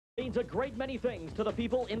means a great many things to the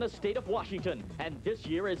people in the state of Washington, and this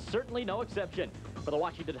year is certainly no exception. For the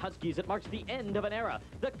Washington Huskies, it marks the end of an era,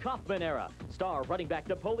 the Kaufman era. Star running back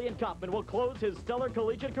Napoleon Kaufman will close his stellar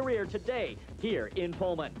collegiate career today here in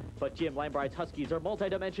Pullman. But Jim Lambright's Huskies are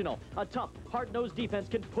multidimensional. A tough, hard-nosed defense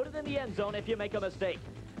can put it in the end zone if you make a mistake.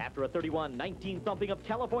 After a 31-19 thumping of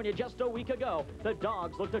California just a week ago, the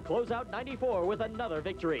Dogs look to close out 94 with another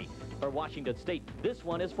victory. For Washington State, this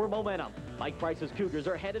one is for momentum. Mike Price's Cougars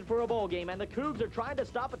are headed for a bowl game, and the Cougs are trying to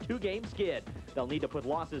stop a two-game skid. They'll need to put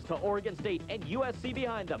losses to Oregon State and USC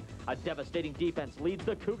behind them. A devastating defense leads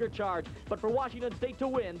the Cougar charge, but for Washington State to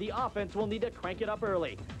win, the offense will need to crank it up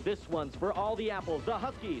early. This one's for all the apples, the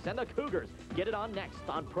Huskies, and the Cougars. Get it on next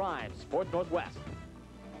on Prime Sports Northwest.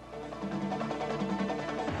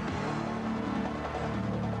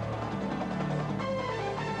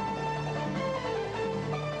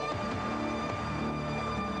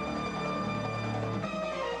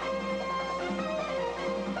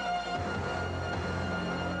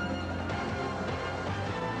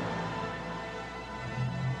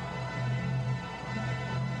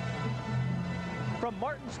 From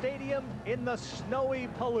Martin Stadium in the snowy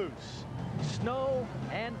Palouse. Snow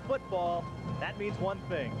and football, that means one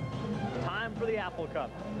thing. Time for the Apple Cup.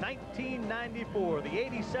 1994, the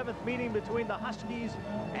 87th meeting between the Huskies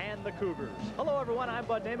and the Cougars. Hello, everyone. I'm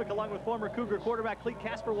Bud Namick, along with former Cougar quarterback Clete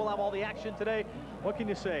Casper. We'll have all the action today. What can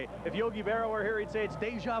you say? If Yogi Berra were here, he'd say it's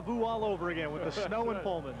deja vu all over again with the snow in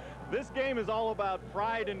Pullman. This game is all about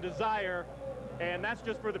pride and desire, and that's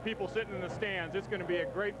just for the people sitting in the stands. It's going to be a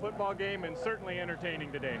great football game and certainly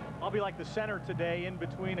entertaining today. I'll be like the center today, in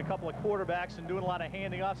between a couple of quarterbacks and doing a lot of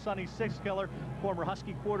handing off. Sonny Sixkiller, former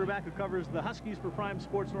Husky quarterback who covers the Huskies for Prime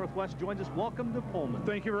Sports Northwest, joins us. Welcome to Pullman.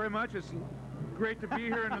 Thank you very much. It's great to be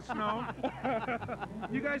here in the snow.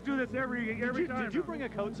 You guys do this every time. Did you bring a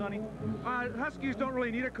coat, Sonny? Huskies don't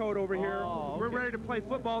really need a coat over here. Okay. We're ready to play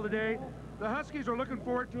football today. The Huskies are looking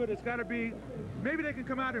forward to it. It's got to be, maybe they can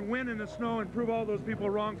come out and win in the snow and prove all those people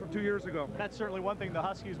wrong from 2 years ago. That's certainly one thing the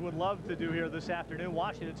Huskies would love to do here this afternoon.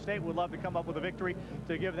 Washington State would love to come up with a victory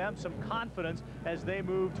to give them some confidence as they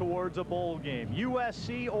move towards a bowl game.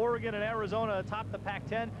 USC, Oregon, and Arizona atop the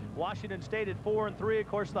Pac-10. Washington State at 4-3. Of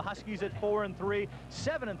course, the Huskies at 4-3,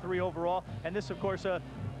 7-3 overall. And this, of course,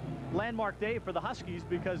 landmark day for the Huskies,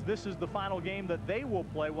 because this is the final game that they will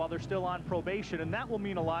play while they're still on probation, and that will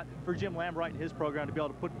mean a lot for Jim Lambright and his program to be able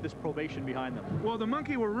to put this probation behind them. Well, the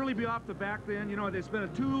monkey will really be off the back then. You know, it's been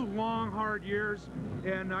 2 long, hard years,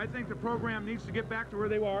 and I think the program needs to get back to where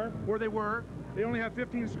they were. They only have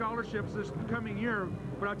 15 scholarships this coming year,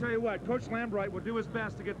 but I'll tell you what, Coach Lambright will do his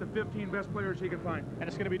best to get the 15 best players he can find. And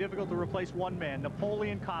it's going to be difficult to replace one man,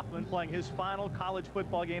 Napoleon Kaufman, playing his final college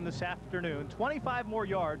football game this afternoon. 25 more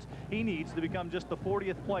yards he needs to become just the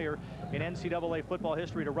 40th player in NCAA football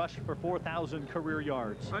history to rush for 4,000 career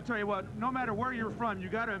yards. I'll tell you what, no matter where you're from, you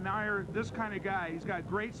got to admire this kind of guy. He's got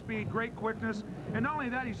great speed, great quickness, and not only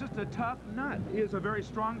that, he's just a tough nut. He is a very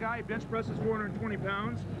strong guy. Bench presses 420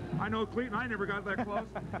 pounds. I know Clete and I never got that close,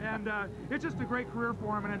 and it's just a great career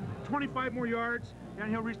for him. And then 25 more yards,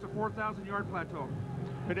 and he'll reach the 4,000-yard plateau.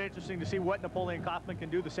 It's interesting to see what Napoleon Kaufman can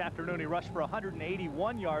do this afternoon. He rushed for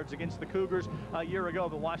 181 yards against the Cougars a year ago,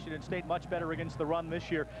 but Washington State much better against the run this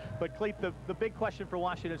year. But Clete, the big question for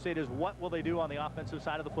Washington State is, what will they do on the offensive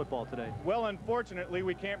side of the football today? Well, unfortunately,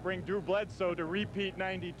 we can't bring Drew Bledsoe to repeat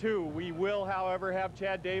 92. We will, however, have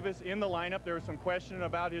Chad Davis in the lineup. There was some question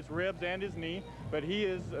about his ribs and his knee, but he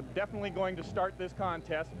is definitely going to start this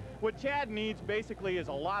contest. What Chad needs basically is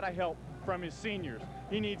a lot of help from his seniors.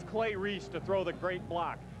 He needs Clay Reese to throw the great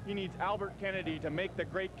block. He needs Albert Kennedy to make the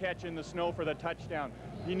great catch in the snow for the touchdown.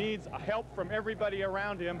 He needs help from everybody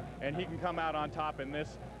around him, and he can come out on top in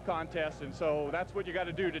this contest. And so that's what you got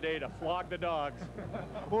to do today, to flog the Dogs.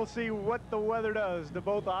 We'll see what the weather does to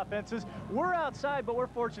both offenses. We're outside, but we're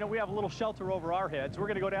fortunate we have a little shelter over our heads. We're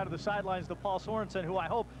going to go down to the sidelines to Paul Sorensen, who I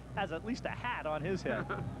hope has at least a hat on his head.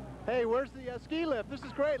 Hey, where's the ski lift? This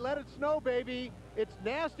is great. Let it snow, baby. It's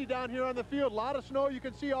nasty down here on the field. A lot of snow you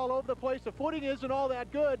can see all over the place. The footing isn't all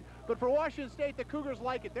that good, but for Washington State, the Cougars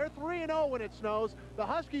like it. They're 3-0 when it snows. The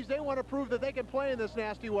Huskies, they want to prove that they can play in this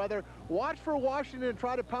nasty weather. Watch for Washington and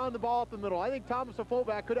try to pound the ball up the middle. I think Thomas, the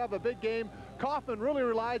fullback, could have a big game. Kaufman really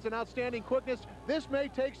relies on outstanding quickness. This may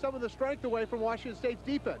take some of the strength away from Washington State's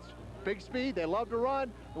defense. Big speed, they love to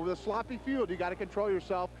run, but with a sloppy field, you got to control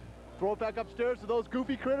yourself. throw it back upstairs to those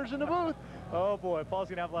goofy critters in the booth. Oh boy, Paul's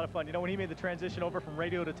gonna have a lot of fun. You know, when he made the transition over from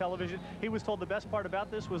radio to television, he was told the best part about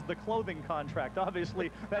this was the clothing contract. Obviously,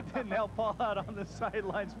 that didn't help Paul out on the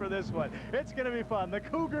sidelines for this one. It's gonna be fun. The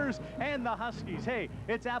Cougars and the Huskies. Hey,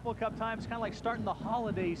 it's Apple Cup time. It's kind of like starting the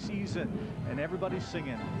holiday season, and everybody's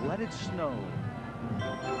singing, "Let It Snow."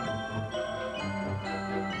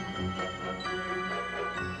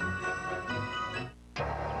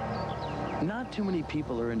 Not too many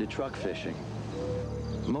people are into truck fishing.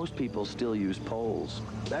 Most people still use poles.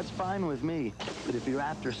 That's fine with me, but if you're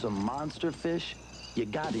after some monster fish, you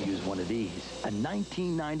gotta use one of these. A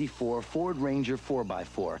 1994 Ford Ranger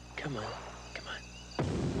 4x4. Come on, come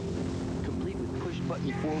on. Complete with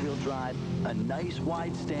push-button four-wheel drive, a nice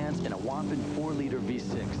wide stance, and a whopping 4-liter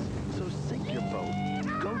V6. So sink your boat,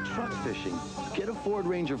 go truck fishing, get a Ford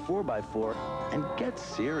Ranger 4x4, and get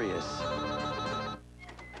serious.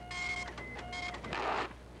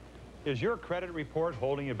 Is your credit report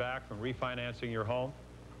holding you back from refinancing your home?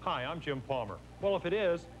 Hi, I'm Jim Palmer. Well, if it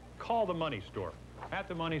is, call the Money Store. At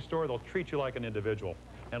the Money Store, they'll treat you like an individual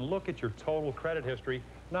and look at your total credit history,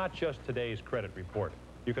 not just today's credit report.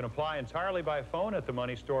 You can apply entirely by phone at the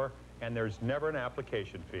Money Store, and there's never an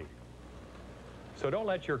application fee. So don't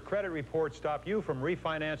let your credit report stop you from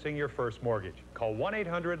refinancing your first mortgage. Call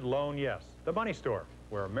 1-800-LOAN-YES, the Money Store,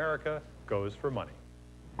 where America goes for money.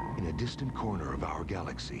 In a distant corner of our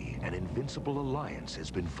galaxy, an invincible alliance has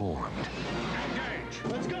been formed. Engage!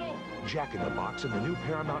 Let's go! Jack in the Box and the new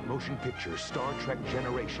Paramount motion picture Star Trek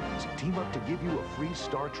Generations team up to give you a free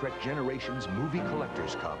Star Trek Generations movie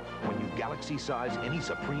collector's cup when you galaxy-size any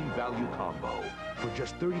Supreme Value combo. For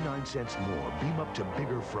just 39 cents more, beam up to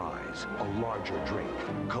bigger fries, a larger drink.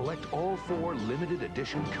 Collect all 4 limited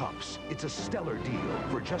edition cups. It's a stellar deal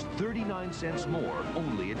for just 39 cents more,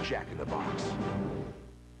 only at Jack in the Box.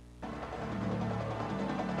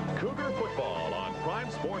 Cougar football on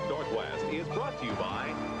Prime Sports Northwest is brought to you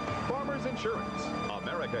by Farmers Insurance.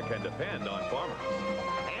 America can depend on farmers.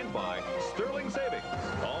 And by Sterling Savings,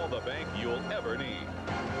 all the bank you'll ever need.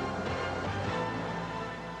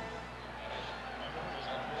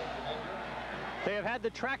 They have had the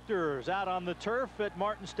tractors out on the turf at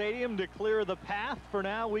Martin Stadium to clear the path. For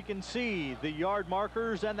now, we can see the yard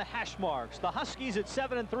markers and the hash marks. The Huskies at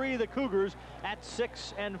 7-3, the Cougars at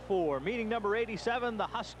 6-4. Meeting number 87, the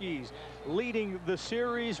Huskies leading the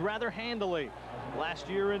series rather handily. Last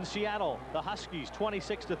year in Seattle, the Huskies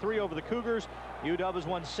 26-3 over the Cougars. UW has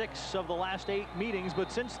won 6 of the last 8 meetings,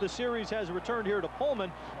 but since the series has returned here to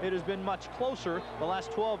Pullman, it has been much closer. The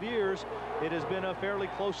last 12 years, it has been a fairly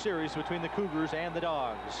close series between the Cougars and the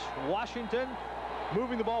Dogs. Washington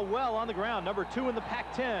moving the ball well on the ground, number 2 in the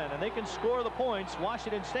Pac-10, and they can score the points.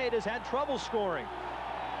 Washington State has had trouble scoring,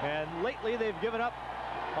 and lately they've given up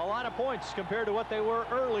a lot of points compared to what they were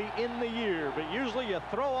early in the year. But usually you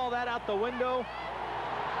throw all that out the window.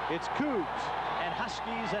 It's Cougs and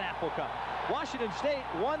Huskies and Apple Cup. Washington State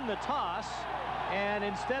won the toss, and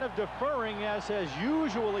instead of deferring, as has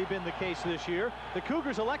usually been the case this year, the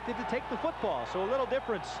Cougars elected to take the football. So a little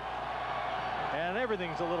difference, and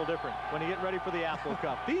everything's a little different when you get ready for the Apple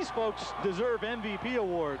Cup. These folks deserve MVP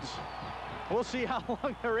awards. We'll see how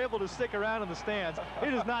long they're able to stick around in the stands.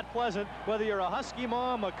 It is not pleasant whether you're a Husky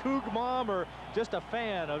mom, a Coug mom, or just a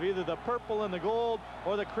fan of either the purple and the gold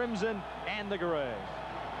or the crimson and the gray.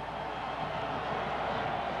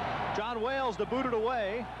 John Wales to boot it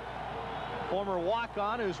away. Former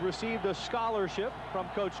walk-on who's received a scholarship from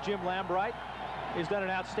Coach Jim Lambright. He's done an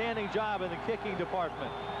outstanding job in the kicking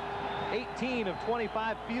department. 18 of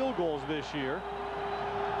 25 field goals this year.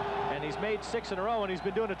 And he's made 6 in a row, and he's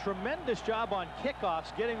been doing a tremendous job on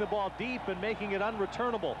kickoffs, getting the ball deep and making it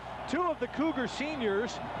unreturnable. 2 of the Cougar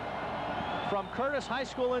seniors from Curtis High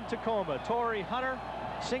School in Tacoma, Torrey Hunter,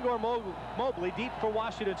 Singor Mobley, deep for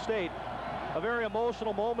Washington State. A very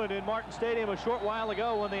emotional moment in Martin Stadium a short while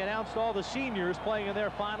ago when they announced all the seniors playing in their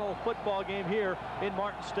final football game here in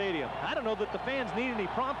Martin Stadium. I don't know that the fans need any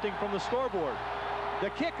prompting from the scoreboard. The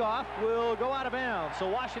kickoff will go out of bounds, so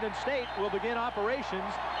Washington State will begin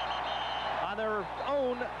operations on their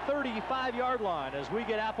own 35-yard line as we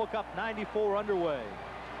get Apple Cup 94 underway.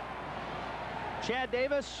 Chad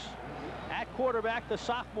Davis at quarterback, the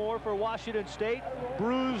sophomore for Washington State.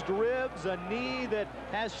 Bruised ribs, a knee that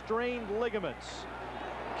has strained ligaments.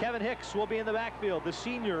 Kevin Hicks will be in the backfield, the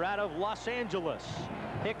senior out of Los Angeles.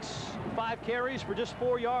 Hicks 5 carries for just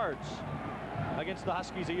 4 yards against the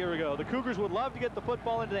Huskies a year ago. The Cougars would love to get the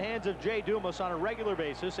football into the hands of Jay Dumas on a regular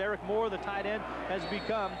basis. Eric Moore, the tight end, has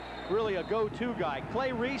become really a go-to guy.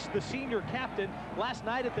 Clay Reese, the senior captain, last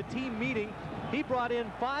night at the team meeting, he brought in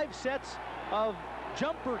 5 sets of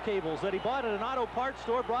jumper cables that he bought at an auto parts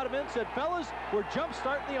store, brought them in, said, fellas, we're jump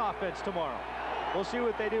starting the offense tomorrow. We'll see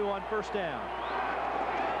what they do on first down.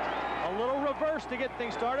 A little reverse to get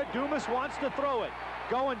things started. Dumas wants to throw it.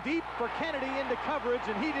 Going deep for Kennedy into coverage,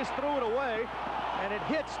 and he just threw it away, and it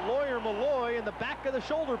hits Lawyer Malloy in the back of the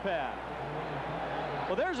shoulder pad.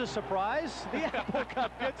 Well, there's a surprise. The Apple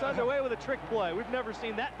Cup gets underway with a trick play. We've never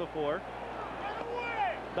seen that before.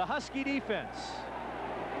 The Husky defense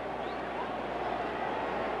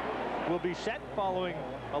will be set following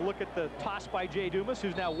a look at the toss by Jay Dumas,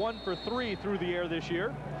 who's now 1 for 3 through the air this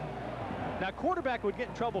year. Now, quarterback would get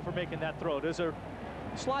in trouble for making that throw. Does a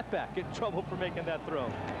slot back get in trouble for making that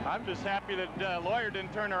throw? I'm just happy that Lawyer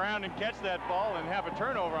didn't turn around and catch that ball and have a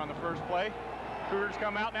turnover on the first play. Cougars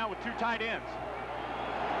come out now with 2 tight ends.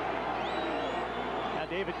 Now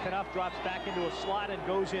David Knuff drops back into a slot and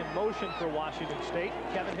goes in motion for Washington State.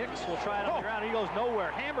 Kevin Hicks will try it on the ground. He goes nowhere.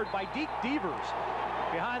 Hammered by Deke Devers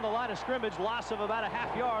behind the line of scrimmage. Loss of about a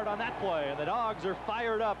half yard on that play, and the Dogs are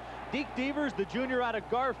fired up. Deke Devers, the junior out of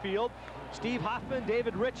Garfield. Steve Hoffman,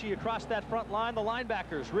 David Ritchie across that front line. The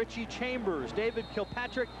linebackers, Richie Chambers, David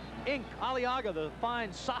Kilpatrick, Ink Aliaga, the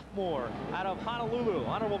fine sophomore out of Honolulu.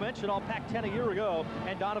 Honorable mention all Pac-10 a year ago.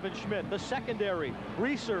 And Donovan Schmidt. The secondary,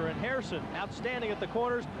 Reeser and Harrison, outstanding at the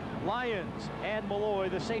corners. Lyons and Malloy,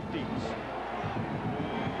 the safeties.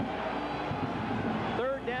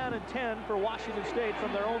 3rd down and 10 for Washington State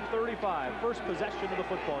from their own 35. First possession of the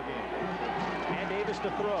football game. And Davis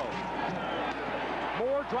to throw.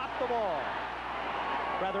 Moore dropped the ball.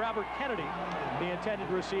 Rather, Albert Kennedy, the intended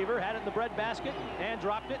receiver, had it in the breadbasket and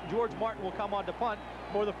dropped it. George Martin will come on to punt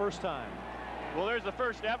for the first time. Well, there's the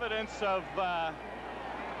first evidence of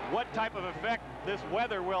what type of effect this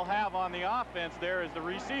weather will have on the offense there, as the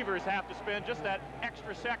receivers have to spend just that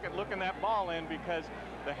extra second looking that ball in because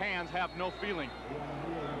the hands have no feeling.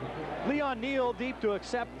 Leon Neal deep to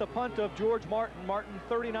accept the punt of George Martin. Martin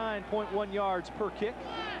 39.1 yards per kick.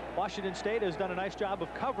 Washington State has done a nice job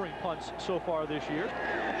of covering punts so far this year.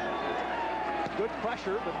 Good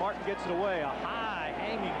pressure, but Martin gets it away. A high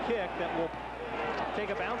hanging kick that will take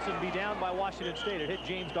a bounce and be down by Washington State. It hit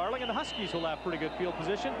James Darling, and the Huskies will have pretty good field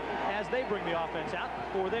position as they bring the offense out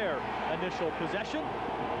for their initial possession.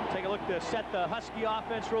 Take a look to set the Husky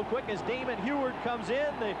offense real quick as Damon Heward comes in,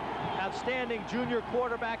 the outstanding junior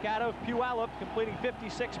quarterback out of Puyallup, completing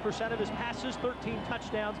 56% of his passes, 13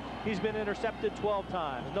 touchdowns. He's been intercepted 12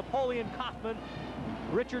 times. Napoleon Kaufman,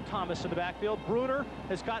 Richard Thomas in the backfield. Bruner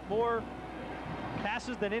has got more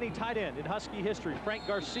passes than any tight end in Husky history. Frank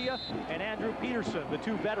Garcia and Andrew Peterson, the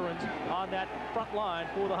 2 veterans on that front line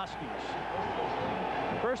for the Huskies.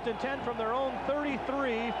 1st and 10 from their own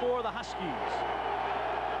 33 for the Huskies.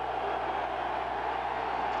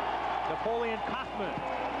 Napoleon Kaufman,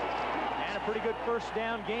 and a pretty good first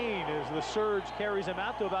down gain as the surge carries him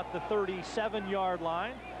out to about the 37-yard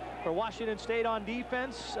line. For Washington State on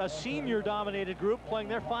defense, a senior-dominated group playing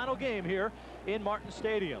their final game here in Martin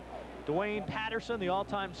Stadium. Dwayne Patterson, the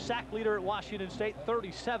all-time sack leader at Washington State,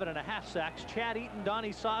 37.5 sacks. Chad Eaton,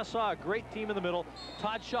 Donnie Sasa, a great team in the middle.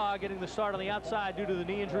 Todd Shaw getting the start on the outside due to the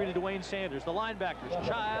knee injury to Dwayne Sanders. The linebackers,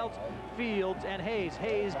 Childs, Fields, and Hayes.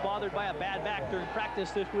 Hayes bothered by a bad back during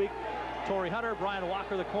practice this week. Torrey Hunter, Brian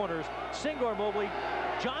Walker, the corners. Singor Mobley,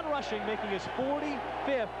 John Rushing making his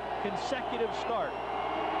 45th consecutive start.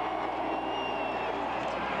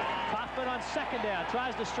 Kaufman on 2nd down,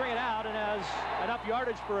 tries to string it out and has enough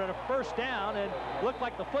yardage for a first down, and looked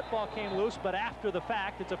like the football came loose, but after the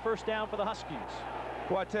fact, it's a first down for the Huskies.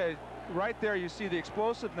 Well, I tell you, right there you see the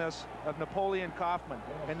explosiveness of Napoleon Kaufman,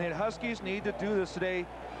 and the Huskies need to do this today.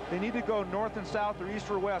 They need to go north and south or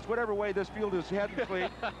east or west, whatever way this field is heading,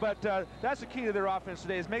 Clete. But that's the key to their offense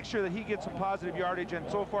today, is make sure that he gets some positive yardage, and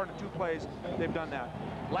so far in the 2 plays, they've done that.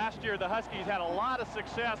 Last year, the Huskies had a lot of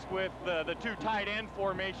success with the 2 tight end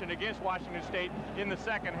formation against Washington State in the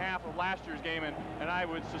second half of last year's game, and I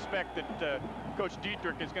would suspect that Coach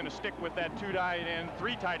Dietrich is going to stick with that 2 tight end,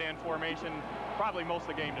 3 tight end formation probably most of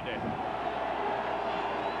the game today.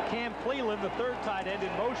 Cam Cleland, the 3rd tight end,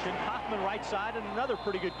 in motion. Kaufman right side, and another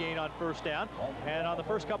pretty good gain on first down. And on the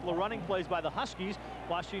first couple of running plays by the Huskies,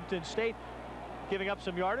 Washington State giving up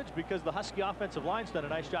some yardage because the Husky offensive line's done a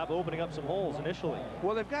nice job opening up some holes initially.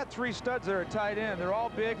 Well, they've got 3 studs there at tight end. They're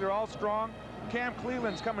all big, they're all strong. Cam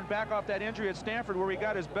Cleland's coming back off that injury at Stanford where he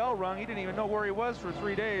got his bell rung. He didn't even know where he was for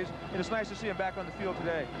 3 days, and it's nice to see him back on the field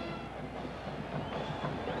today.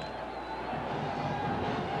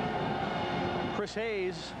 Chris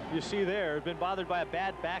Hayes, you see there, has been bothered by a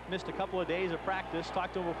bad back, missed a couple of days of practice.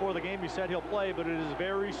 Talked to him before the game. He said he'll play, but it is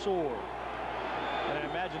very sore. And I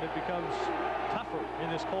imagine it becomes tougher in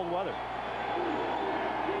this cold weather.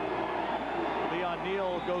 Leon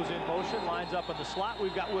Neal goes in motion, lines up in the slot.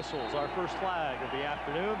 We've got whistles, our first flag of the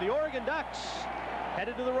afternoon. The Oregon Ducks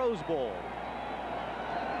headed to the Rose Bowl.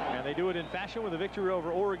 And they do it in fashion with a victory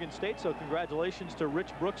over Oregon State, so congratulations to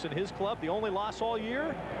Rich Brooks and his club. The only loss all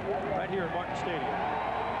year, right here in Martin Stadium.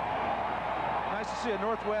 Nice to see a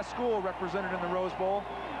Northwest school represented in the Rose Bowl.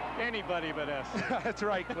 Anybody but us. That's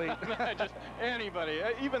right, Clete. Just anybody,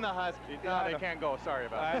 even the Huskies. No, they can't go. Sorry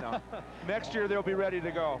about that. I know. Next year they'll be ready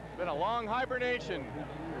to go. Been a long hibernation.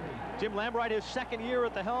 Jim Lambright, his second year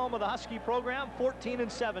at the helm of the Husky program,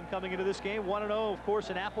 14-7 coming into this game. 1-0, of course,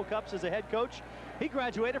 in Apple Cups as a head coach. He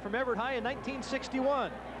graduated from Everett High in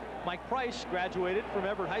 1961. Mike Price graduated from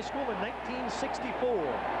Everett High School in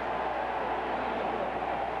 1964.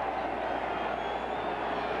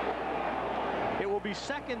 It will be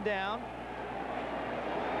second down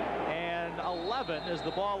and 11 as the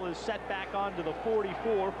ball is set back onto the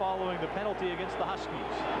 44 following the penalty against the Huskies.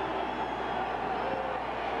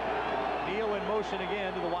 Neal in motion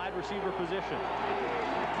again to the wide receiver position.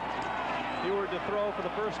 Eward to throw for the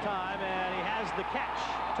first time, and he has the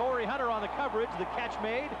catch. Torrey Hunter on the coverage. The catch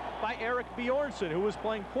made by Eric Bjornsson, who was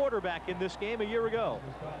playing quarterback in this game a year ago.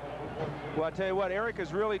 Well, I tell you what, Eric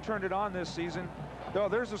has really turned it on this season. Oh,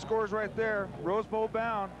 there's the scores right there. Rose Bowl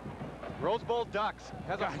bound. Rose Bowl Ducks.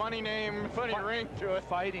 Has a funny name, funny ring to it.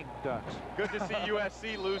 Fighting Ducks. Good to see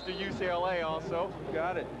USC lose to UCLA also.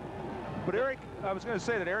 Got it. But Eric, I was going to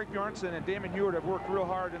say that Eric Bjornsson and Damon Ewart have worked real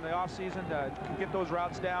hard in the offseason to get those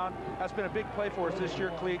routes down. That's been a big play for us this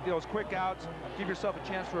year, Clete. Those quick outs, give yourself a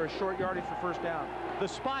chance for a short yardage for first down. The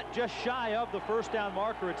spot just shy of the first down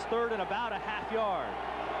marker. It's third and about a half yard.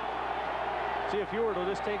 See if Ewart will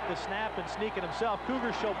just take the snap and sneak it himself.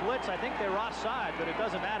 Cougars show blitz. I think they were offside, but it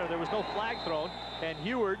doesn't matter. There was no flag thrown. And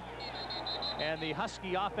Ewart and the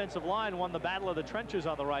Husky offensive line won the battle of the trenches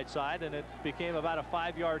on the right side, and it became about a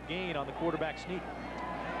 5-yard gain on the quarterback sneak.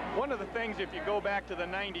 One of the things, if you go back to the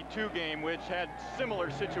 '92 game, which had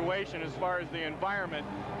similar situation as far as the environment,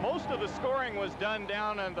 most of the scoring was done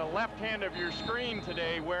down on the left hand of your screen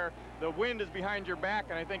today, where the wind is behind your back,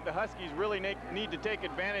 and I think the Huskies really need to take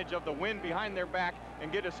advantage of the wind behind their back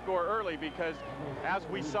and get a score early, because as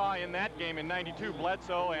we saw in that game in '92,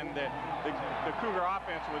 Bledsoe and the Cougar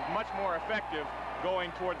offense was much more effective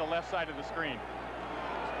going toward the left side of the screen.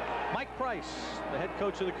 Mike Price, the head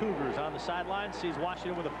coach of the Cougars, on the sideline, sees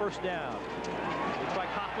Washington with a first down. Looks like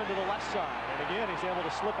Kaufman to the left side. And again, he's able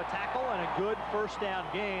to slip a tackle and a good first down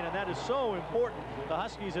gain. And that is so important. The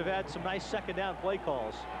Huskies have had some nice second down play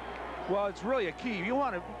calls. Well, it's really a key. You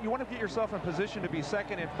want to get yourself in position to be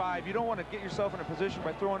 2nd and 5. You don't want to get yourself in a position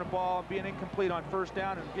by throwing a ball, being incomplete on first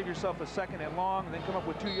down, and give yourself a 2nd and long, and then come up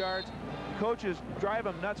with 2 yards. Coaches drive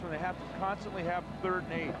them nuts when they have to constantly have 3rd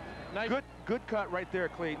and 8. Nice. Good cut right there,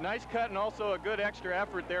 Clete. Nice cut, and also a good extra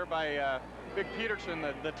effort there by Big Peterson,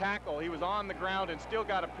 the tackle. He was on the ground and still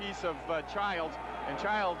got a piece of Childs, and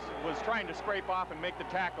Childs was trying to scrape off and make the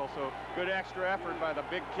tackle, so good extra effort by the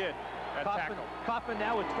big kid at tackle. Kaufman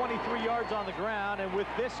now with 23 yards on the ground, and with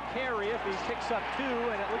this carry, if he picks up 2,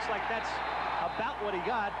 and it looks like that's about what he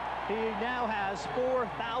got, he now has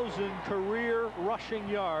 4,000 career rushing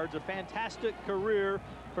yards, a fantastic career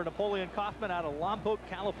for Napoleon Kaufman out of Lompoc,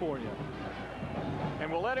 California. And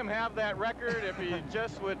we'll let him have that record. If he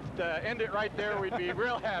just would end it right there, we'd be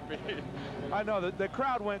real happy. I know the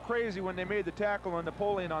crowd went crazy when they made the tackle on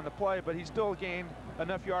Napoleon on the play, but he still gained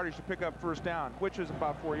enough yardage to pick up first down, which is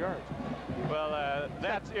about 4 yards. Well,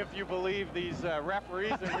 that's if you believe these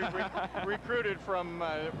referees that we've recruited from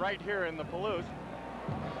right here in the Palouse.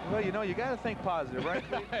 Well, you know, you got to think positive, right?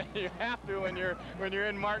 You have to when you're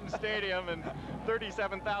in Martin Stadium and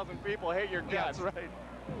 37,000 people hate your guts. That's right.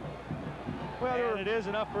 Well, and it is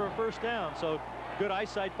enough for a first down, so good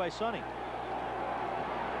eyesight by Sonny.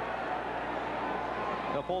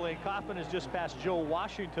 Napoleon Kaufman has just passed Joe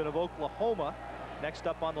Washington of Oklahoma. Next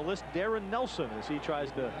up on the list, Darren Nelson, as he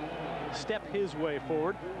tries to step his way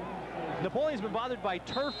forward. Napoleon's been bothered by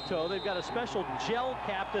turf toe. They've got a special gel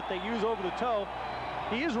cap that they use over the toe.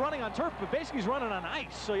 He is running on turf, but basically he's running on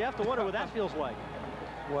ice, so you have to wonder what that feels like.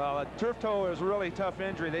 Well, a turf toe is a really tough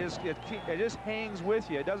injury. It just hangs with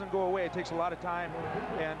you. It doesn't go away. It takes a lot of time,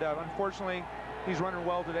 and unfortunately, he's running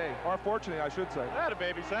well today. Or fortunately, I should say. That a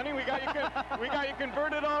baby, Sonny. We got you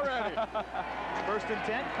converted already. First and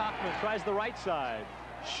 10. Kaufman tries the right side.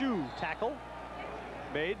 Shoe tackle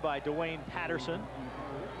made by Dwayne Patterson,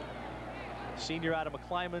 senior out of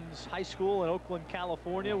McClymonds High School in Oakland,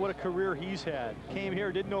 California. What a career he's had. Came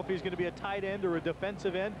here, didn't know if he's going to be a tight end or a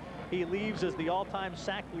defensive end. He leaves as the all-time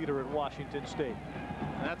sack leader at Washington State.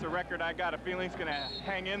 And that's a record I got a feeling is going to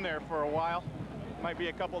hang in there for a while. Might be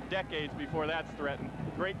a couple decades before that's threatened.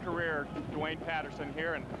 great career, Dwayne Patterson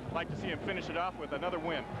here, and I'd like to see him finish it off with another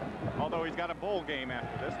win, although he's got a bowl game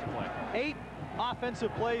after this to play. 8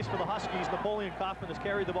 offensive plays for the Huskies. Napoleon Kaufman has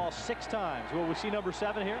carried the ball 6 times. Will we see number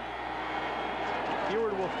 7 here?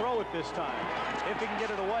 Heward will throw it this time. If he can get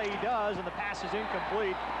it away, he does, and the pass is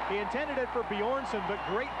incomplete. He intended it for Bjornsson, but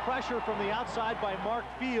great pressure from the outside by Mark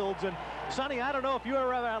Fields. And Sonny, I don't know if you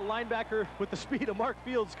ever have a linebacker with the speed of Mark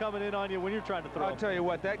Fields coming in on you when you're trying to throw. I'll tell you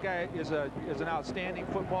what, that guy is an outstanding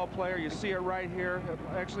football player. You see it right here.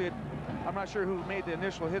 Actually, I'm not sure who made the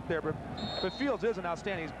initial hit there, but Fields is an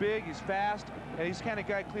outstanding. He's big, he's fast, and he's the kind of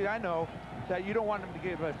guy, Clete, I know, that you don't want him to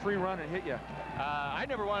give a free run and hit you. I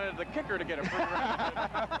never wanted the kicker to get a free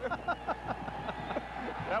run.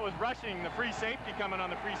 That was rushing the free safety, coming on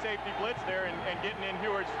the free safety blitz there and getting in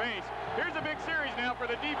Heward's face. Here's a big series now for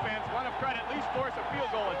the defense. Want to try to at least force a field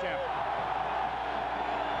goal attempt.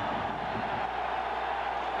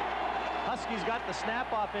 Huskies got the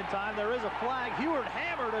snap off in time. There is a flag. Heward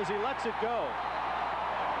hammered as he lets it go.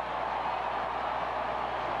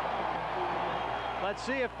 Let's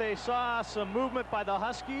see if they saw some movement by the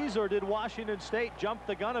Huskies, or did Washington State jump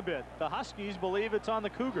the gun a bit? The Huskies believe it's on the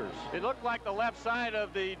Cougars. It looked like the left side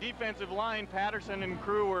of the defensive line, Patterson and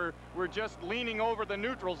crew were just leaning over the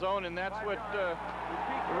neutral zone, and that's what the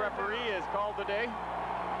referee has called today.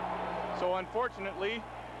 So unfortunately,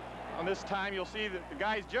 on this time, you'll see that the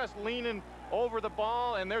guy's just leaning over the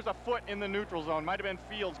ball, and there's a foot in the neutral zone. Might have been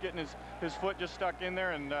Fields getting his foot just stuck in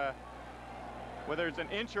there, and whether it's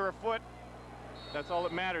an inch or a foot, that's all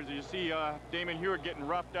that matters. You see Damon Heward getting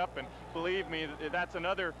roughed up, and believe me, that's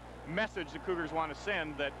another message the Cougars want to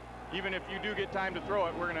send, that even if you do get time to throw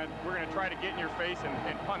it, we're gonna try to get in your face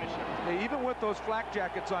and punish him. Hey, even with those flak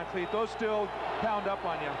jackets on, Clete, those still pound up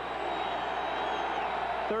on you.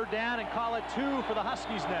 3rd down, and call it 2 for the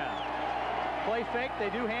Huskies now. Play fake. They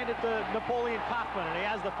do hand it to Napoleon Kaufman, and he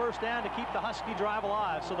has the 1st down to keep the Husky drive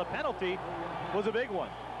alive. So the penalty was a big one.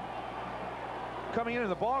 Coming into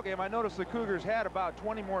the ball game, I noticed the Cougars had about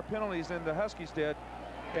 20 more penalties than the Huskies did,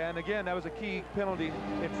 and again, that was a key penalty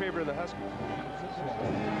in favor of the Huskies.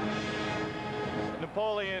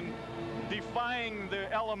 Napoleon defying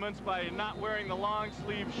the elements by not wearing the long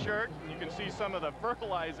sleeve shirt, and you can see some of the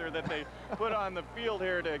fertilizer that they put on the field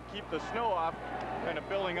here to keep the snow off, kind of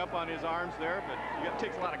building up on his arms there, but it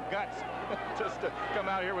takes a lot of guts just to come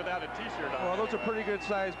out here without a t-shirt on. Well, those are pretty good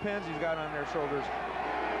sized pins he's got on their shoulders.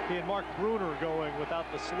 He and Mark Bruner going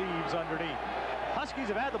without the sleeves underneath. Huskies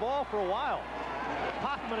have had the ball for a while.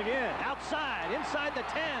 Kaufman again, outside, inside the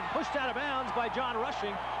 10, pushed out of bounds by John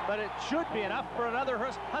Rushing, but it should be enough for another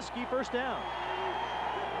Husky 1st down.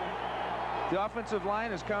 The offensive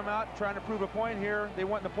line has come out trying to prove a point here. They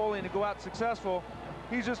want Napoleon to go out successful.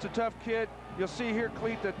 He's just a tough kid. You'll see here,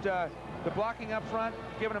 Clete, that the blocking up front,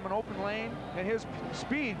 giving him an open lane, and his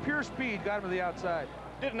speed, pure speed, got him to the outside.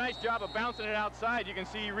 Did a nice job of bouncing it outside. You can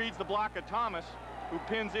see he reads the block of Thomas, who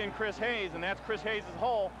pins in Chris Hayes, and that's Chris Hayes'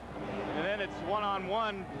 hole. And then it's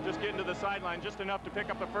one-on-one, just getting to the sideline, just enough to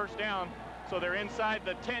pick up the 1st down. So they're inside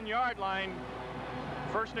the 10-yard line,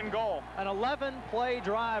 1st and goal. An 11-play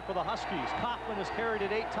drive for the Huskies. Kaufman has carried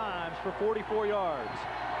it 8 times for 44 yards.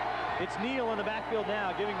 It's Neal in the backfield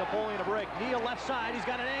now, giving Napoleon a break. Neal left side, he's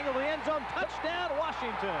got an angle to the end zone. Touchdown,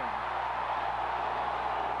 Washington.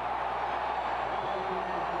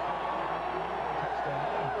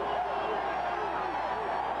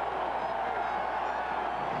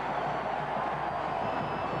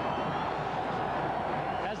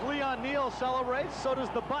 Neal celebrates, so does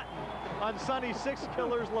the button on Sonny Six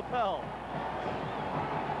Killer's lapel.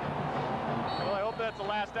 Well, I hope that's the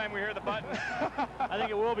last time we hear the button. I think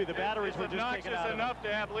it will be. The batteries were just taken out. It's enough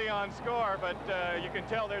to have Leon score, but you can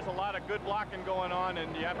tell there's a lot of good blocking going on,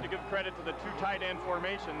 and you have to give credit to the 2 tight end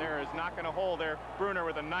formation there, is knocking a hole there. Bruner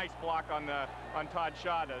with a nice block on Todd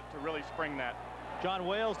Shaw to really spring that. John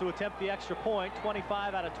Wales to attempt the extra point,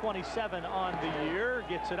 25 out of 27 on the year,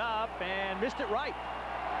 gets it up and missed it right.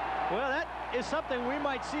 Well, that is something we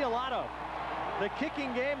might see a lot of. The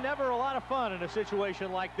kicking game, never a lot of fun in a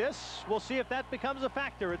situation like this. We'll see if that becomes a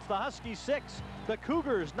factor. It's the Huskies 6, the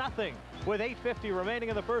Cougars nothing, with 8:50 remaining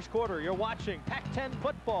in the 1st quarter. You're watching Pac-10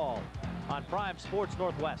 football on Prime Sports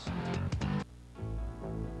Northwest.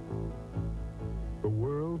 The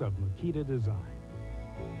world of Makita design.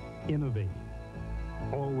 Innovating,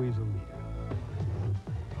 always a leader.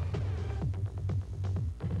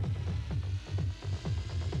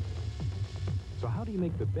 So how do you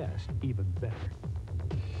make the best even better?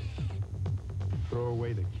 Throw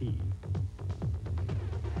away the key.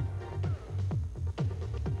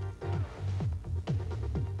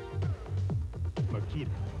 Makita.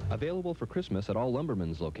 Available for Christmas at all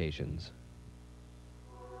Lumberman's locations.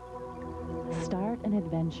 an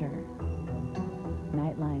adventure.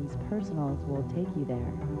 Nightline's personals will take you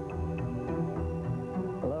there.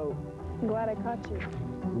 Hello. I'm glad I caught you.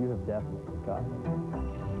 You have definitely caught me.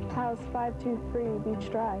 How's 523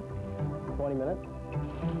 Beach Drive? 20 minutes?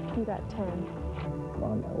 You got 10. I'm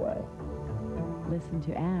on my way. Listen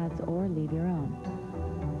to ads or leave your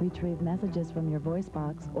own. Retrieve messages from your voice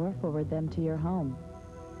box or forward them to your home.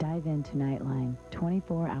 Dive into Nightline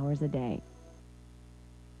 24 hours a day.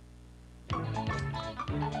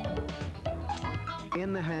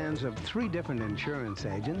 In the hands of 3 different insurance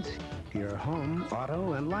agents, your home,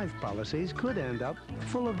 auto, and life policies could end up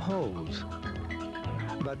full of holes.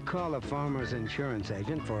 But call a Farmers Insurance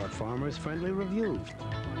agent for a Farmers-friendly review.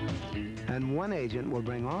 And one agent will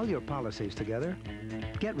bring all your policies together,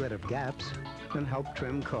 get rid of gaps, and help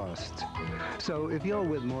trim costs. So if you're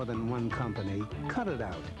with more than one company, cut it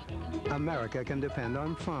out. America can depend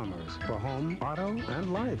on Farmers for home, auto,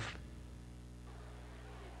 and life.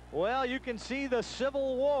 Well, you can see the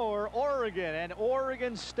Civil War, Oregon and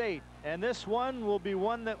Oregon State. And this one will be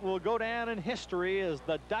one that will go down in history as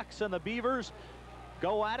the Ducks and the Beavers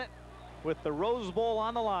go at it with the Rose Bowl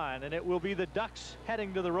on the line. And it will be the Ducks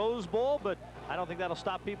heading to the Rose Bowl, but I don't think that'll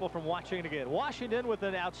stop people from watching it again. Washington with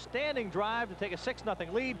an outstanding drive to take a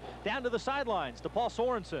 6-0 lead down to the sidelines to Paul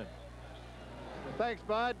Sorensen. Thanks,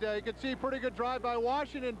 Bud. You can see pretty good drive by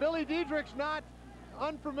Washington. Billy Diedrich's not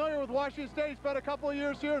unfamiliar with Washington State. He spent a couple of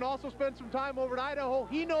years here and also spent some time over at Idaho.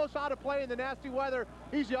 He knows how to play in the nasty weather.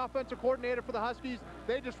 He's the offensive coordinator for the Huskies.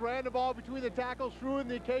 They just ran the ball between the tackles, threw in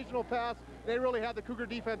the occasional pass. They really had the Cougar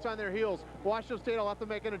defense on their heels. Washington State will have to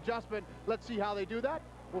make an adjustment. Let's see how they do that.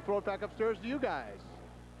 We'll throw it back upstairs to you guys.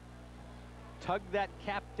 Tug that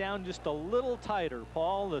cap down just a little tighter,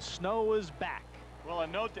 Paul. The snow is back. Well, a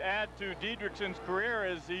note to add to Diedrichson's career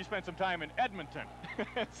is he spent some time in Edmonton.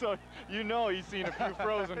 So you know he's seen a few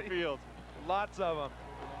frozen fields. Lots of them.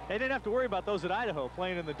 They didn't have to worry about those at Idaho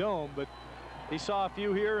playing in the dome, but he saw a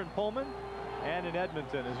few here in Pullman and in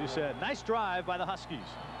Edmonton, as you said. Nice drive by the Huskies.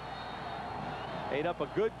 Ate up a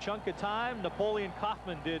good chunk of time. Napoleon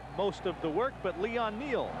Kaufman did most of the work, but Leon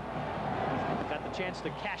Neal got the chance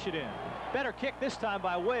to cash it in. Better kick this time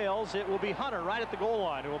by Wales. It will be Hunter right at the goal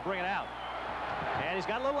line who will bring it out. And he's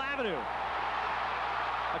got a little avenue.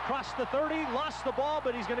 Across the 30, lost the ball,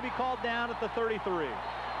 but he's going to be called down at the 33.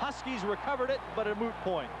 Huskies recovered it, but a moot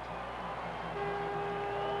point.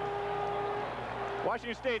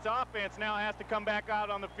 Washington State's offense now has to come back out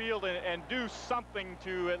on the field and do something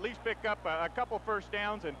to at least pick up a couple first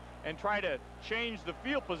downs and try to change the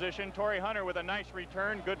field position. Torrey Hunter with a nice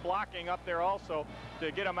return, good blocking up there also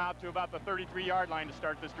to get him out to about the 33-yard line to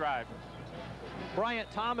start this drive. Bryant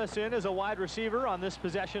Thomas in as a wide receiver on this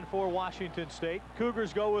possession for Washington State.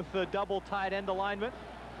 Cougars go with the double tight end alignment.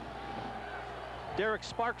 Derek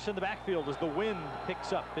Sparks in the backfield as the wind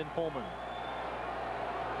picks up in Pullman.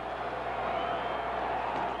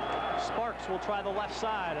 Sparks will try the left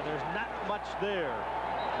side, and there's not much there.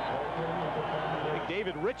 I think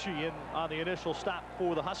David Ritchie in on the initial stop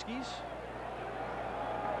for the Huskies.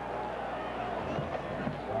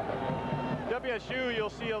 WSU, you'll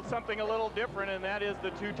see something a little different, and that is the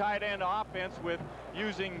 2 tight end offense with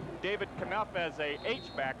using David Knuff as a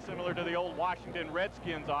H-back, similar to the old Washington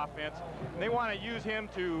Redskins offense. And they want to use him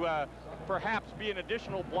to perhaps be an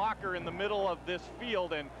additional blocker in the middle of this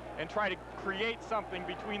field and try to create something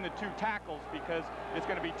between the 2 tackles, because it's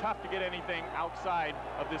going to be tough to get anything outside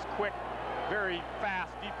of this quick, very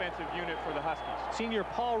fast defensive unit for the Huskies. Senior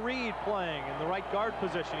Paul Reed playing in the right guard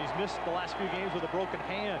position. He's missed the last few games with a broken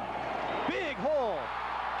hand. Big hole.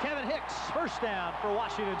 Kevin Hicks, first down for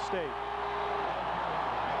Washington State.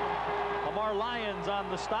 Lamar Lyons on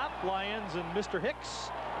the stop. Lyons and Mr.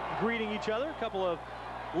 Hicks greeting each other. A couple of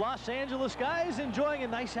Los Angeles guys enjoying a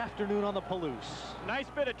nice afternoon on the Palouse. Nice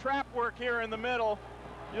bit of trap work here in the middle.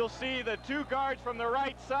 You'll see the 2 guards from the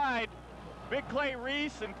right side, Big Clay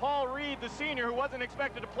Reese and Paul Reed, the senior, who wasn't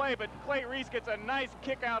expected to play, but Clay Reese gets a nice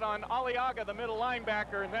kick out on Aliaga, the middle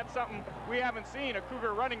linebacker, and that's something we haven't seen, a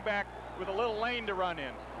Cougar running back with a little lane to run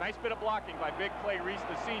in. Nice bit of blocking by Big Clay Reese,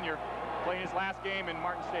 the senior, playing his last game in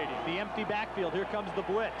Martin Stadium. The empty backfield, here comes the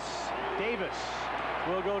blitz. Davis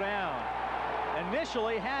will go down.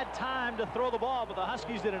 Initially had time to throw the ball, but the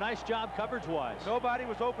Huskies did a nice job coverage-wise. Nobody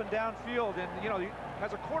was open downfield, and you know,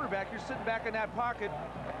 as a quarterback, you're sitting back in that pocket,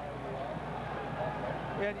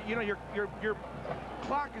 and you know your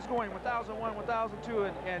clock is going 1001, 1002,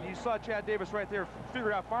 and you saw Chad Davis right there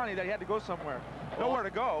figure out finally that he had to go somewhere. Nowhere to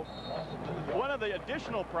go. One of the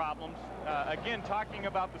additional problems, again, talking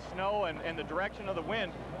about the snow and the direction of the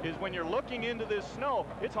wind, is when you're looking into this snow,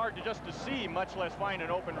 it's hard just to see, much less find an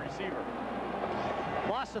open receiver.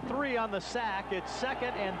 Loss of 3 on the sack. It's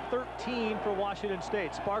 2nd and 13 for Washington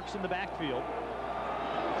State. Sparks in the backfield.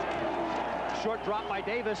 Short drop by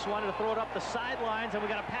Davis. Wanted to throw it up the sidelines, and we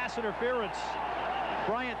got a pass interference.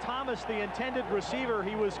 Bryant Thomas, the intended receiver,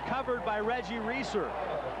 he was covered by Reggie Reeser.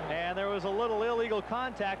 And there was a little illegal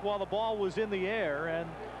contact while the ball was in the air, and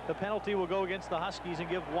the penalty will go against the Huskies and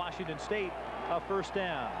give Washington State a first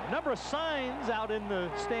down. A number of signs out in the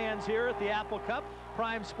stands here at the Apple Cup.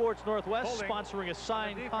 Prime Sports Northwest sponsoring a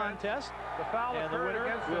sign contest. The foul and the occurred winner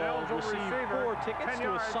against an will eligible receive receiver. 4 tickets 10 to a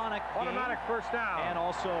yards, Sonic automatic game, first down. and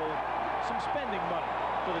also some spending money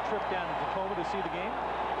for the trip down to Tacoma to see the game.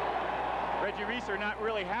 Reggie Reeser not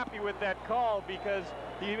really happy with that call because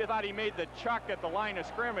he thought he made the chuck at the line of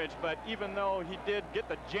scrimmage, but even though he did get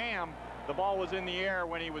the jam, the ball was in the air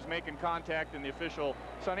when he was making contact, and the official,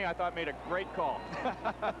 Sonny, I thought made a great call.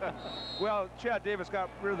 Well, Chad Davis got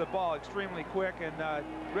rid of the ball extremely quick, and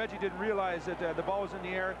Reggie didn't realize that the ball was in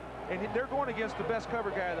the air. And they're going against the best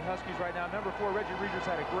cover guy of the Huskies right now. Number 4, Reggie Reeser's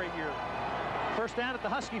had a great year. First down at the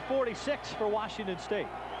Husky 46 for Washington State.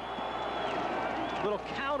 Little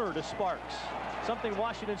counter to Sparks. Something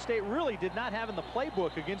Washington State really did not have in the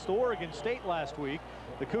playbook against Oregon State last week.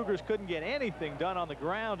 The Cougars couldn't get anything done on the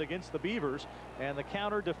ground against the Beavers, and the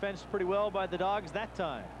counter defensed pretty well by the Dogs that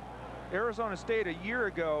time. Arizona State a year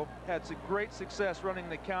ago had some great success running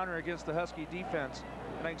the counter against the Husky defense.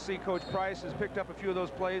 And I can see Coach Price has picked up a few of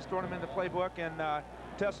those plays, thrown them in the playbook, and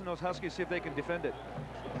testing those Huskies, see if they can defend it.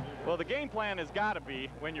 Well, the game plan has got to be,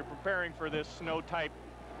 when you're preparing for this snow-type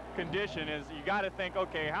condition, is you got to think,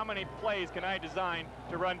 okay, how many plays can I design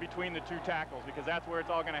to run between the 2 tackles, because that's where it's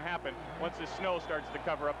all going to happen once the snow starts to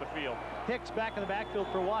cover up the field. Hicks back in the backfield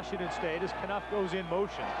for Washington State as Knuff goes in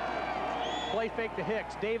motion. Play fake to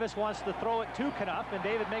Hicks. Davis wants to throw it to Knuff, and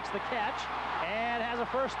David makes the catch and has a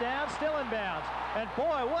first down, still in bounds. And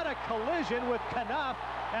boy, what a collision with Knuff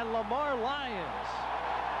and Lamar Lyons.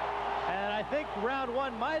 And I think round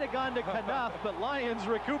 1 might have gone to Knuff, but Lyons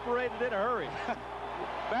recuperated in a hurry.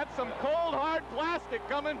 That's some cold, hard plastic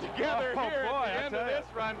coming together here boy, at the end of this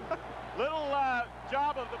run. Little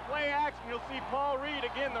job of the play action. You'll see Paul Reed,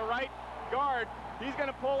 again, the right guard. He's going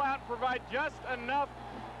to pull out and provide just enough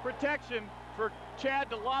protection for Chad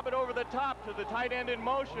to lob it over the top to the tight end in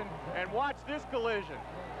motion. And watch this collision.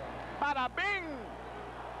 Bada bing!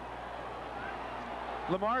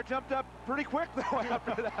 Lamar jumped up pretty quick, though,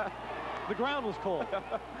 after that. The ground was cold.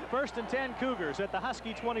 First and 10 Cougars at the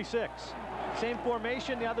Husky 26. Same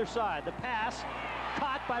formation, the other side. The pass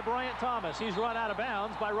caught by Bryant Thomas. He's run out of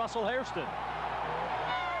bounds by Russell Hairston.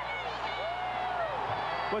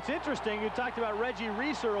 What's interesting, you talked about Reggie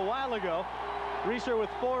Reeser a while ago. Reeser with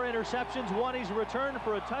 4 interceptions, 1 he's returned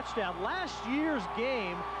for a touchdown. Last year's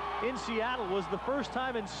game in Seattle was the first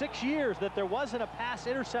time in 6 years that there wasn't a pass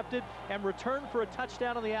intercepted and returned for a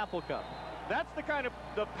touchdown in the Apple Cup. That's the kind of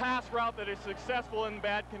the pass route that is successful in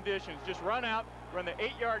bad conditions. Just run out, run the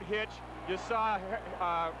 8-yard hitch. You saw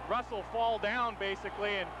Russell fall down,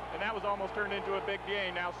 basically, and that was almost turned into a big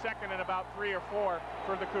gain. Now 2nd and about 3 or 4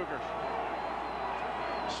 for the Cougars.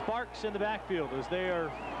 Sparks in the backfield as they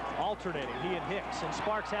are alternating, he and Hicks, and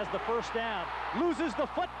Sparks has the first down, loses the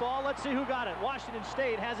football. Let's see who got it. Washington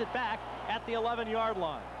State has it back at the 11-yard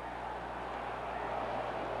line.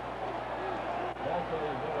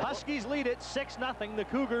 Huskies lead it 6-0. The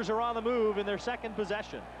Cougars are on the move in their 2nd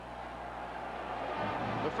possession.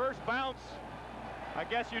 The first bounce, I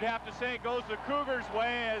guess you'd have to say, goes the Cougars'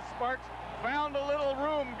 way as Sparks found a little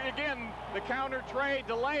room. Again, the counter trade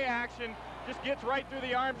delay action just gets right through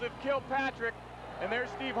the arms of Kilpatrick. And there's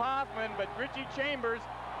Steve Hoffman, but Richie Chambers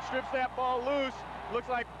strips that ball loose. Looks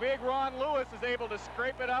like big Ron Lewis is able to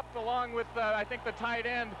scrape it up along with, I think, the tight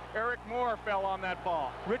end, Eric Moore, fell on that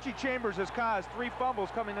ball. Richie Chambers has caused 3 fumbles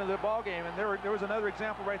coming into the ball game, and there was another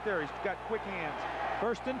example right there. He's got quick hands.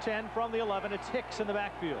 First and 10 from the 11. It's Hicks in the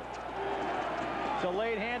backfield.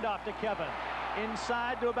 Delayed handoff to Kevin.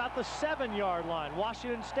 Inside to about the 7-yard line.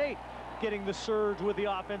 Washington State getting the surge with the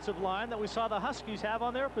offensive line that we saw the Huskies have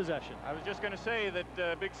on their possession. I was just going to say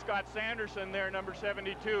that big Scott Sanderson there, number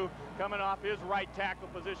 72, coming off his right tackle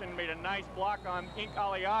position, made a nice block on Ink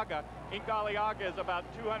Aliaga. Ink Aliaga is about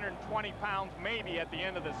 220 pounds maybe at the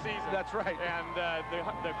end of the season. That's right. And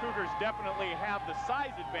the Cougars definitely have the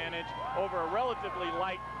size advantage over a relatively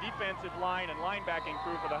light defensive line and linebacking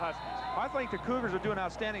crew for the Huskies. I think the Cougars are doing an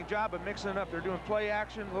outstanding job of mixing it up. They're doing play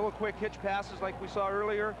action, little quick hitch passes like we saw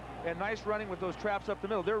earlier, and nice running with those traps up the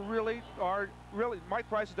middle. They really, Mike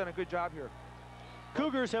Price has done a good job here.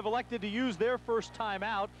 Cougars have elected to use their first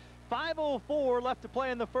timeout. 5:04 left to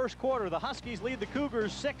play in the first quarter. The Huskies lead the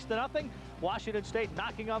Cougars 6-0. Washington State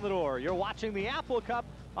knocking on the door. You're watching the Apple Cup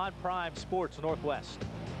on Prime Sports Northwest.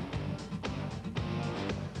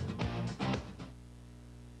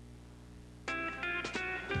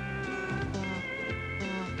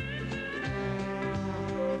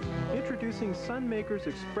 Introducing Sunmaker's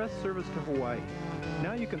Express service to Hawaii.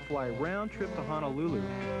 Now you can fly round trip to Honolulu,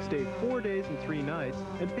 stay 4 days and 3 nights,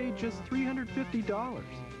 and pay just $350.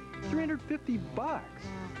 $350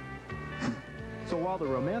 So while the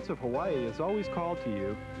romance of Hawaii is always called to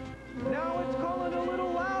you, now it's calling a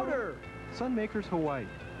little louder. Sunmaker's Hawaii.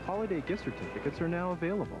 Holiday gift certificates are now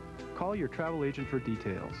available. Call your travel agent for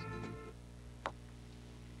details.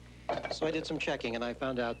 So I did some checking, and I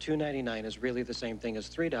found out $2.99 is really the same thing as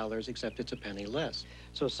 $3, except it's a penny less.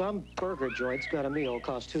 So some burger joint's got a meal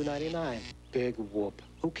cost $2.99. Big whoop.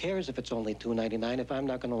 Who cares if it's only $2.99 if I'm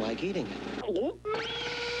not going to like eating it?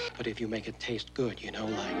 But if you make it taste good, you know,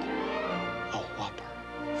 like a Whopper.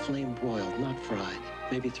 Flame broiled, not fried.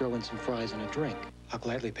 Maybe throw in some fries and a drink. I'll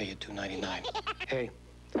gladly pay you $2.99. Hey,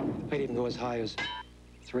 I'd even go as high as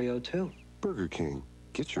 $3.02. Burger King.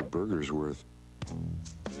 Get your burger's worth.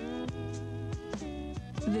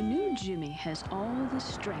 The new Jimmy has all the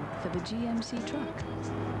strength of a GMC truck,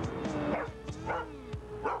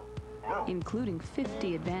 including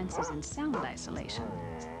 50 advances in sound isolation.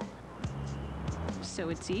 So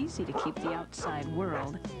it's easy to keep the outside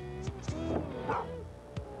world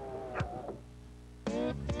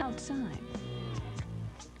outside.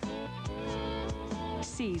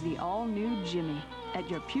 See the all-new Jimmy at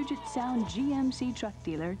your Puget Sound GMC truck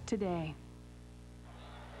dealer today.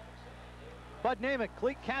 Bud Namick,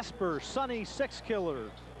 Cleet Casper, Sonny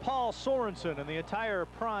Sixkiller, Paul Sorensen, and the entire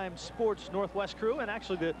Prime Sports Northwest crew, and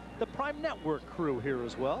actually the Prime Network crew here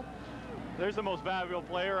as well. There's the most valuable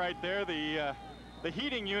player right there, the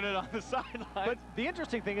heating unit on the sideline. But the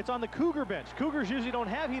interesting thing, it's on the Cougar bench. Cougars usually don't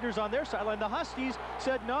have heaters on their sideline. The Huskies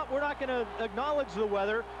said, no, we're not going to acknowledge the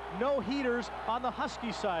weather. No heaters on the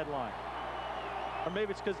Husky sideline. Or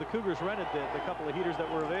maybe it's because the Cougars rented the couple of heaters that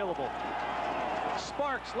were available.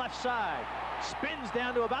 Sparks left side. Spins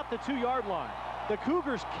down to about the 2-yard line. The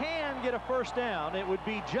Cougars can get a first down. It would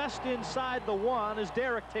be just inside the 1 as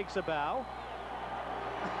Derek takes a bow.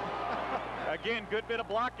 Again, good bit of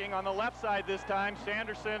blocking on the left side this time.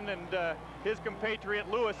 Sanderson and his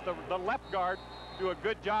compatriot Lewis, the left guard, do a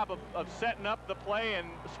good job of setting up the play, and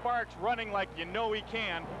Sparks running like you know he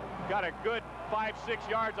can. Got a good 5-6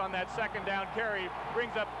 yards on that second down carry.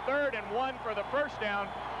 Brings up 3rd and 1 for the first down.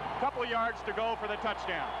 Couple yards to go for the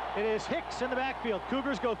touchdown. It is Hicks in the backfield.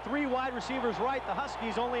 Cougars go 3 wide receivers right. The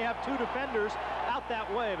Huskies only have 2 defenders out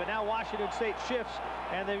that way, but now Washington State shifts,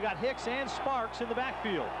 and they've got Hicks and Sparks in the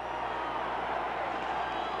backfield.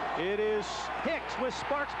 It is Hicks with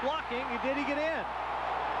Sparks blocking. Did he get in?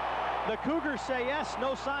 The Cougars say yes.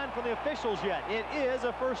 No sign from the officials yet. It is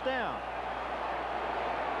a first down.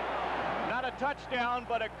 Not a touchdown,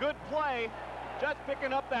 but a good play. Just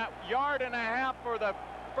picking up that 1.5 yards for the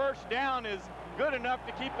first down is good enough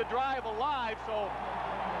to keep the drive alive. So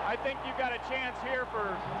I think you've got a chance here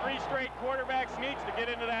for 3 straight quarterback sneaks to get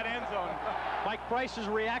into that end zone. Mike Price's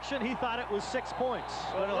reaction, he thought it was 6 points.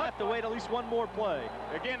 But he'll have to wait at least one more play.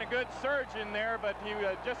 Again, a good surge in there, but he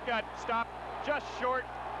just got stopped just short.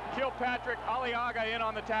 Kilpatrick, Aliaga in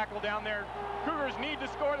on the tackle down there. Cougars need to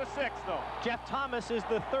score the 6th, though. Jeff Thomas is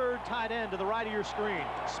the 3rd tight end to the right of your screen.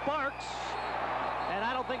 Sparks. And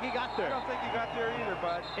I don't think he got there. I don't think he got there either,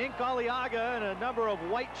 bud. Ink Aliaga and a number of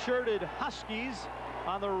white-shirted Huskies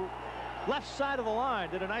on the left side of the line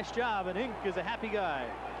did a nice job, and Ink is a happy guy.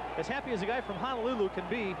 As happy as a guy from Honolulu can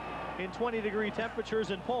be in 20-degree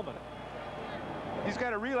temperatures in Pullman. He's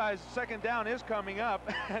got to realize second down is coming up,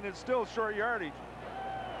 and it's still short yardage.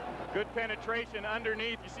 Good penetration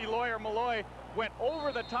underneath. You see Lawyer Malloy went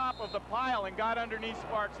over the top of the pile and got underneath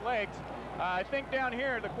Sparks' legs. I think down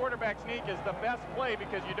here the quarterback sneak is the best play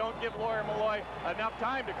because you don't give Lawyer Malloy enough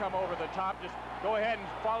time to come over the top. Just go ahead and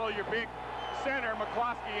follow your big center,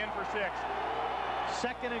 McCloskey, in for 6.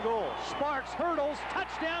 2nd and goal. Sparks hurdles,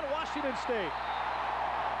 touchdown, Washington State.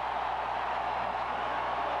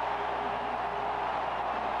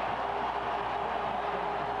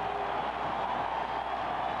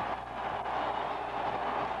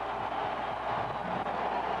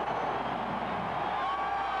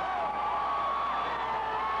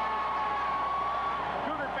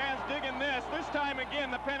 This time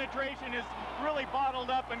again, the penetration is really bottled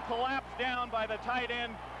up and collapsed down by the tight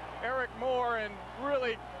end, Eric Moore, and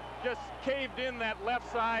really just caved in that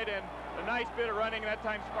left side, and a nice bit of running. That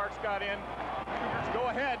time Sparks got in. Cougars go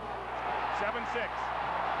ahead, 7-6.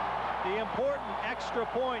 The important extra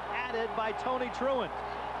point added by Tony Truant.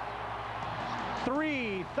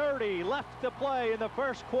 3:30 left to play in the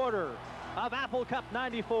first quarter. of Apple Cup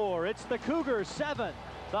 94. It's the Cougars 7,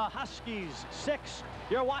 the Huskies 6.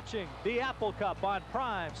 You're watching the Apple Cup on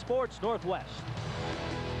Prime Sports Northwest.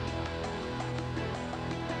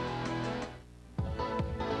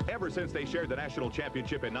 Ever since they shared the national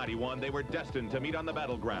championship in '91, they were destined to meet on the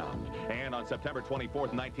battleground. And on September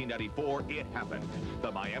 24th, 1994, it happened.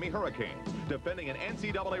 The Miami Hurricanes, defending an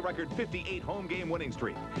NCAA record 58 home game winning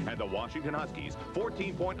streak, and the Washington Huskies,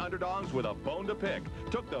 14-point underdogs with a bone to pick,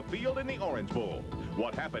 took the field in the Orange Bowl.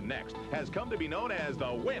 What happened next has come to be known as the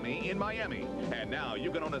Whammy in Miami. And now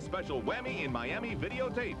you can own a special Whammy in Miami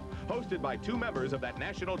videotape, hosted by two members of that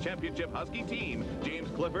national championship Husky team,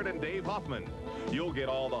 James Clifford and Dave Hoffman. You'll get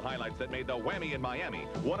all the highlights that made the Whammy in Miami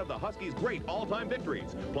one of the Huskies' great all-time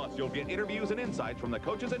victories. Plus, you'll get interviews and insights from the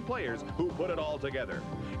coaches and players who put it all together.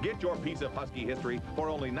 Get your piece of Husky history for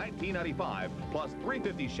only $19.95 plus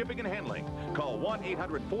 $3.50 shipping and handling. Call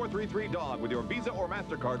 1-800-433-DOG with your Visa or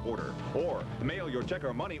MasterCard order, or mail your check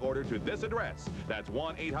or money order to this address. That's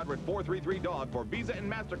 1-800-433-DOG for Visa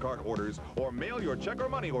and MasterCard orders, or mail your check or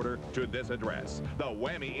money order to this address. The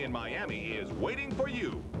Whammy in Miami is waiting for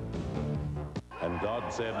you. And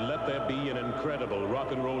God said, let there be an incredible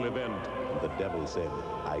rock and roll event. The devil said,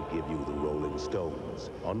 I give you the Rolling Stones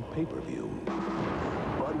on pay-per-view.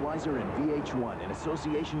 Budweiser and VH1, in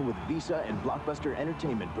association with Visa and Blockbuster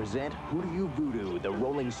Entertainment, present Who Do You Voodoo, the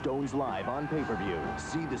Rolling Stones live on pay-per-view.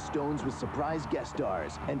 See the Stones with surprise guest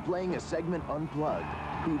stars and playing a segment unplugged.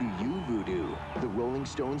 Who Do You Voodoo, the Rolling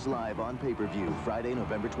Stones live on pay-per-view, Friday,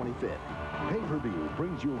 November 25th. Pay-per-view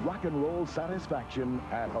brings you rock and roll satisfaction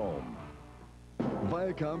at home.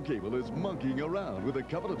 Viacom Cable is monkeying around with a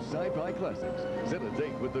couple of sci-fi classics. Set a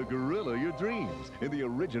date with the gorilla of your dreams in the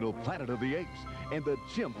original Planet of the Apes and the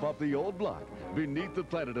chimp off the old block, Beneath the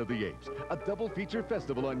Planet of the Apes, a double feature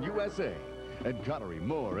festival on USA. And Connery,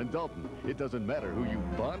 Moore, and Dalton, it doesn't matter who you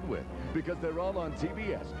bond with, because they're all on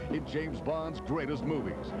TBS in James Bond's greatest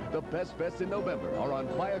movies. The best fests in November are on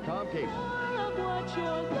Viacom Cable. What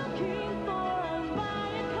you're looking for on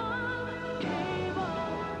Viacom Cable.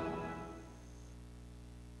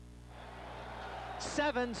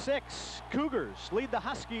 7-6, Cougars lead the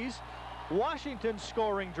Huskies. Washington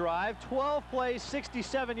scoring drive, 12 plays,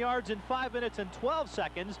 67 yards in 5 minutes and 12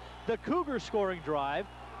 seconds. The Cougars scoring drive,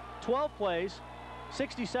 12 plays,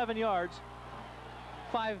 67 yards,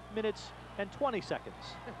 5 minutes and 20 seconds.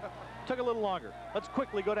 Took a little longer. Let's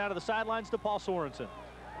quickly go down to the sidelines to Paul Sorensen.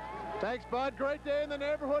 Thanks, Bud. Great day in the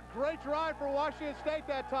neighborhood. Great drive for Washington State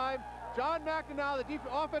that time. John McNamara, the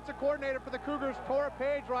offensive coordinator for the Cougars, tore a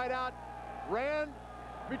page right out. Ran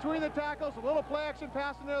between the tackles, a little play action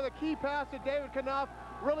pass in there. The key pass to David Knuff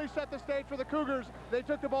really set the stage for the Cougars. They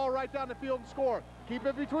took the ball right down the field and scored. Keep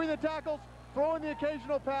it between the tackles, throw in the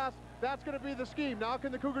occasional pass. That's going to be the scheme. Now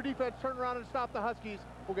can the Cougar defense turn around and stop the Huskies?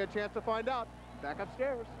 We'll get a chance to find out. Back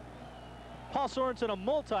upstairs. Paul Sorensen, a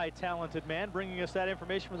multi-talented man, bringing us that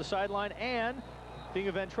information from the sideline and being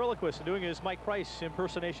a ventriloquist and doing his Mike Price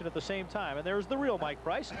impersonation at the same time. And there's the real Mike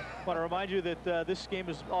Price. I want to remind you that this game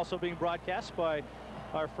is also being broadcast by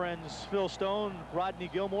our friends Phil Stone, Rodney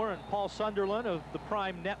Gilmore, and Paul Sunderland of the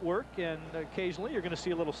Prime Network. And occasionally you're going to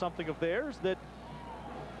see a little something of theirs that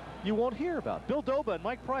you won't hear about. Bill Doba and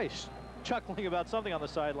Mike Price chuckling about something on the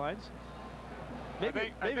sidelines.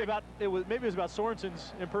 Maybe it was about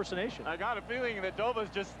Sorensen's impersonation. I got a feeling that Doba's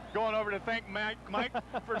just going over to thank Mike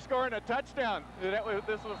for scoring a touchdown. This was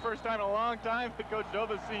the first time in a long time that Coach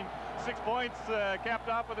Doba's seen 6 points capped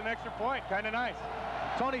off with an extra point. Kind of nice.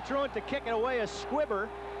 Tony Truant to kick it away, a squibber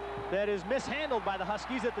that is mishandled by the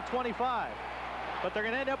Huskies at the 25. But they're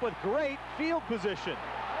going to end up with great field position.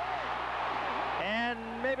 And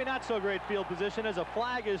maybe not so great field position as a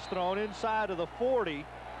flag is thrown inside of the 40.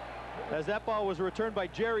 As that ball was returned by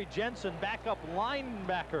Jerry Jensen, backup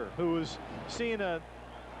linebacker, who was seeing a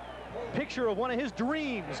picture of one of his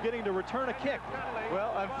dreams, getting to return a kick.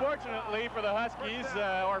 Well, unfortunately for the Huskies,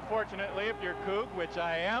 or fortunately if you're Coug, which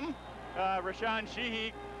I am, Rashawn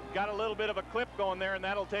Sheehy got a little bit of a clip going there, and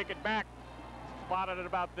that'll take it back. Spotted at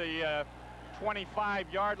about the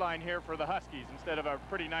 25-yard line here for the Huskies instead of a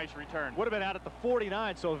pretty nice return. Would have been out at the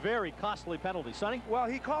 49, so a very costly penalty. Sonny? Well,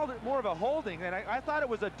 he called it more of a holding, and I thought it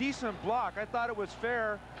was a decent block. I thought it was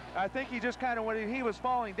fair. I think he just kind of, when he was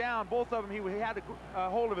falling down, both of them, he had a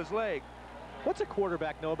hold of his leg. What's a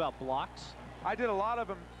quarterback know about blocks? I did a lot of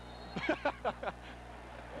them.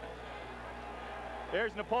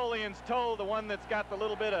 There's Napoleon's toe, the one that's got the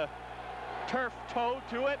little bit of turf toe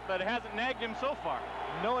to it, but it hasn't nagged him so far.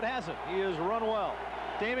 No, it hasn't. He has run well.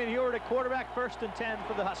 Damian Heward at quarterback, 1st and 10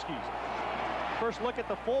 for the Huskies. First look at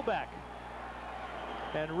the fullback.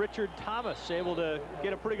 And Richard Thomas able to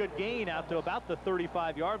get a pretty good gain out to about the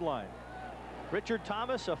 35-yard line. Richard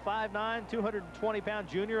Thomas, a 5'9", 220-pound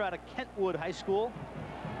junior out of Kentwood High School.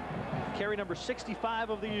 Carry number 65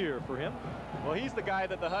 of the year for him. Well, he's the guy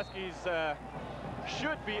that the Huskies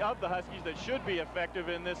should be effective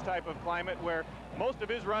in this type of climate, where most of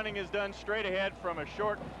his running is done straight ahead from a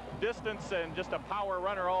short distance and just a power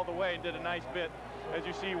runner all the way, and did a nice bit. As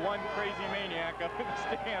you see, one crazy maniac up in the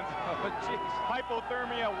stands. Oh, geez.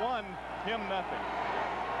 Hypothermia won him nothing.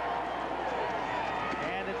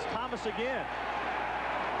 And it's Thomas again.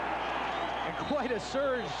 And quite a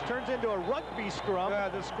surge, turns into a rugby scrum.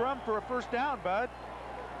 The scrum for a first down, bud.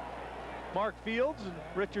 Mark Fields and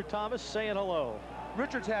Richard Thomas saying hello.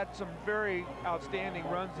 Richard's had some very outstanding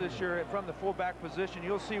runs this year from the fullback position.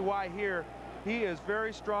 You'll see why here. He is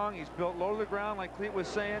very strong. He's built low to the ground, like Cleet was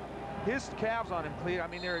saying. His calves on him, Cleet, I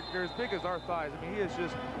mean, they're as big as our thighs. I mean, he is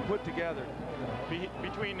just put together.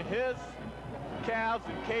 Between his calves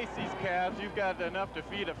and Casey's calves, you've got enough to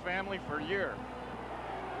feed a family for a year.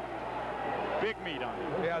 Big meat on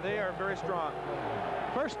him. Yeah, they are very strong.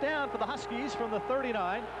 First down for the Huskies from the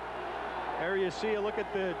 39. There you see a look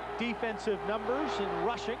at the defensive numbers in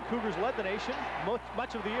rushing. Cougars led the nation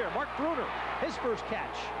much of the year. Mark Bruner, his first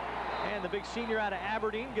catch. And the big senior out of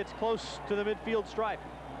Aberdeen gets close to the midfield stripe.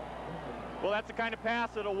 Well, that's the kind of pass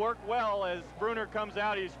that'll work well. As Bruner comes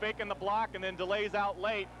out, he's faking the block and then delays out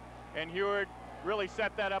late. And Heward really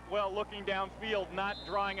set that up well, looking downfield, not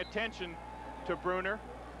drawing attention to Bruner.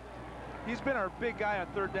 He's been our big guy on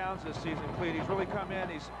third downs this season, Cleet. He's really come in.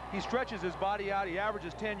 He stretches his body out. He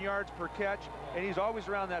averages 10 yards per catch, and he's always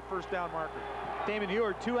around that first down marker. Damon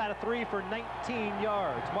Heward, 2 out of 3 for 19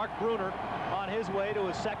 yards. Mark Bruner on his way to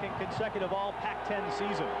his second consecutive all Pac-10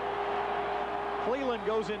 season. Cleland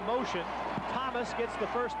goes in motion. Thomas gets the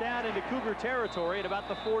first down into Cougar territory at about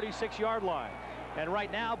the 46-yard line. And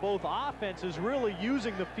right now, both offenses really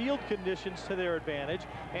using the field conditions to their advantage.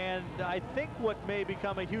 And I think what may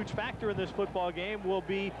become a huge factor in this football game will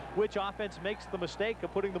be which offense makes the mistake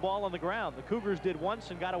of putting the ball on the ground. The Cougars did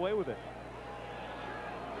once and got away with it.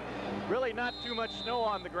 Really not too much snow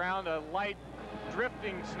on the ground, a light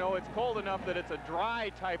drifting snow. It's cold enough that it's a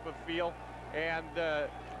dry type of feel, and the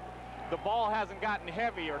ball hasn't gotten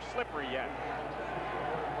heavy or slippery yet.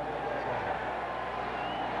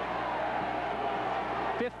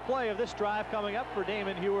 Fifth play of this drive coming up for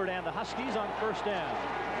Damon Heward and the Huskies on first down.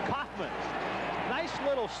 Kaufman, nice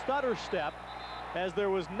little stutter step. As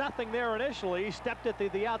there was nothing there initially, he stepped at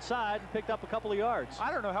the outside and picked up a couple of yards.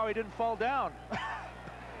 I don't know how he didn't fall down.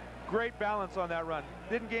 Great balance on that run.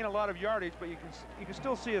 Didn't gain a lot of yardage, but you can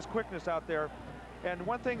still see his quickness out there. And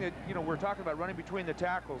one thing that, you know, we're talking about running between the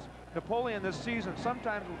tackles. Napoleon this season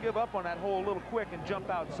sometimes will give up on that hole a little quick and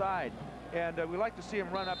jump outside. And we like to see him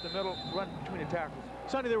run up the middle, run between the tackles.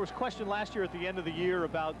 Sonny, there was question last year at the end of the year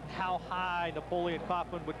about how high Napoleon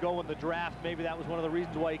Kaufman would go in the draft. Maybe that was one of the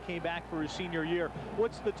reasons why he came back for his senior year.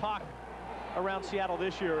 What's the talk around Seattle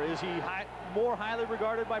this year? Is he more highly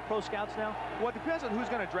regarded by pro scouts now? Well, it depends on who's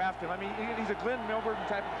going to draft him. I mean, he's a Glenn Milburn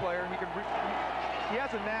type of player. He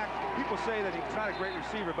has a knack. People say that he's not a great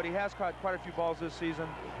receiver, but he has caught quite a few balls this season.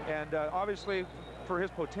 And obviously, for his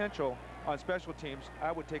potential on special teams,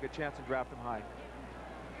 I would take a chance and draft him high.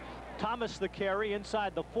 Thomas the carry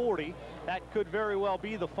inside the 40. That could very well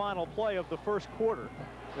be the final play of the first quarter.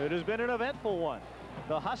 It has been an eventful one.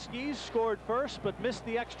 The Huskies scored first but missed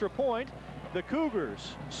the extra point. The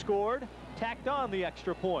Cougars scored, tacked on the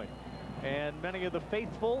extra point. And many of the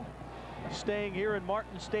faithful staying here in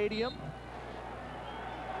Martin Stadium.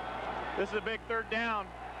 This is a big third down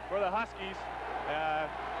for the Huskies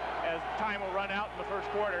as time will run out in the first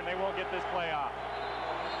quarter and they won't get this play off.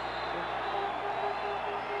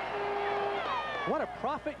 What a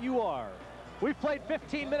prophet you are. We've played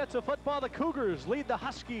 15 minutes of football. The Cougars lead the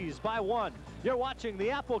Huskies by 1. You're watching the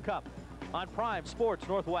Apple Cup on Prime Sports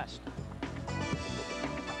Northwest.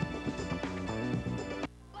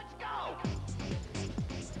 Let's go!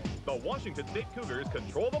 The Washington State Cougars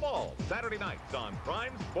control the ball Saturday nights on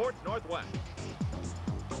Prime Sports Northwest.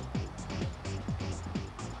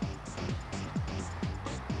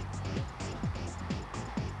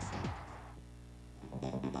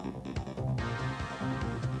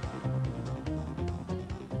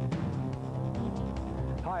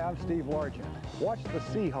 Hi, I'm Steve Largent. Watch the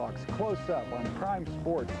Seahawks close up on Prime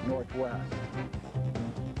Sports Northwest.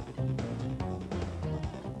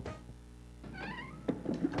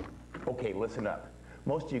 Okay, listen up.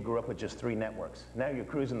 Most of you grew up with just 3 networks. Now you're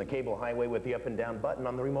cruising the cable highway with the up and down button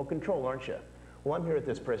on the remote control, aren't you? Well, I'm here at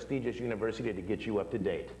this prestigious university to get you up to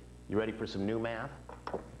date. You ready for some new math?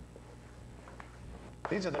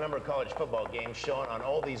 These are the number of college football games shown on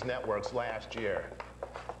all these networks last year.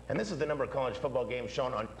 And this is the number of college football games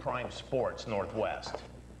shown on Prime Sports Northwest.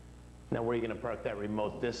 Now, where are you going to park that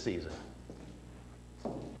remote this season?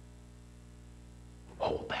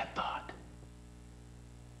 Hold that thought.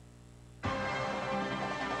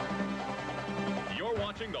 You're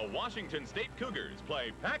watching the Washington State Cougars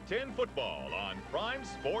play Pac-10 football on Prime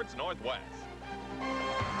Sports Northwest.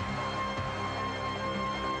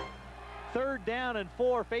 3rd down and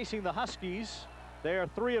 4 facing the Huskies. They are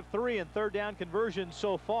 3 of 3 in 3rd down conversions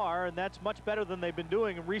so far, and that's much better than they've been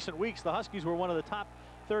doing in recent weeks. The Huskies were one of the top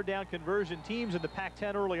 3rd down conversion teams in the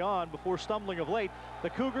Pac-10 early on before stumbling of late.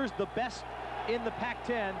 The Cougars, the best in the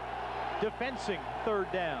Pac-10 defensing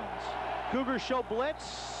 3rd downs. Cougars show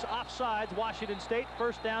blitz, offsides, Washington State,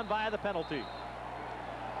 1st down via the penalty.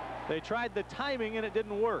 They tried the timing and it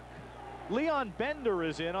didn't work. Leon Bender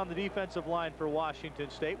is in on the defensive line for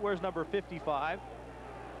Washington State. Where's number 55?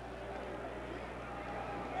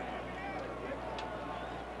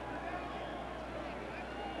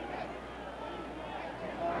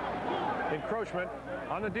 Encroachment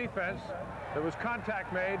on the defense. There was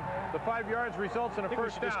contact made. The 5 yards results in a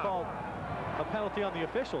first down. Just called a penalty on the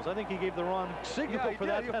officials. I think he gave the wrong signal for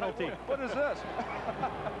that penalty. What is this?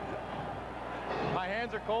 My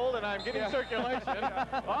hands are cold and I'm getting circulation.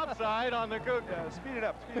 Offside on the Cougars. Yeah, speed it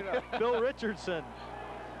up, speed it up. Bill Richardson,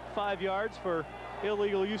 5 yards for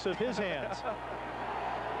illegal use of his hands.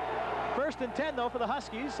 1st and 10, though, for the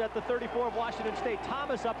Huskies at the 34 of Washington State.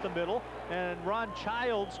 Thomas up the middle, and Ron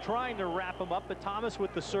Childs trying to wrap him up, but Thomas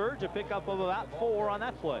with the surge, a pickup of about 4 on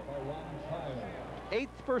that play. 8th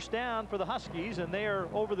first down for the Huskies, and they are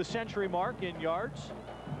over the century mark in yards.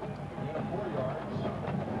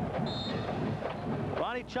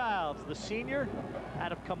 Ronnie Childs, the senior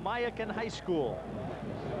out of Kamayakan High School.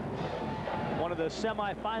 One of the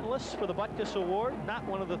semi-finalists for the Butkus Award, not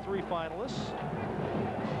one of the 3 finalists.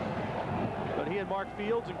 But he and Mark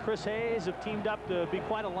Fields and Chris Hayes have teamed up to be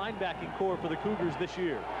quite a linebacking core for the Cougars this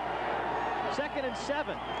year. 2nd and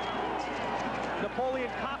 7.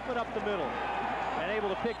 Napoleon Kaufman up the middle and able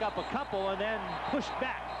to pick up a couple and then pushed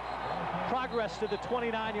back. Progress to the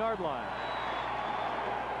 29-yard line.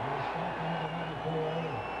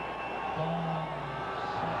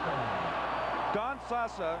 Don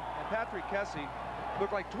Sasa and Patrick Kessie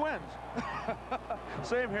look like twins.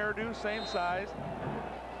 Same hairdo, same size.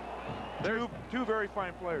 They're two very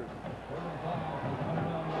fine players.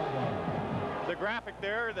 The graphic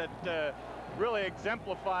there that really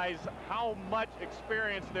exemplifies how much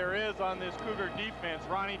experience there is on this Cougar defense.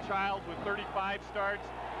 Ronnie Childs with 35 starts,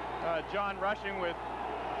 John Rushing with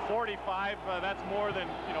 45. That's more than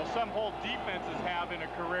some whole defenses have in a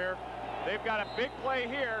career. They've got a big play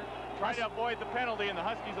here, trying to avoid the penalty, and the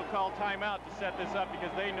Huskies will call timeout to set this up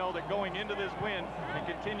because they know that going into this win and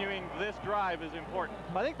continuing this drive is important.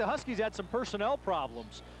 I think the Huskies had some personnel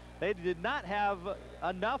problems. They did not have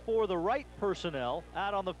enough or the right personnel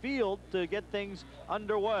out on the field to get things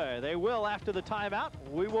underway. They will after the timeout.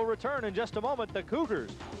 We will return in just a moment. The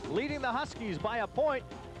Cougars leading the Huskies by a point.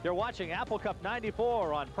 You're watching Apple Cup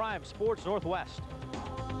 94 on Prime Sports Northwest.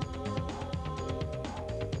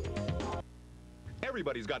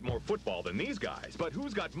 Everybody's got more football than these guys, but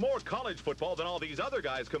who's got more college football than all these other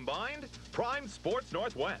guys combined? Prime Sports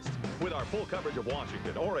Northwest. With our full coverage of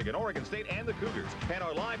Washington, Oregon, Oregon State, and the Cougars, and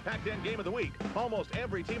our live Pac-10 game of the week. Almost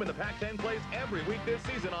every team in the Pac-10 plays every week this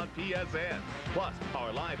season on PSN. Plus,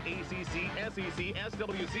 our live ACC, SEC,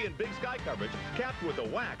 SWC, and Big Sky coverage, capped with the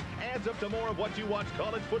WAC, adds up to more of what you watch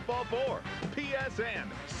college football for. PSN.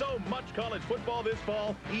 So much college football this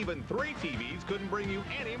fall, even 3 TVs couldn't bring you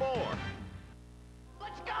any more.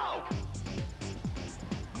 Let's go!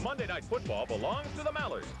 Monday Night Football belongs to the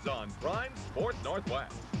Mallards on Prime Sports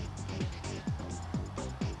Northwest.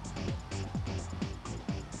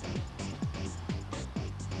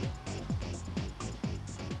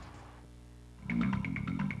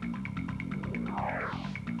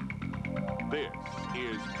 This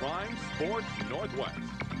is Prime Sports Northwest.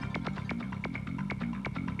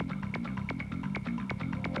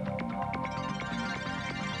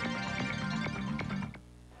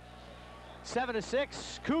 Seven to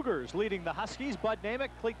 6, Cougars leading the Huskies. Bud Namick,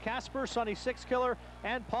 Cleet Casper, Sonny Sixkiller,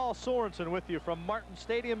 and Paul Sorensen with you from Martin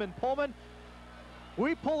Stadium in Pullman.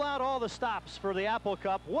 We pull out all the stops for the Apple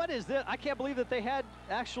Cup. What is this? I can't believe that they had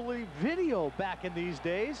actually video back in these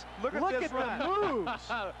days. Look at the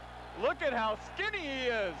moves. Look at how skinny he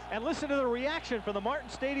is. And listen to the reaction from the Martin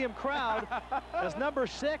Stadium crowd as number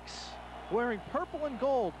 6, wearing purple and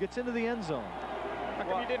gold, gets into the end zone.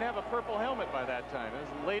 How come you didn't have a purple helmet by that time? It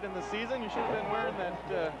was late in the season. You should have been wearing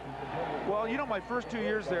that. Well, you know, my first 2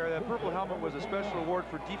 years there, that purple helmet was a special award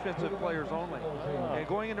for defensive players only. And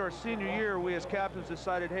going into our senior year, we as captains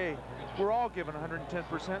decided, hey, we're all given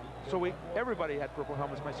 110%. So everybody had purple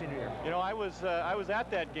helmets my senior year. You know, I was at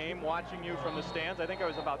that game watching you from the stands. I think I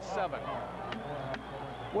was about 7.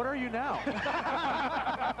 What are you now?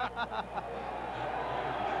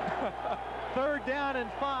 3rd down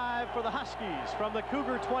and 5 for the Huskies from the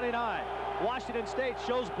Cougar 29. Washington State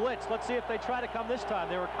shows blitz. Let's see if they try to come this time.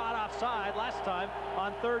 They were caught offside last time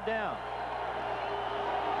on 3rd down.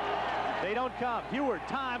 They don't come. Heward,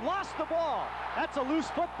 time, lost the ball. That's a loose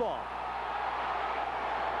football.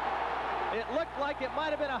 It looked like it might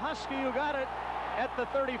have been a Husky who got it at the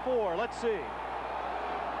 34. Let's see.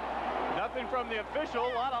 Nothing from the official.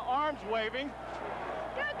 A lot of arms waving.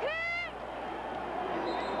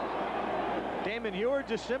 Damon Heward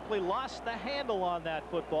just simply lost the handle on that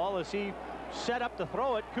football as he set up to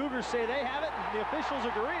throw it. Cougars say they have it, and the officials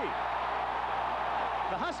agree.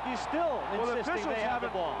 The Huskies still insisting they have the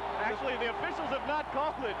ball. Actually, the officials have not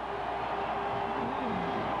called it.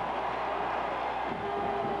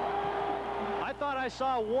 I thought I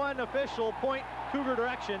saw one official point Cougar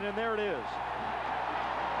direction, and there it is.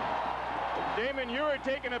 Damon Heward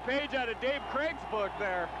taking a page out of Dave Craig's book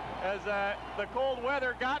there. As the cold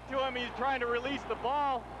weather got to him, he's trying to release the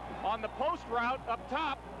ball on the post route up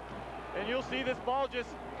top. And you'll see this ball just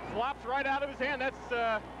flops right out of his hand. That's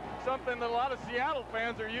something that a lot of Seattle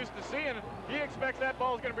fans are used to seeing. He expects that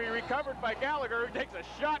ball is going to be recovered by Gallagher, who takes a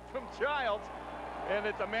shot from Childs. And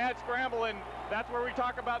it's a mad scramble, and that's where we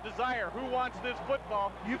talk about desire. Who wants this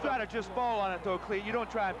football? You've got to just fall on it, though, Clete. You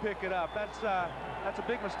don't try and pick it up. That's a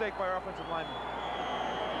big mistake by our offensive lineman.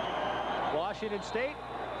 Washington State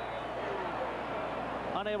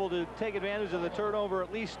unable to take advantage of the turnover,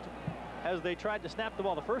 at least as they tried to snap the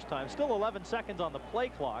ball the first time. Still 11 seconds on the play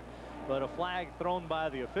clock, but a flag thrown by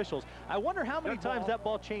the officials. I wonder how many times that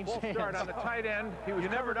ball changed hands. Start on the tight end. He was you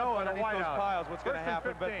never know underneath those piles what's going to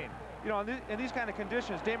happen. 15. But you know, in these kind of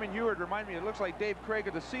conditions, Damon Heward remind me. It looks like Dave Craig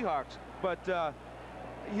of the Seahawks. But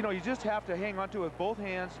you know, you just have to hang on to it with both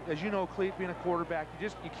hands. As you know, Clete, being a quarterback,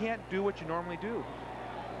 you can't do what you normally do.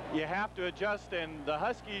 You have to adjust, and the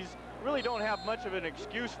Huskies really don't have much of an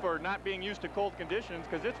excuse for not being used to cold conditions,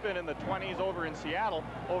 because it's been in the 20s over in Seattle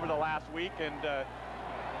over the last week, and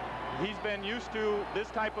he's been used to this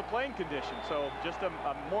type of playing condition. So just a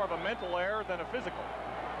more of a mental error than a physical.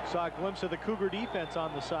 Saw a glimpse of the Cougar defense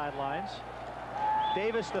on the sidelines.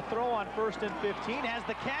 Davis the throw on 1st and 15, has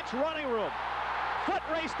the catch, running room. Foot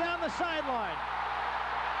race down the sideline.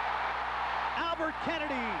 Albert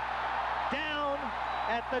Kennedy down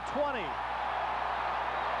at the 20.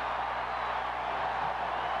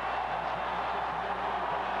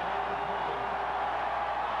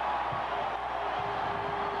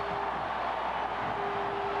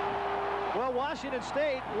 Well, Washington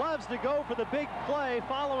State loves to go for the big play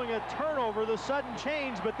following a turnover, the sudden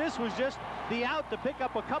change, but this was just the out to pick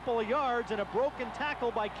up a couple of yards and a broken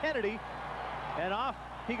tackle by Kennedy. And off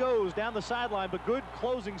he goes down the sideline, but good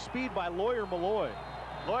closing speed by Lawyer Malloy.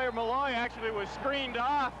 Lawyer Malloy actually was screened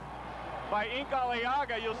off by Ink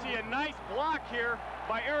Aliaga. You'll see a nice block here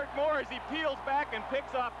by Eric Moore as he peels back and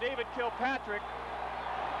picks off David Kilpatrick.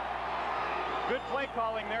 Good play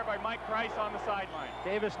calling there by Mike Price on the sideline.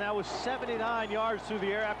 Davis now with 79 yards through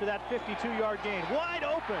the air after that 52-yard gain. Wide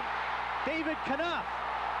open. David Knuff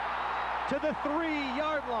to the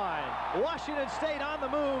 3-yard line. Washington State on the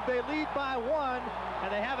move. They lead by 1,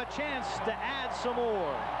 and they have a chance to add some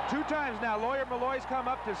more. 2 times now, Lawyer Malloy's come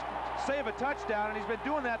up to save a touchdown, and he's been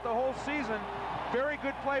doing that the whole season. Very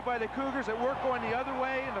good play by the Cougars. It worked going the other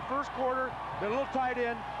way in the first quarter. The little tight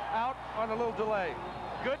end out on a little delay.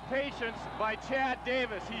 Good patience by Chad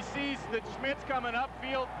Davis. He sees that Schmidt's coming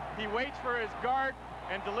upfield. He waits for his guard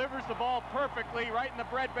and delivers the ball perfectly right in the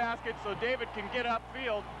breadbasket so David can get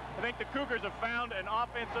upfield. I think the Cougars have found an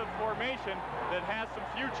offensive formation that has some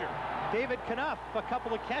future. David Knuff, a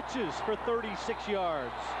couple of catches for 36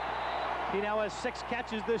 yards. He now has 6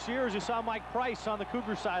 catches this year, as you saw Mike Price on the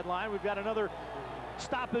Cougar sideline. We've got another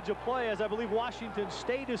stoppage of play, as I believe Washington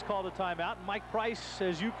State has called a timeout. And Mike Price,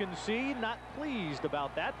 as you can see, not pleased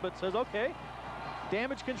about that, but says, okay,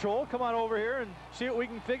 damage control, come on over here and see what we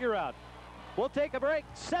can figure out. We'll take a break.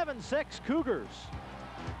 7-6 Cougars.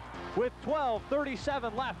 With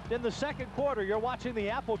 12:37 left in the second quarter, you're watching the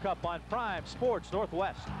Apple Cup on Prime Sports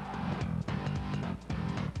Northwest.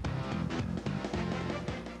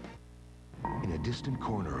 In a distant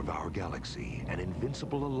corner of our galaxy, an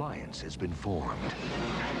invincible alliance has been formed.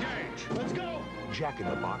 Engage! Let's go! Jack in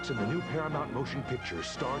the Box and the new Paramount Motion Picture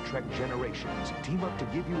Star Trek Generations team up to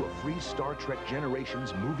give you a free Star Trek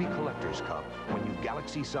Generations Movie Collector's Cup when you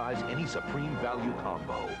galaxy-size any Supreme Value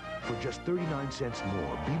combo. For just 39 cents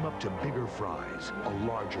more, beam up to bigger fries, a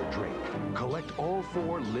larger drink. Collect all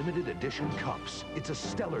 4 limited edition cups. It's a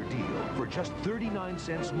stellar deal for just 39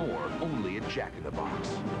 cents more, only at Jack in the Box.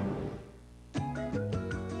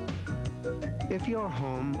 If your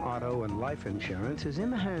home, auto, and life insurance is in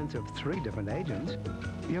the hands of 3 different agents,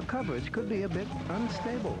 your coverage could be a bit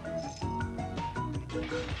unstable.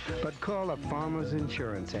 But call a Farmers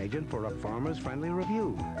Insurance agent for a farmers-friendly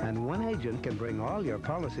review, and one agent can bring all your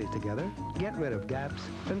policies together, get rid of gaps,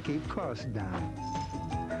 and keep costs down.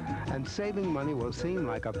 And saving money will seem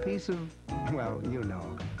like a piece of, well, you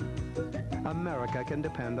know. America can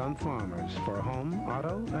depend on farmers for home,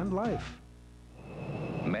 auto, and life.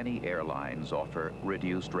 Many airlines offer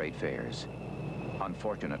reduced rate fares.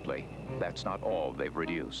 Unfortunately, that's not all they've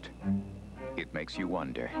reduced. It makes you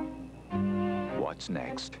wonder, what's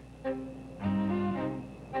next?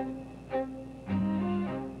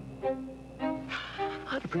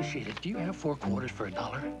 I'd appreciate it. Do you have 4 quarters for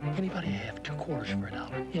 $1? Anybody have 2 quarters for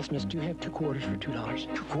 $1? Yes, miss, do you have 2 quarters for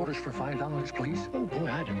 $2? 2 quarters for $5, please? Oh, boy,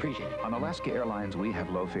 I'd appreciate it. On Alaska Airlines, we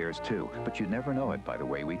have low fares too, but you'd never know it by the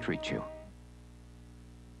way we treat you.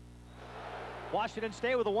 Washington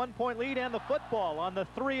State with a 1-point lead and the football on the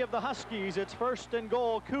 3 of the Huskies. It's 1st and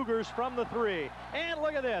goal, Cougars from the 3. And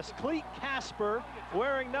look at this, Cleet Casper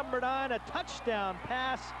wearing number 9, a touchdown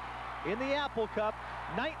pass in the Apple Cup,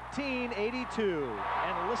 1982.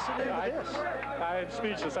 And listen to this. I'm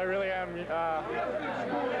speechless. I really am.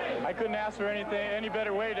 I couldn't ask for any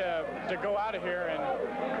better way to go out of here.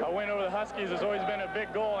 And a win over the Huskies has always been a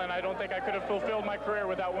big goal, and I don't think I could have fulfilled my career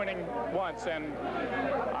without winning once. And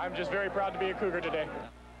I'm just very proud to be a Cougar today.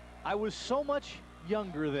 I was so much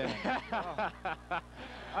younger then. I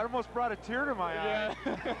almost brought a tear to my eye.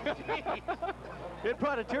 It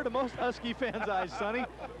brought a tear to most Husky fans' eyes, Sonny.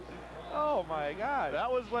 Oh my God!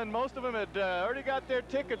 That was when most of them had already got their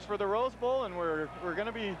tickets for the Rose Bowl, and we're going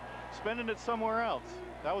to be spending it somewhere else.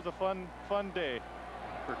 That was a fun day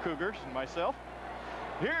for Cougars and myself.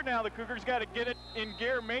 Here now, the Cougars got to get it in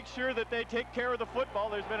gear, make sure that they take care of the football.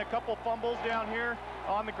 There's been a couple fumbles down here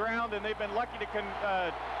on the ground, and they've been lucky to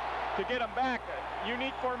get them back.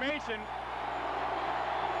 Unique formation.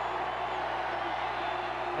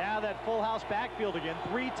 Now that full house backfield again.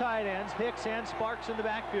 3 tight ends, Hicks and Sparks in the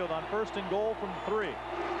backfield on 1st and goal from 3.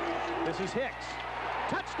 This is Hicks.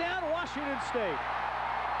 Touchdown, Washington State.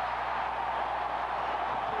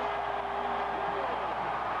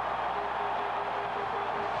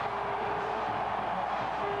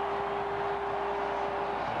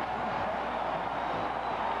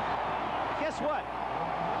 Guess what?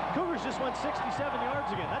 Cougars just went 67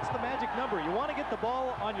 yards again. That's the magic number. You want to get the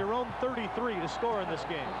ball on your own 33 to score in this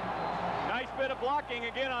game. Nice bit of blocking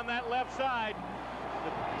again on that left side.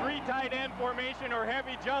 The 3 tight end formation or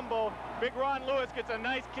heavy jumbo. Big Ron Lewis gets a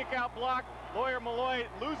nice kick out block. Lawyer Malloy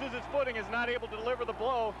loses his footing, is not able to deliver the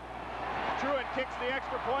blow. Truitt kicks the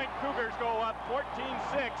extra point. Cougars go up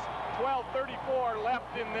 14-6, 12:34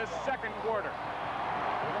 left in this 2nd quarter.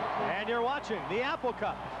 And you're watching the Apple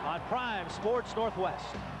Cup on Prime Sports Northwest.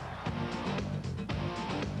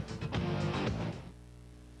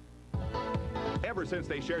 Ever since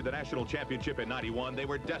they shared the national championship in '91, they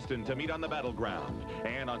were destined to meet on the battleground.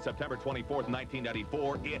 And on September 24th,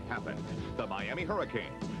 1994, it happened. The Miami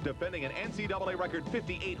Hurricanes, defending an NCAA record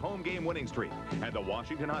 58 home game winning streak, and the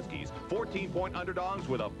Washington Huskies, 14-point underdogs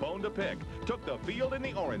with a bone to pick, took the field in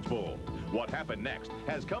the Orange Bowl. What happened next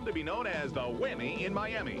has come to be known as the Whammy in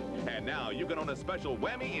Miami. And now you can own a special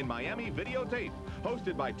Whammy in Miami videotape,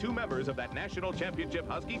 hosted by 2 members of that national championship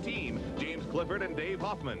Husky team, James Clifford and Dave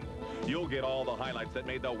Hoffman. You'll get all the highlights that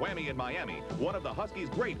made the Whammy in Miami one of the Huskies'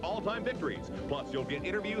 great all-time victories. Plus, you'll get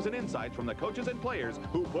interviews and insights from the coaches and players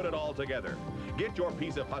who put it all together. Get your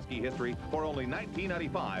piece of Husky history for only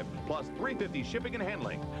 $19.95 plus $3.50 shipping and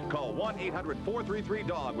handling. Call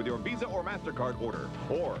 1-800-433-DOG with your Visa or MasterCard order,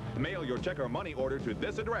 or mail your check or money order to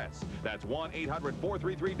this address. That's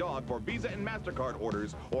 1-800-433-DOG for Visa and MasterCard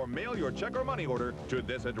orders, or mail your check or money order to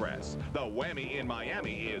this address. The Whammy in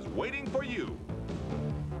Miami is waiting for you.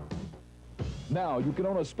 Now you can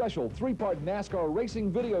own a special 3-part NASCAR racing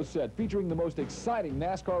video set featuring the most exciting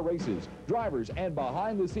NASCAR races, drivers, and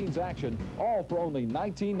behind-the-scenes action, all for only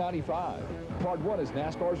 $19.95. Part 1 is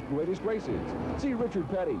NASCAR's greatest races. See Richard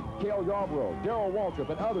Petty, Cale Yarborough, Darrell Waltrip,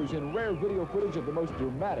 and others in rare video footage of the most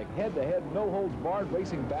dramatic head-to-head, no-holds-barred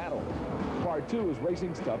racing battles. Part 2 is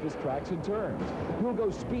racing's toughest tracks and turns. We'll go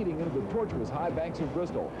speeding into the tortuous high banks of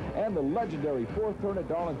Bristol and the legendary fourth turn at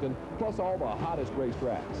Darlington, plus all the hottest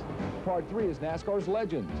racetracks. Part 3 is NASCAR's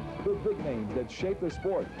legends, the big names that shape the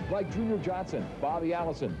sport, like Junior Johnson, Bobby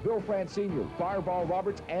Allison, Bill France Sr., Fireball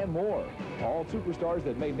Roberts, and more. All superstars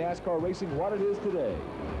that made NASCAR racing what it is today.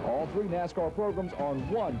 All 3 NASCAR programs on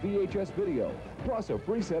one VHS video, plus a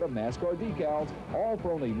free set of NASCAR decals, all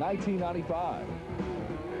for only $19.95.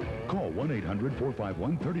 Call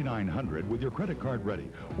 1-800-451-3900 with your credit card ready,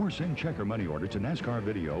 or send check or money order to NASCAR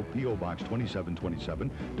Video, P.O. Box 2727,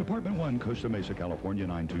 Department 1, Costa Mesa, California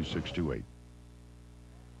 92628.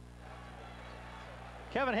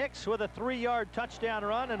 Kevin Hicks with a 3-yard touchdown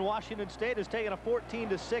run, and Washington State has taken a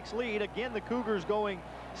 14-6 lead. Again, the Cougars going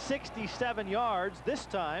 67 yards. This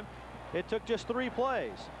time, it took just 3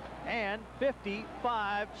 plays and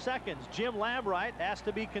 55 seconds. Jim Lambright has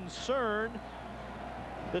to be concerned.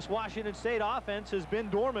 This Washington State offense has been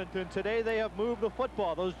dormant, and today they have moved the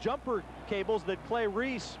football. Those jumper cables that Clay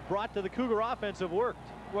Reese brought to the Cougar offense have worked.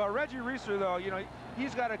 Well, Reggie Reeser, though, you know,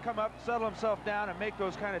 he's got to come up, settle himself down, and make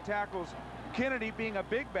those kind of tackles. Kennedy, being a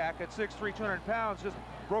big back at 6'3", 200 pounds, just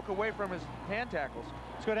broke away from his hand tackles.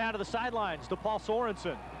 Let's go down to the sidelines to Paul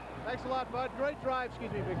Sorensen. Thanks a lot, Bud. Great drive.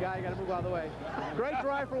 Excuse me, big guy. You got to move out of the way. Great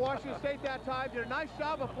drive for Washington State that time. Did a nice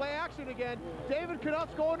job of play action again. David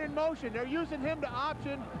Canutt's going in motion. They're using him to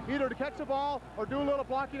option, either to catch the ball or do a little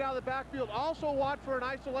blocking out of the backfield. Also watch for an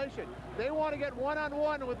isolation. They want to get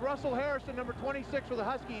one-on-one with Russell Harrison, number 26 for the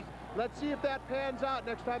Huskies. Let's see if that pans out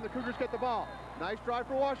next time the Cougars get the ball. Nice drive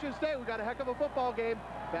for Washington State. We got a heck of a football game.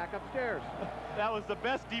 Back upstairs. That was the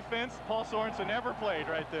best defense Paul Sorensen ever played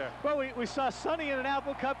right there. Well, we saw Sonny in an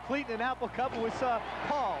Apple Cup, Cleeton in an Apple Cup, and we saw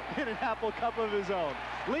Paul in an Apple Cup of his own.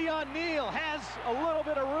 Leon Neal has a little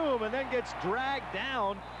bit of room and then gets dragged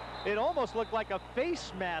down. It almost looked like a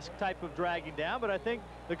face mask type of dragging down, but I think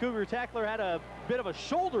the Cougar tackler had a bit of a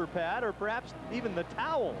shoulder pad or perhaps even the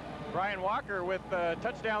towel. Brian Walker with the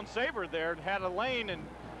touchdown saver there had a lane, and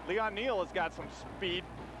Leon Neal has got some speed.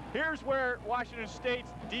 Here's where Washington State's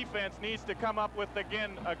defense needs to come up with,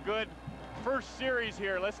 again, a good first series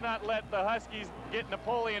here. Let's not let the Huskies get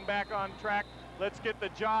Napoleon back on track. Let's get the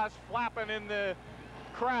jaws flapping in the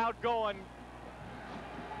crowd going.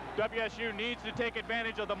 WSU needs to take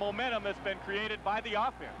advantage of the momentum that's been created by the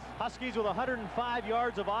offense. Huskies with 105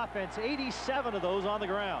 yards of offense, 87 of those on the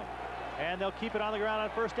ground. And they'll keep it on the ground on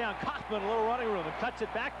first down. Kaufman, a little running room, and cuts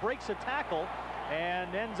it back, breaks a tackle,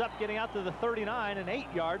 and ends up getting out to the 39, an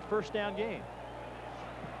 8-yard first down gain.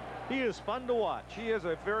 He is fun to watch. He is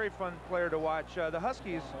a very fun player to watch. The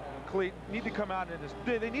Huskies, Cleet, need to come out and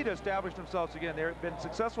they need to establish themselves again. They've been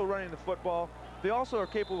successful running the football. They also are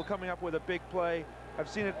capable of coming up with a big play. I've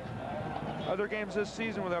seen it other games this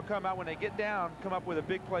season where they'll come out when they get down, come up with a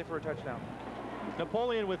big play for a touchdown.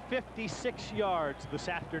 Napoleon with 56 yards this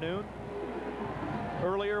afternoon.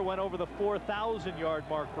 Earlier went over the 4,000-yard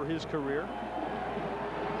mark for his career.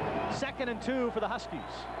 2nd and 2 for the Huskies.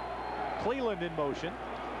 Cleland in motion.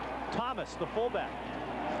 Thomas, the fullback.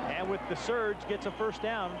 And with the surge, gets a first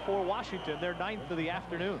down for Washington, their 9th of the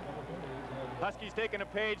afternoon. Huskies taking a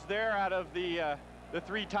page there out of the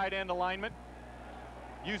 3 tight end alignment,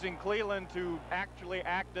 using Cleland to actually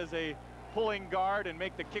act as a pulling guard and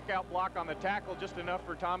make the kick out block on the tackle, just enough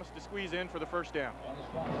for Thomas to squeeze in for the first down.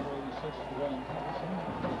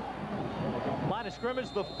 Line of scrimmage,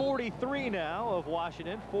 the 43 now of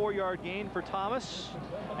Washington. 4-yard gain for Thomas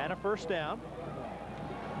and a first down.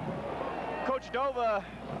 Coach Dova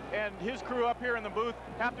and his crew up here in the booth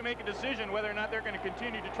have to make a decision whether or not they're going to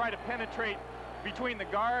continue to try to penetrate between the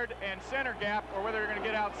guard and center gap, or whether they're going to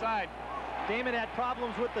get outside. Damon had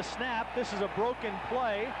problems with the snap. This is a broken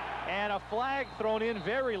play and a flag thrown in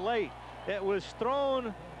very late. It was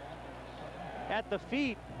thrown at the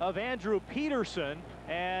feet of Andrew Peterson,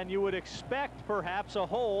 and you would expect perhaps a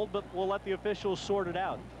hold, but we'll let the officials sort it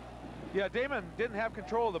out. Yeah, Damon didn't have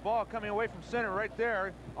control of the ball coming away from center right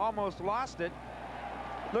there. Almost lost it.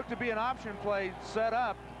 Looked to be an option play set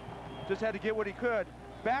up. Just had to get what he could.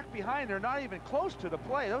 Back behind, they're not even close to the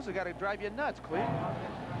play. Those have got to drive you nuts, Cleve.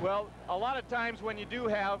 Well, a lot of times when you do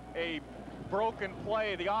have a broken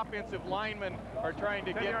play, the offensive linemen are trying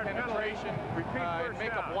to get penetration and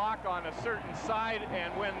make a block on a certain side,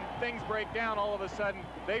 and when things break down, all of a sudden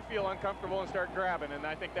they feel uncomfortable and start grabbing, and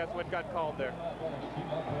I think that's what got called there.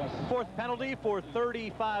 4th penalty for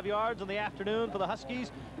 35 yards in the afternoon for the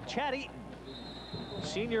Huskies. Chad Eaton,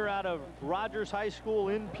 senior out of Rogers High School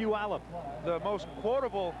in Puyallup. The most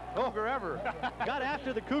quotable Cougar ever. Got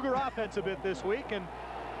after the Cougar offense a bit this week, and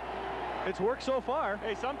it's worked so far.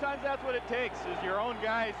 Hey, sometimes that's what it takes, is your own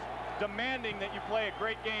guys demanding that you play a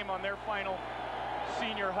great game on their final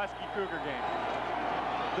senior Husky Cougar game.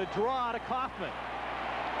 The draw to Kaufman.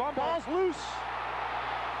 Ball's loose.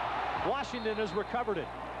 Washington has recovered it.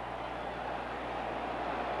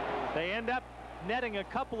 They end up netting a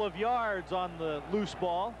couple of yards on the loose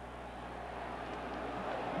ball.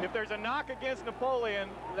 If there's a knock against Napoleon,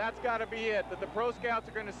 that's got to be it. That the pro scouts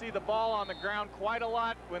are going to see the ball on the ground quite a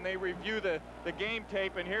lot when they review the game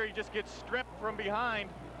tape. And here he just gets stripped from behind.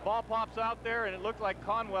 Ball pops out there, and it looked like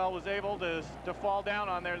Conwell was able to fall down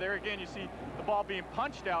on there. There again, you see the ball being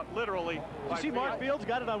punched out literally. You see Mark Fields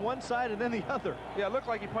got it on one side and then the other. Yeah, it looked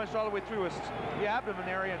like he punched all the way through the abdomen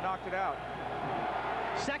area and knocked it out.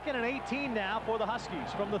 2nd and 18 now for the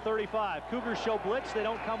Huskies from the 35. Cougars show blitz. They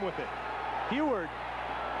don't come with it. Heward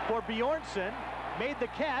for Bjornsson made the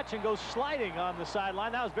catch and goes sliding on the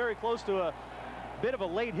sideline. That was very close to a bit of a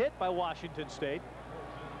late hit by Washington State.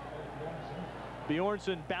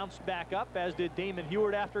 Bjornsson bounced back up, as did Damon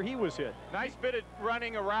Heward after he was hit. Nice bit of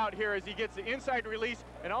running a route here as he gets the inside release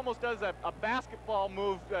and almost does a basketball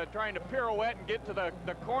move, trying to pirouette and get to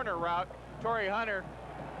the corner route. Torrey Hunter,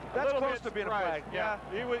 that's close to being a flag. Yeah,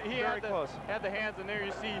 he had the hands, and there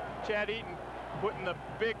you see Chad Eaton putting the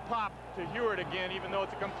big pop to Heward again, even though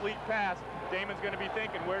it's a complete pass. Damon's going to be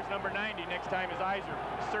thinking, where's number 90 next time his eyes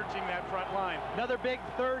are searching that front line. Another big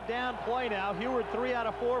 3rd down play now. Heward 3 out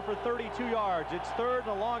of 4 for 32 yards. It's 3rd and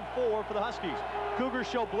a long 4 for the Huskies. Cougars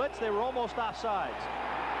show blitz. They were almost offsides.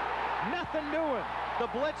 Nothing doing. The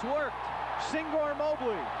blitz worked. Singor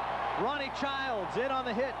Mobley. Ronnie Childs in on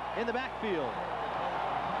the hit in the backfield.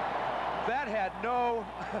 That had no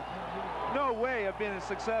way of being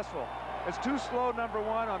successful. It's too slow, number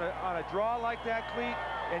one, on a draw like that, Cleat,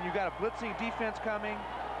 and you got a blitzing defense coming.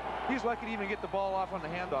 He's lucky to even get the ball off on the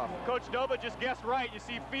handoff. Coach Nova just guessed right. You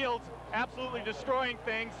see Fields absolutely destroying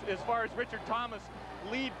things as far as Richard Thomas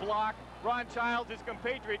lead block. Ron Childs, his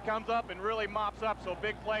compatriot, comes up and really mops up, so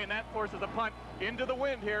big play, and that forces a punt into the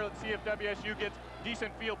wind here. Let's see if WSU gets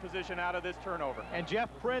decent field position out of this turnover. And Jeff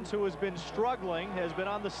Prince, who has been struggling, has been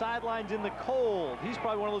on the sidelines in the cold. He's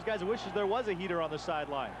probably one of those guys who wishes there was a heater on the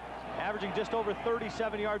sideline. Averaging just over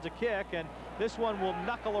 37 yards a kick, and this one will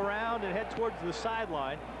knuckle around and head towards the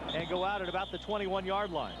sideline and go out at about the 21-yard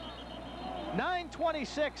line.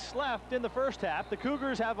 9:26 left in the first half. The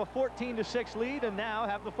Cougars have a 14-6 lead and now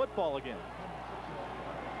have the football again.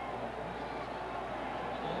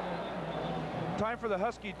 Time for the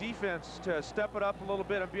Husky defense to step it up a little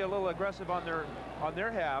bit and be a little aggressive on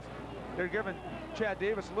their half. They're giving Chad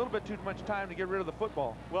Davis a little bit too much time to get rid of the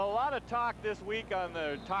football. Well, a lot of talk this week on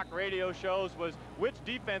the talk radio shows was which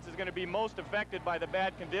defense is going to be most affected by the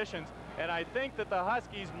bad conditions. And I think that the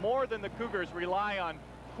Huskies, more than the Cougars, rely on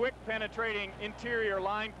quick penetrating interior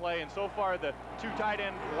line play. And so far, the two tight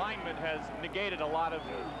end linemen has negated a lot of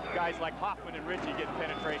guys like Hoffman and Ritchie getting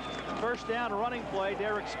penetration. First down running play.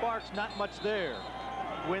 Derek Sparks, not much there.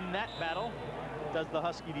 Win that battle, does the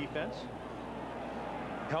Husky defense.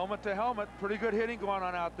 Helmet to helmet, pretty good hitting going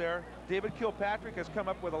on out there. David Kilpatrick has come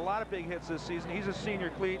up with a lot of big hits this season. He's a senior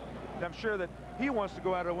cleat, and I'm sure that he wants to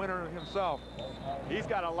go out a winner himself. He's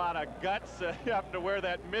got a lot of guts having to wear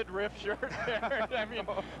that midriff shirt there. I mean,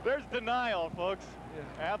 there's denial, folks.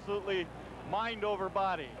 Yeah. Absolutely mind over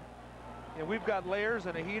body. Yeah, we've got layers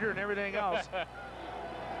and a heater and everything else.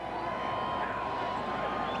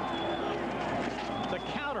 The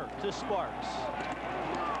counter to Sparks.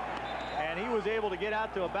 And he was able to get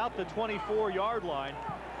out to about the 24-yard line.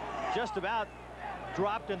 Just about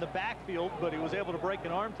dropped in the backfield, but he was able to break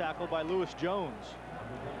an arm tackle by Lewis Jones.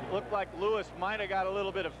 Looked like Lewis might have got a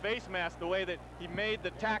little bit of face mask the way that he made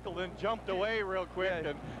the tackle and jumped away real quick.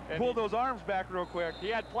 Yeah, and pulled those arms back real quick. He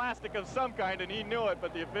had plastic of some kind, and he knew it,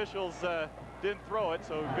 but the officials didn't throw it.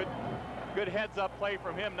 So good heads-up play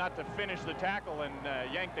from him not to finish the tackle and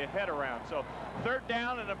yank the head around. So 3rd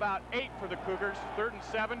down and about 8 for the Cougars. 3rd and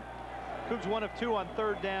 7. Cougs 1 of 2 on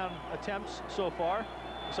 3rd down attempts so far.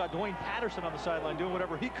 We saw Dwayne Patterson on the sideline doing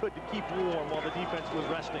whatever he could to keep warm while the defense was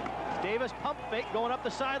resting. Davis pump fake going up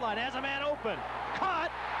the sideline as a man open.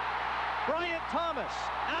 Caught. Bryant Thomas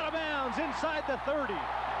out of bounds inside the 30.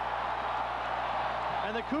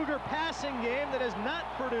 And the Cougar passing game that has not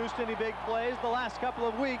produced any big plays the last couple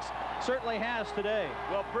of weeks certainly has today.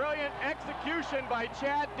 Well, brilliant execution by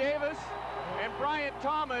Chad Davis and Bryant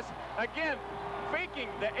Thomas. Again, faking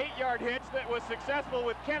the 8-yard hitch that was successful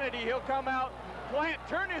with Kennedy. He'll come out, plant,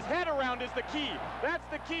 turn his head around is the key. That's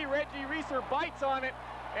the key. Reggie Reeser bites on it,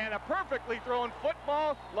 and a perfectly thrown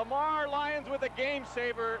football. Lamar Lyons with a game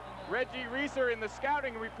saver. Reggie Reeser in the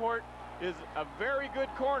scouting report is a very good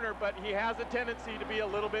corner, but he has a tendency to be a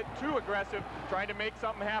little bit too aggressive, trying to make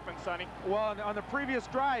something happen, Sonny. Well, on the previous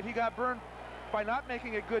drive, he got burned by not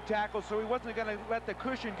making a good tackle, so he wasn't going to let the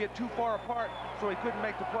cushion get too far apart, so he couldn't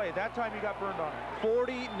make the play. That time he got burned on it.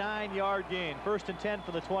 49-yard gain, 1st and 10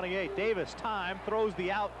 for the 28. Davis, time, throws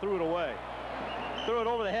the out, threw it away. Threw it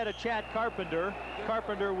over the head of Chad Carpenter.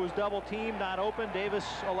 Carpenter was double teamed, not open. Davis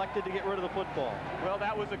elected to get rid of the football. Well,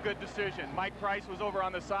 that was a good decision. Mike Price was over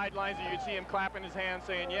on the sidelines, and you could see him clapping his hands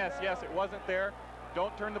saying, yes, yes, it wasn't there.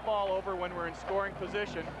 Don't turn the ball over when we're in scoring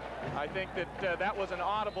position. I think that that was an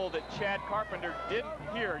audible that Chad Carpenter didn't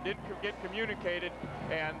hear, didn't get communicated,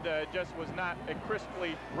 and just was not a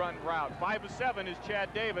crisply run route. 5 of 7 is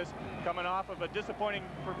Chad Davis, coming off of a disappointing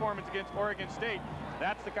performance against Oregon State.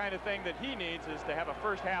 That's the kind of thing that he needs, is to have a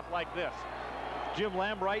first half like this. Jim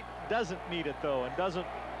Lambright doesn't need it, though, and doesn't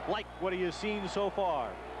like what he has seen so far.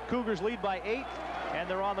 Cougars lead by 8, and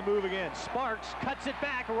they're on the move again. Sparks cuts it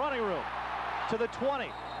back, running room to the 20,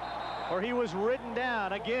 where he was ridden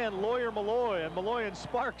down. Again, Lawyer Malloy, and Malloy and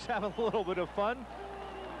Sparks having a little bit of fun.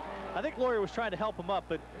 I think Lawyer was trying to help him up,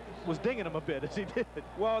 but was dinging him a bit as he did.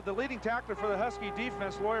 Well, the leading tackler for the Husky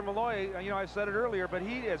defense, Lawyer Malloy, you know, I said it earlier, but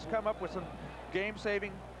he has come up with some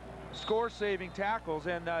game-saving, score-saving tackles,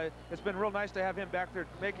 and it's been real nice to have him back there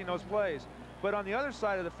making those plays. But on the other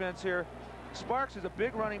side of the fence here, Sparks is a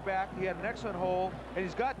big running back. He had an excellent hole, and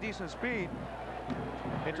he's got decent speed.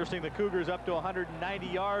 Interesting, the Cougars up to 190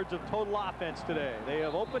 yards of total offense today. They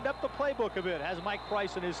have opened up the playbook a bit, has Mike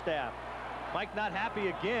Price and his staff. Mike not happy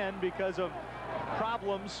again because of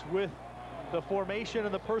problems with the formation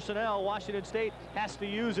and the personnel. Washington State has to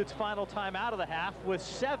use its final time out of the half with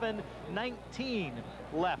 7:19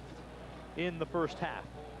 left in the first half.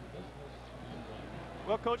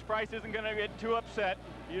 Well, Coach Price isn't going to get too upset.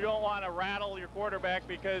 You don't want to rattle your quarterback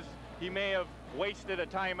because he may have wasted a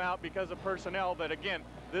timeout because of personnel, but again,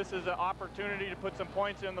 this is an opportunity to put some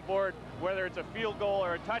points on the board. Whether it's a field goal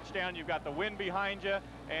or a touchdown, you've got the wind behind you,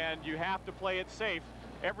 and you have to play it safe.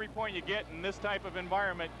 Every point you get in this type of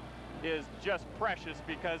environment is just precious,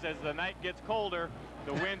 because as the night gets colder,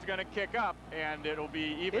 the wind's going to kick up, and it'll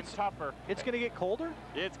be even tougher. It's going to get colder?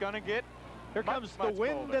 It's going to get Here comes the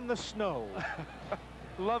wind colder. and the snow.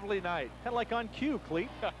 Lovely night. Kind of like on cue, Cleet.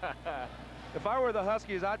 If I were the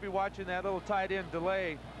Huskies, I'd be watching that little tight end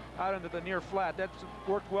delay out into the near flat. That's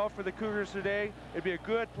worked well for the Cougars today. It'd be a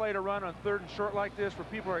good play to run on 3rd and short like this, where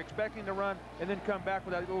people are expecting to run and then come back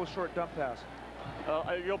with that little short dump pass.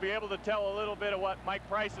 You'll be able to tell a little bit of what Mike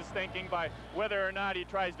Price is thinking by whether or not he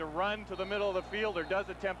tries to run to the middle of the field or does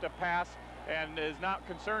attempt a pass and is not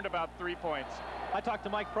concerned about 3 points. I talked to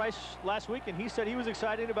Mike Price last week, and he said he was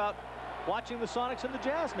excited about watching the Sonics and the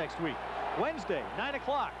Jazz next week. Wednesday, 9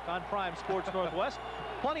 o'clock on Prime Sports Northwest.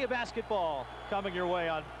 Plenty of basketball coming your way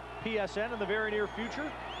on PSN in the very near future.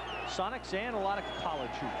 Sonics and a lot of college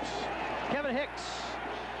hoops. Kevin Hicks,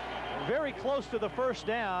 very close to the first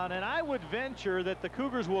down, and I would venture that the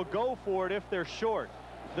Cougars will go for it if they're short.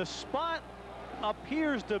 The spot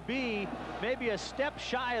appears to be maybe a step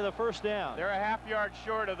shy of the first down. They're a half yard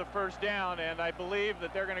short of the first down, and I believe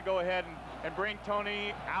that they're going to go ahead and bring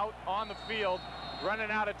Tony out on the field.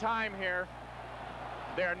 Running out of time here.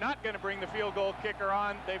 They're not going to bring the field goal kicker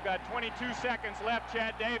on. They've got 22 seconds left.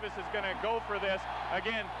 Chad Davis is going to go for this.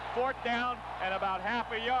 Again, 4th down and about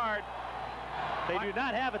half a yard. They do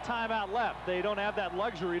not have a timeout left. They don't have that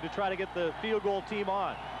luxury to try to get the field goal team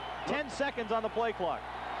on. 10 seconds on the play clock.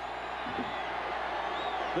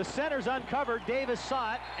 The center's uncovered. Davis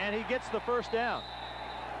saw it, and he gets the first down.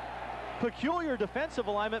 Peculiar defensive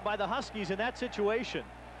alignment by the Huskies in that situation.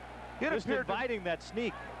 Just inviting that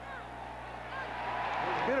sneak.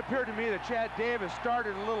 It appeared to me that Chad Davis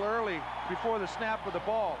started a little early before the snap of the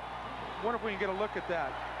ball. Wonder if we can get a look at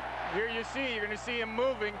that. Here you see, you're going to see him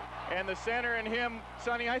moving, and the center and him,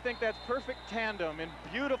 Sonny, I think that's perfect tandem in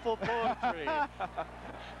beautiful poetry.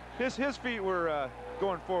 His feet were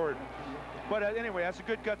going forward. But anyway, that's a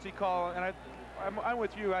good gutsy call, and I'm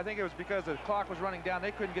with you. I think it was because the clock was running down.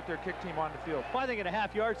 They couldn't get their kick team on the field. Well, I think in a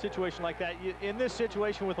half-yard situation like that, in this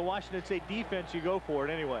situation with the Washington State defense, you go for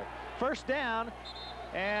it anyway. First down,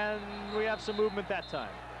 and we have some movement that time.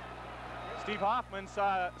 Steve Hoffman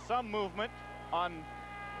saw some movement on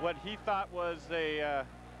what he thought was a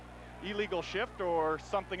illegal shift or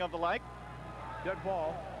something of the like. Dead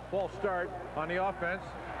ball. Ball start on the offense.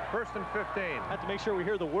 1st and 15. I have to make sure we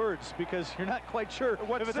hear the words, because you're not quite sure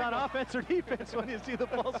if it's on offense or defense when you see the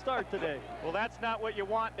ball start today. Well, that's not what you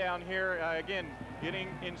want down here. Again, getting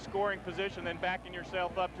in scoring position, then backing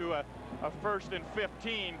yourself up to a 1st and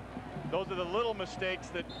 15. those are the little mistakes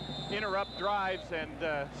that interrupt drives and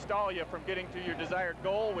stall you from getting to your desired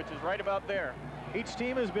goal, which is right about there. Each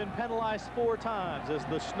team has been penalized 4 times as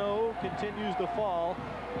the snow continues to fall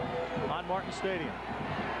on Martin Stadium.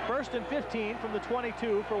 1st and 15 from the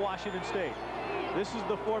 22 for Washington State. This is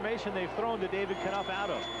the formation they've thrown to David Knuff out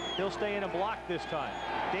of. He'll stay in and block this time.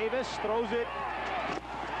 Davis throws it.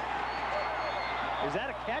 Is that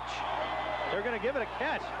a catch? They're going to give it a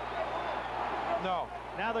catch. No.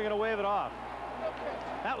 Now they're going to wave it off.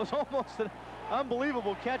 That was almost an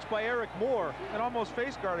unbelievable catch by Eric Moore. And almost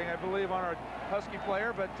face guarding, I believe, on our Husky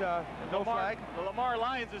player, but no flag. The Lamar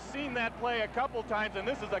Lions has seen that play a couple times, and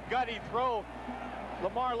this is a gutty throw.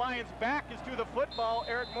 Lamar Lions' back is to the football.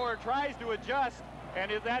 Eric Moore tries to adjust,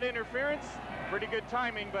 and is that interference? Pretty good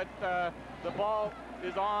timing, but the ball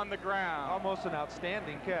is on the ground. Almost an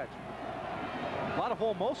outstanding catch. A lot of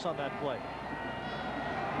almost on that play.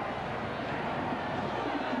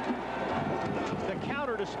 The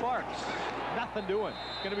counter to Sparks. Nothing doing.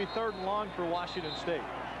 It's going to be 3rd and long for Washington State.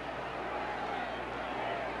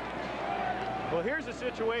 Well, here's a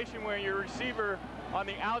situation where your receiver on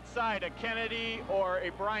the outside, a Kennedy or a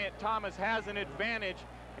Bryant Thomas, has an advantage,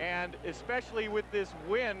 and especially with this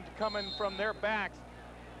wind coming from their backs,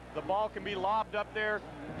 the ball can be lobbed up there.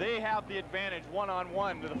 They have the advantage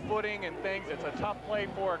one-on-one to the footing and things. It's a tough play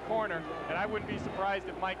for a corner, and I wouldn't be surprised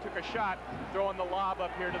if Mike took a shot throwing the lob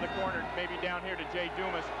up here to the corner, maybe down here to Jay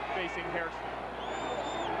Dumas facing Harrison.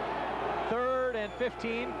 3rd and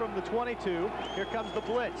 15 from the 22. Here comes the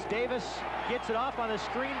blitz. Davis gets it off on a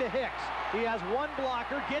screen to Hicks. He has one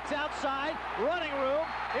blocker, gets outside, running room,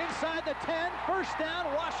 inside the 10, 1st down,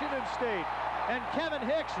 Washington State. And Kevin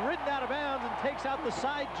Hicks ridden out of bounds and takes out the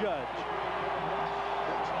side judge.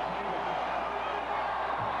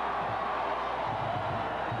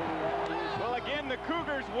 Well, again, the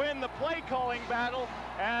Cougars win the play calling battle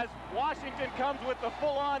as Washington comes with the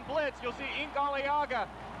full-on blitz. You'll see Inkaliaga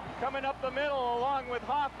coming up the middle along with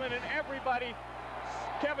Hoffman and everybody.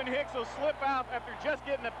 Kevin Hicks will slip out after just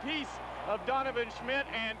getting a piece of Donovan Schmidt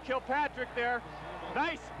and Kilpatrick there.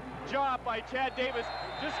 Nice job by Chad Davis,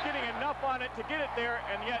 just getting enough on it to get it there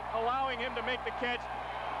and yet allowing him to make the catch.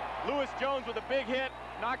 Lewis Jones with a big hit,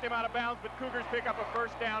 knocked him out of bounds, but Cougars pick up a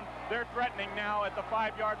 1st down. They're threatening now at the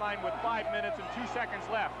 5-yard line with 5 minutes and 2 seconds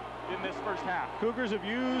left in this 1st half. Cougars have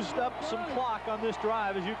used up some clock on this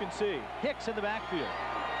drive, as you can see. Hicks in the backfield.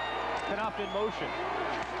 Knuff in motion.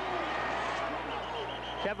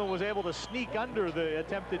 Kevin was able to sneak under the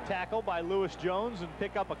attempted tackle by Lewis Jones and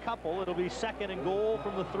pick up a couple. It'll be 2nd and goal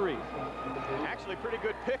from the 3. Actually, pretty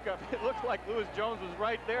good pickup. It looked like Lewis Jones was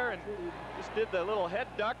right there and just did the little head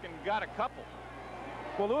duck and got a couple.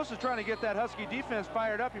 Well, Lewis is trying to get that Husky defense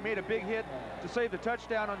fired up. He made a big hit to save the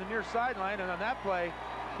touchdown on the near sideline, and on that play,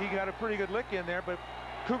 he got a pretty good lick in there, but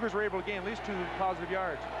Cougars were able to gain at least 2 positive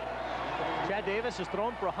yards. Chad Davis has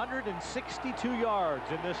thrown for 162 yards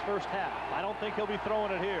in this 1st half. I don't think he'll be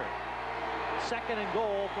throwing it here. 2nd and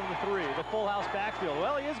goal from the 3. The full house backfield.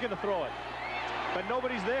 Well, he is going to throw it, but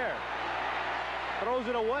nobody's there. Throws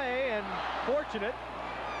it away, and fortunate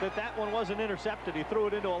that one wasn't intercepted. He threw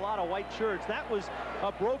it into a lot of white shirts. That was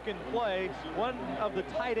a broken play. One of the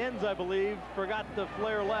tight ends, I believe, forgot to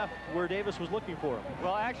flare left where Davis was looking for him.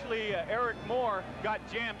 Well, actually, Eric Moore got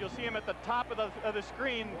jammed. You'll see him at the top of the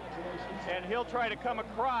screen, and he'll try to come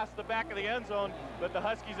across the back of the end zone, but the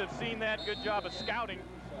Huskies have seen that. Good job of scouting.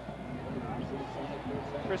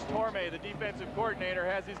 Chris Torme, the defensive coordinator,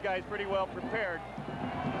 has these guys pretty well prepared.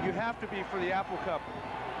 You have to be for the Apple Cup.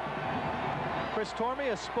 Chris Torme,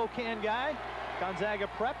 a Spokane guy, Gonzaga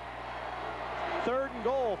prep. 3rd and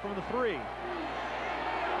goal from the 3.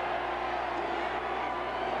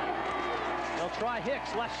 They'll try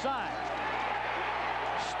Hicks, left side.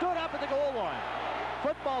 Stood up at the goal line.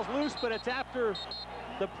 Football's loose, but it's after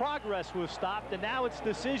the progress was stopped, and now it's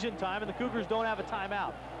decision time, and the Cougars don't have a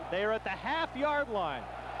timeout. They are at the half-yard line.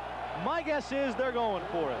 My guess is they're going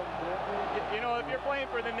for it. You know, if you're playing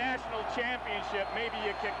for the national championship, maybe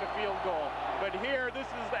you kick the field goal. But here, this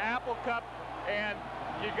is the Apple Cup, and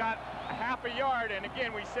you got a half a yard. And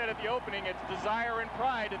again, we said at the opening, it's desire and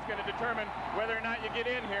pride. It's going to determine whether or not you get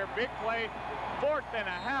in here. Big play, 4th and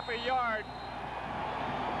a half a yard.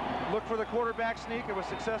 Look for the quarterback sneak. It was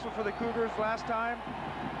successful for the Cougars last time.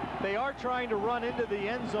 They are trying to run into the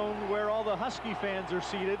end zone where all the Husky fans are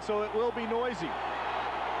seated, so it will be noisy.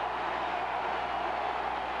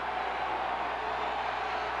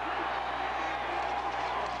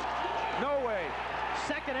 No way.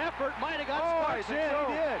 2nd effort might have got Sparks in. So.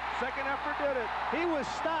 He did. 2nd effort did it. He was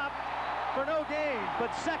stopped for no gain,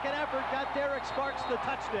 but 2nd effort got Derek Sparks the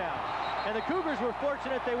touchdown. And the Cougars were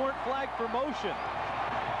fortunate they weren't flagged for motion.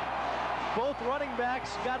 Both running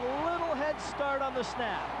backs got a little head start on the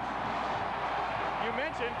snap. You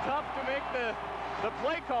mentioned tough to make the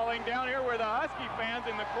play calling down here where the Husky fans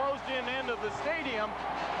in the closed-in end of the stadium,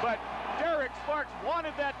 but Derek Sparks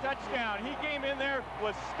wanted that touchdown. He came in there,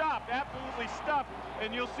 was stuffed, absolutely stuffed,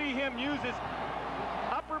 and you'll see him use his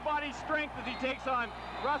upper body strength as he takes on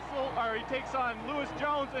Lewis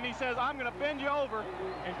Jones, and he says, I'm going to bend you over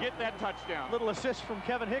and get that touchdown. Little assist from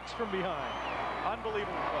Kevin Hicks from behind.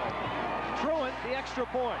 Unbelievable play. Truant, the extra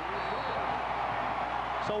point.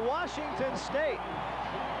 So Washington State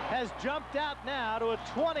has jumped out now to a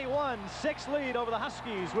 21-6 lead over the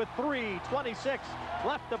Huskies with 3:26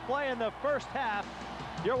 left to play in the first half.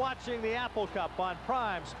 You're watching the Apple Cup on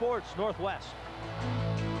Prime Sports Northwest.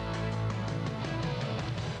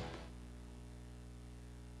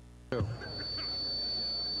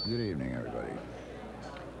 Good evening, everybody.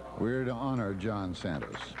 We're to honor John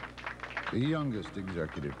Santos, the youngest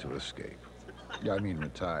executive to escape. I mean,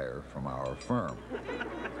 retire from our firm.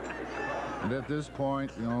 And at this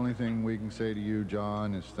point, the only thing we can say to you,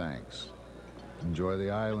 John, is thanks. Enjoy the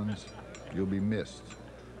islands. You'll be missed.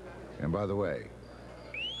 And by the way,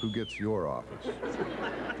 who gets your office?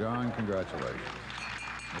 John, congratulations.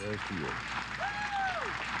 There's to you.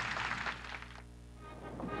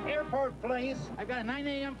 Airport, please. I've got a 9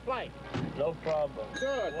 a.m. flight. No problem.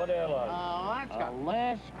 Good. What airline? Alaska.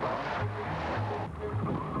 Alaska.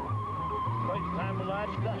 First time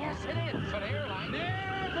Alaska? Yes, it is. But airline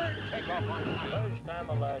never take off on time. First time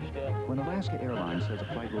Alaska. When Alaska Airlines says a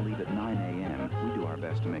flight will leave at 9 a.m., we do our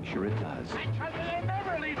best to make sure it does. I tell you, they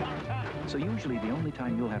never leave on time. So usually the only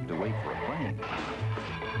time you'll have to wait for a plane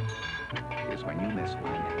is when you miss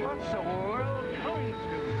one. What's the world coming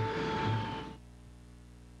to?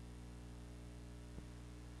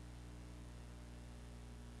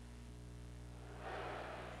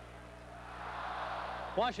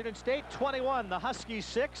 Washington State 21, the Huskies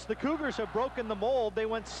 6. The Cougars have broken the mold. They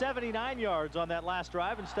went 79 yards on that last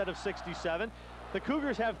drive instead of 67. The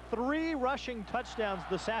Cougars have 3 rushing touchdowns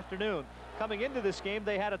this afternoon. Coming into this game,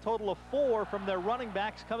 they had a total of 4 from their running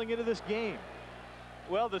backs coming into this game.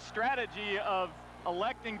 Well, the strategy of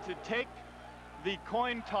electing to take the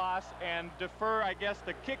coin toss and defer, I guess,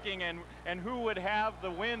 the kicking and who would have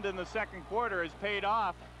the wind in the second quarter has paid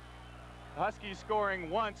off. The Huskies scoring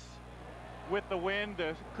once with the wind,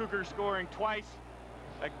 the Cougars scoring twice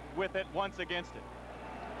with it, once against it.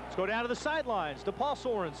 Let's go down to the sidelines to Paul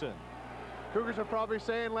Sorensen. Cougars are probably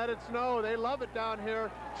saying, let it snow. They love it down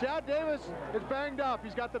here. Chad Davis is banged up.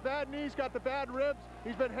 He's got the bad knees, got the bad ribs.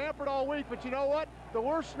 He's been hampered all week, but you know what? The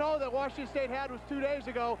worst snow that Washington State had was 2 days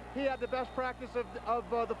ago. He had the best practice of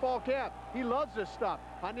the fall camp. He loves this stuff.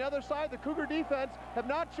 On the other side, the Cougar defense have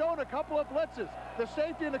not shown a couple of blitzes. The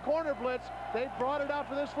safety and the corner blitz, they brought it out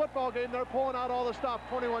for this football game. They're pulling out all the stuff.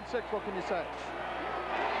 21-6, what can you say?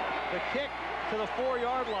 The kick to the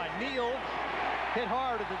 4-yard line. Neal hit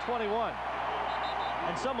hard at the 21.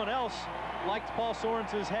 And someone else liked Paul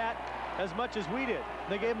Sorensen's hat as much as we did.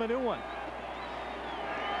 They gave him a new one.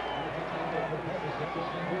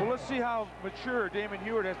 Well, let's see how mature Damon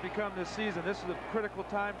Heward has become this season. This is a critical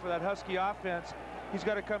time for that Husky offense. He's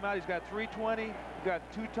got to come out. He's got 3:20. He's got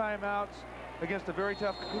 2 timeouts against a very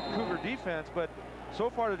tough Cougar defense. But so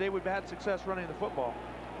far today, we've had success running the football.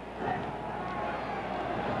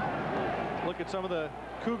 Look at some of the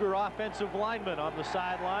Cougar offensive linemen on the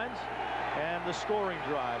sidelines. And the scoring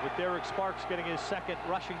drive with Derek Sparks getting his second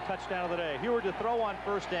rushing touchdown of the day. Heward to throw on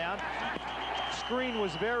first down. Screen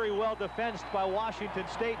was very well defensed by Washington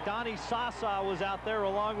State. Donnie Sasa was out there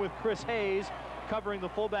along with Chris Hayes covering the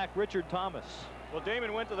fullback Richard Thomas. Well,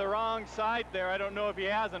 Damon went to the wrong side there. I don't know if he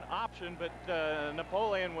has an option, but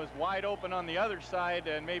Napoleon was wide open on the other side,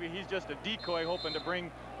 and maybe he's just a decoy hoping to bring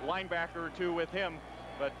a linebacker or 2 with him.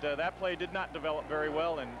 But that play did not develop very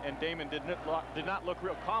well, and Damon did not look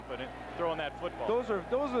real confident throwing that football. Those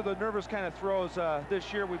are the nervous kind of throws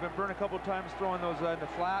this year. We've been burned a couple of times throwing those in the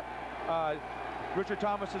flat. Richard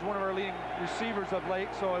Thomas is one of our leading receivers of late,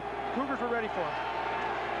 so Cougars were ready for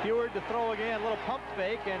him. Heward to throw again, a little pump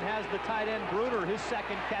fake, and has the tight end Bruner his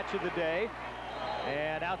second catch of the day.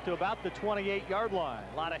 And out to about the 28-yard line.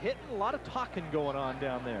 A lot of hitting, a lot of talking going on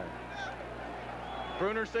down there.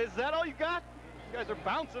 Bruner says, is that all you got? You guys are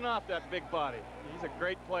bouncing off that big body. He's a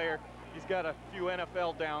great player. He's got a few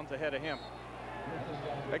NFL downs ahead of him.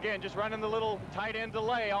 Again, just running the little tight end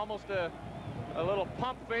delay, almost a little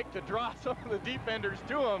pump fake to draw some of the defenders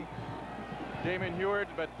to him. Damon Heward,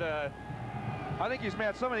 but I think he's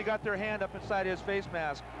mad. Somebody got their hand up inside his face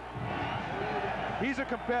mask. He's a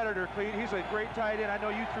competitor, Cleet. He's a great tight end. I know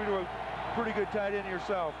you threw to a pretty good tight end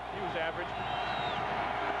yourself. He was average.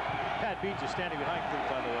 Pat Beach is standing behind Cleat,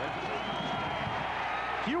 by the way.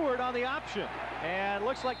 Heward on the option, and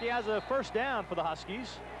looks like he has a first down for the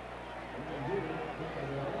Huskies.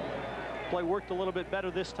 Play worked a little bit better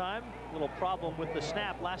this time. A little problem with the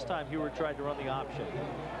snap last time Heward tried to run the option.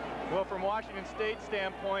 Well, from Washington State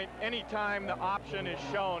standpoint, anytime the option is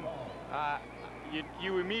shown,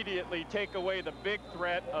 you immediately take away the big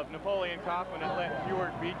threat of Napoleon Kaufman and let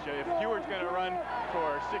Heward beat you. If Heward's going to run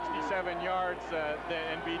for 67 yards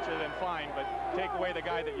and beat you, then fine, but take away the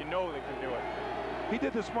guy that you know that can do it. He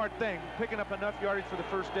did the smart thing, picking up enough yardage for the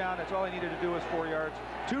first down. That's all he needed to do was 4 yards.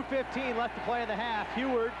 2:15 left to play in the half.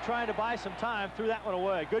 Heward trying to buy some time, threw that one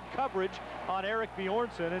away. Good coverage on Eric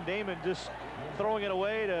Bjornsson, and Damon just throwing it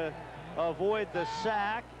away to avoid the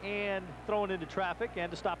sack and throwing into traffic and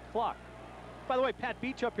to stop the clock. By the way, Pat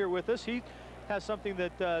Beach up here with us. He has something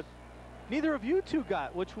that neither of you two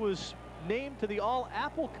got, which was named to the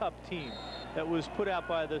All-Apple Cup team that was put out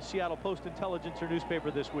by the Seattle Post-Intelligencer newspaper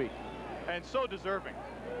this week. And so deserving.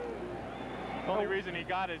 The only reason he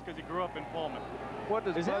got it is because he grew up in Pullman. What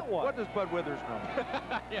does Bud Withers know?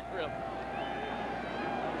 Yeah, really.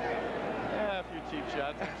 Yeah, a few cheap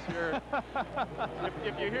shots, I'm sure.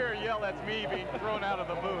 if you hear a yell, that's me being thrown out of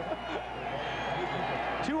the booth.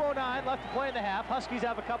 2:09 left to play in the half. Huskies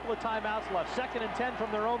have a couple of timeouts left. 2nd and 10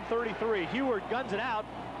 from their own 33. Heward guns it out,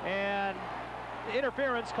 and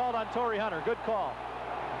interference called on Torrey Hunter. Good call.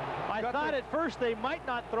 I thought at first they might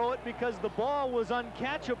not throw it because the ball was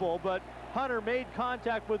uncatchable, but Hunter made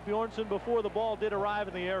contact with Bjornsson before the ball did arrive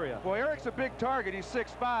in the area. Well, Eric's a big target. He's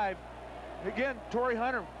 6'5". Again, Torrey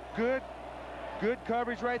Hunter, good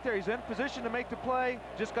coverage right there. He's in position to make the play.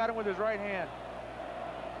 Just got him with his right hand.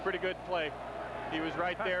 Pretty good play. He was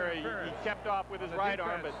right there. He kept off with his right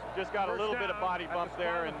arm, but just got a little bit of body bump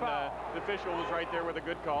there, and the official was right there with a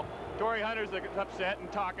good call. Torrey Hunter's upset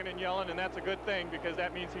and talking and yelling, and that's a good thing because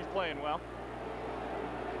that means he's playing well.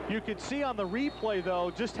 You could see on the replay,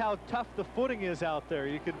 though, just how tough the footing is out there.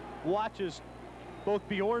 You could watch as both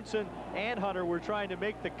Bjornsson and Hunter were trying to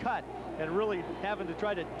make the cut and really having to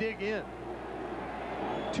try to dig in.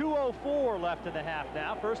 2:04 left in the half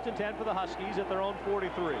now. 1st and 10 for the Huskies at their own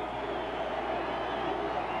 43.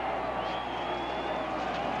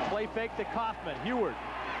 Play fake to Kaufman. Heward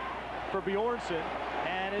for Bjornsson,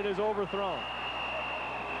 and it is overthrown.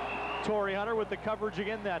 Torrey Hunter with the coverage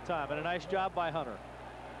again that time, and a nice job by Hunter.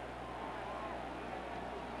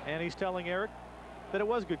 And he's telling Eric that it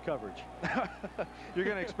was good coverage. You're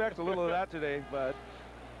going to expect a little of that today, but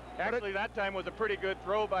actually that time was a pretty good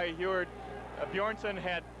throw by Heward. Bjornsson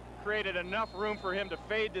had created enough room for him to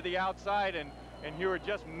fade to the outside, and Heward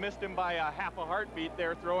just missed him by a half a heartbeat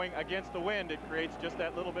there, throwing against the wind. It creates just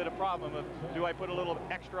that little bit of problem of, do I put a little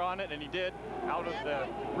extra on it? And he did, out of the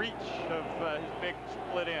reach of his big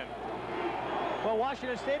split end. Well,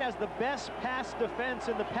 Washington State has the best pass defense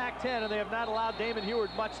in the Pac-10, and they have not allowed Damon Heward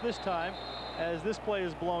much this time, as this play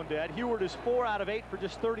is blown dead. Heward is 4 out of 8 for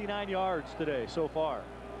just 39 yards today so far.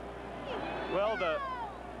 Well,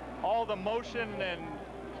 all the motion and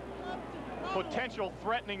potential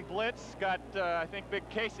threatening blitz got, I think, Big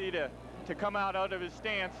Casey to come out of his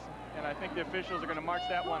stance, and I think the officials are going to march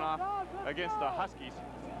that one off against the Huskies.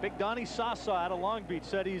 Big Donnie Sasa out of Long Beach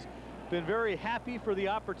said he's been very happy for the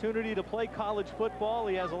opportunity to play college football.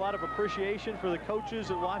 He has a lot of appreciation for the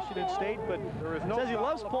coaches at Washington State, but there is no says he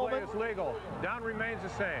loves Pullman. It's legal. Down remains the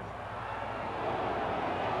same.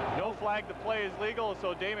 No flag to play is legal,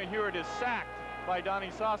 so Damon Heward is sacked by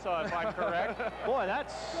Donnie Sasa, if I'm correct. Boy,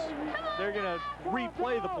 they're going to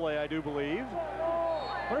replay the play, I do believe.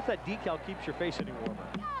 I wonder if that decal keeps your face any warmer.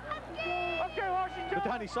 Okay, Washington. But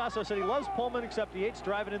Donnie Sasa said he loves Pullman, except he hates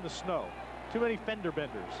driving in the snow. Too many fender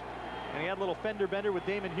benders. And he had a little fender bender with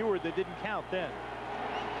Damon Heward that didn't count then.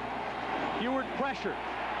 Heward pressured.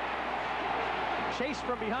 Chased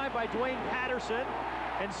from behind by Dwayne Patterson,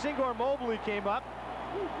 and Singor Mobley came up.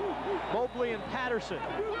 Mobley and Patterson.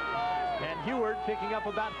 And Heward picking up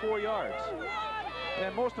about 4 yards.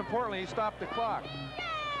 And most importantly, he stopped the clock.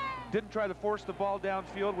 Didn't try to force the ball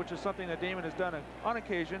downfield, which is something that Damon has done on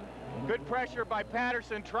occasion. Good pressure by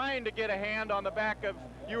Patterson, trying to get a hand on the back of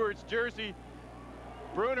Heward's jersey.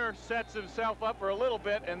 Bruner sets himself up for a little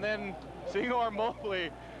bit, and then Singor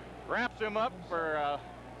Mobley wraps him up for a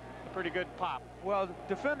pretty good pop. Well,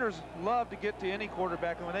 defenders love to get to any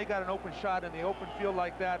quarterback, and when they got an open shot in the open field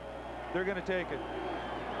like that, they're going to take it.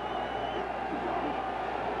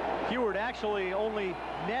 Heward actually only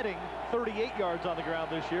netting 38 yards on the ground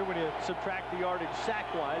this year when you subtract the yardage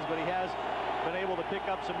sack-wise, but he has been able to pick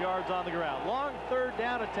up some yards on the ground. Long 3rd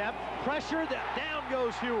down attempt. Pressure. Down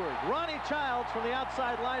goes Heward. Ronnie Childs from the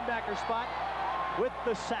outside linebacker spot with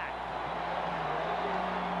the sack.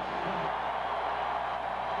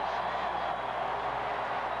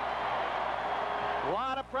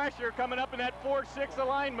 pressure coming up in that 4-6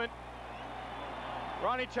 alignment.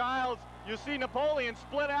 Ronnie Childs, you see Napoleon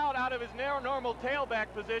split out of his normal tailback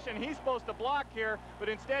position. He's supposed to block here, but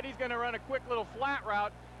instead he's going to run a quick little flat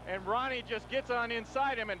route, and Ronnie just gets on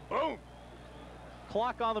inside him, and boom!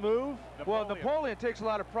 Clock on the move. Well, Napoleon takes a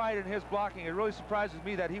lot of pride in his blocking. It really surprises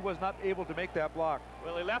me that he was not able to make that block.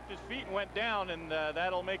 Well, he left his feet and went down, and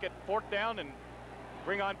that'll make it 4th down and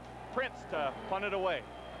bring on Prince to punt it away.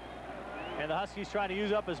 And the Huskies trying to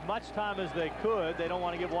use up as much time as they could. They don't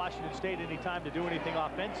want to give Washington State any time to do anything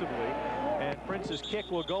offensively. And Prince's kick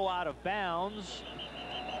will go out of bounds.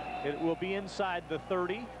 It will be inside the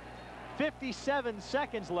 30. 57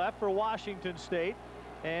 seconds left for Washington State.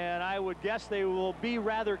 And I would guess they will be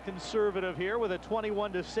rather conservative here with a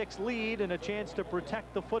 21-6 lead and a chance to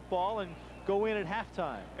protect the football and go in at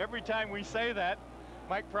halftime. Every time we say that,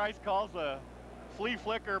 Mike Price calls a flea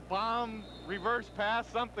flicker, bomb, reverse pass,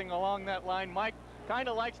 something along that line. Mike kind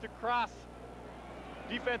of likes to cross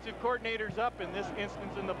defensive coordinators up in this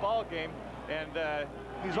instance in the ball game, and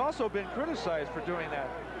he's also been criticized for doing that.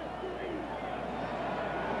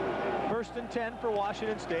 1st and 10 for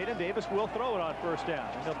Washington State, and Davis will throw it on 1st down.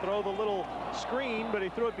 And he'll throw the little screen, but he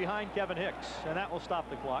threw it behind Kevin Hicks, and that will stop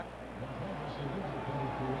the clock.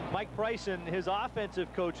 Mike Price and his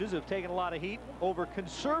offensive coaches have taken a lot of heat over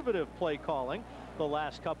conservative play calling the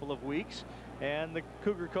last couple of weeks, and the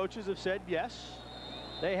Cougar coaches have said yes,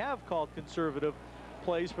 they have called conservative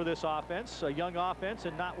plays for this offense, a young offense,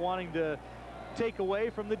 and not wanting to take away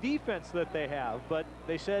from the defense that they have. But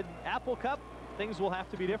they said Apple Cup, things will have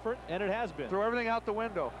to be different, and it has been. Throw everything out the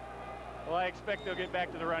window. Well, I expect they'll get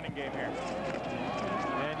back to the running game here.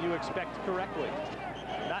 And you expect correctly.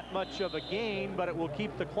 Not much of a gain, but it will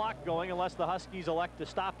keep the clock going unless the Huskies elect to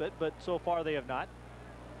stop it, but so far they have not.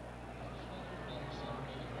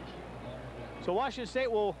 So Washington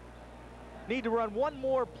State will need to run one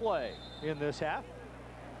more play in this half,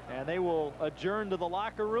 and they will adjourn to the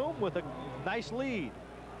locker room with a nice lead.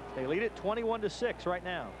 They lead it 21-6 right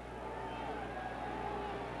now.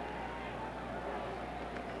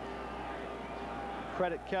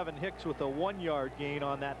 Credit Kevin Hicks with a 1-yard gain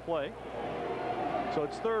on that play. So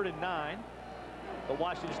it's 3rd and 9. But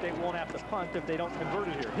Washington State won't have to punt if they don't convert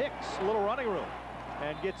it here. Hicks, a little running room,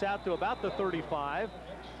 and gets out to about the 35.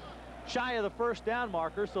 Shy of the 1st down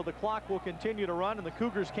marker, so the clock will continue to run, and the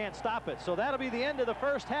Cougars can't stop it. So that'll be the end of the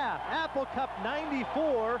 1st half. Apple Cup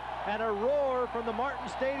 94, and a roar from the Martin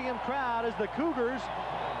Stadium crowd as the Cougars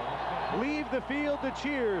leave the field to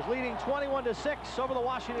cheers, leading 21-6 over the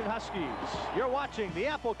Washington Huskies. You're watching the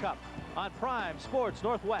Apple Cup on Prime Sports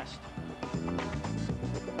Northwest.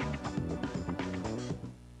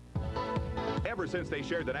 Ever since they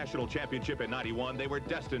shared the national championship in '91, they were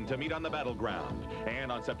destined to meet on the battleground. And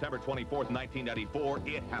on September 24th, 1994,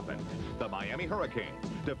 it happened. The Miami Hurricanes,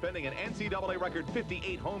 defending an NCAA record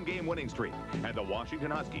 58 home game winning streak, and the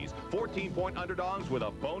Washington Huskies, 14-point underdogs with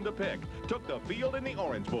a bone to pick, took the field in the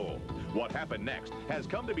Orange Bowl. What happened next has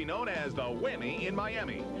come to be known as the Whammy in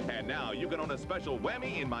Miami. And now you can own a special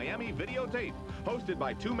Whammy in Miami videotape, hosted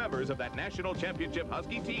by 2 members of that national championship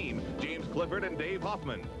Husky team, James Clifford and Dave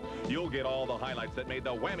Hoffman. You'll get all the highlights that made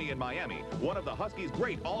the Whammy in Miami one of the Huskies'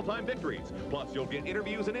 great all-time victories. Plus, you'll get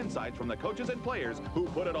interviews and insights from the coaches and players who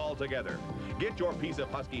put it all together. Get your piece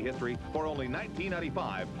of Husky history for only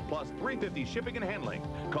 $19.95 plus $3.50 shipping and handling.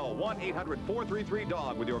 Call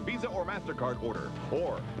 1-800-433-DOG with your Visa or MasterCard order,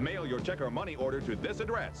 or mail your check or money order to this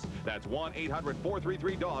address. That's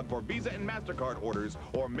 1-800-433-DOG for Visa and MasterCard orders,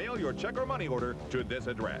 or mail your check or money order to this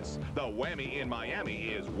address. The Whammy in Miami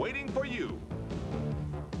is waiting for you.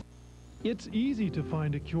 It's easy to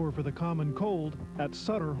find a cure for the common cold at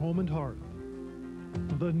Sutter Home and Hearth.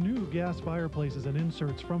 The new gas fireplaces and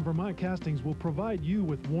inserts from Vermont Castings will provide you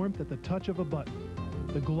with warmth at the touch of a button.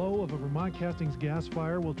 The glow of a Vermont Castings gas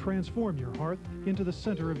fire will transform your hearth into the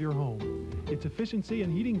center of your home. Its efficiency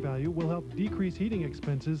and heating value will help decrease heating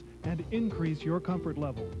expenses and increase your comfort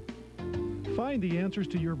level. Find the answers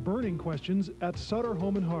to your burning questions at Sutter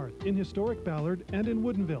Home and Hearth in historic Ballard and in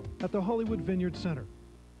Woodinville at the Hollywood Vineyard Center.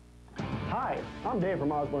 Hi, I'm Dave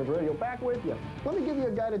from Osborne's Radio, back with you. Let me give you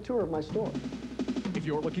a guided tour of my store. If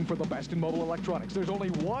you're looking for the best in mobile electronics, there's only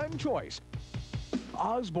one choice.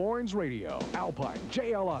 Osborne's Radio, Alpine,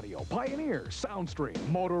 JL Audio, Pioneer, Soundstream,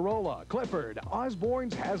 Motorola, Clifford.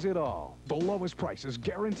 Osborne's has it all. The lowest prices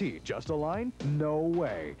guaranteed. Just a line? No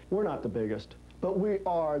way. We're not the biggest, but we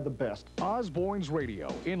are the best. Osborne's Radio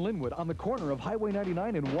in Linwood on the corner of Highway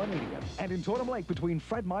 99 and 180th, and in Totem Lake between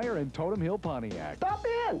Fred Meyer and Totem Hill, Pontiac. Stop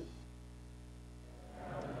in!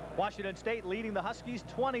 Washington State leading the Huskies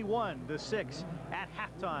 21-6 at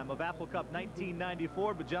halftime of Apple Cup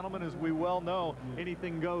 1994. But gentlemen, as we well know,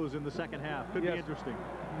 anything goes in the second half. Could be interesting.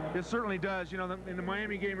 It certainly does. You know, in the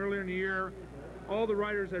Miami game earlier in the year, all the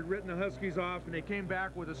writers had written the Huskies off, and they came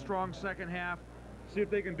back with a strong second half. See if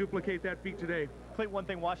they can duplicate that feat today. Clint, one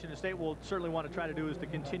thing Washington State will certainly want to try to do is to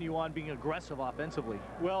continue on being aggressive offensively.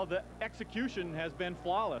 Well, the execution has been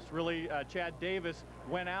flawless. Really, Chad Davis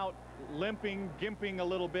went out limping, gimping a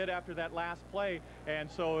little bit after that last play, and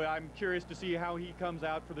so I'm curious to see how he comes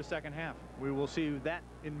out for the second half. We will see that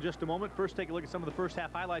in just a moment. First, take a look at some of the first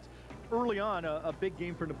half highlights. Early on, a big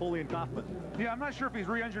game for Napoleon Kaufman. Yeah, I'm not sure if he's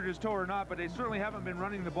re-injured his toe or not, but they certainly haven't been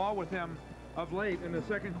running the ball with him of late in the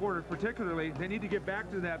second quarter particularly. They need to get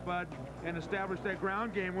back to that, Bud, and establish that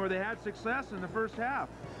ground game where they had success in the first half.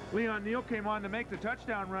 Leon Neal came on to make the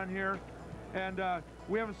touchdown run here, and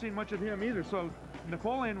we haven't seen much of him either. So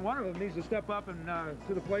Napoleon, one of them, needs to step up and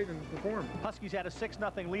to the plate and perform. Huskies had a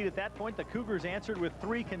 6-0 lead at that point. The Cougars answered with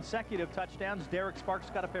 3 consecutive touchdowns. Derek Sparks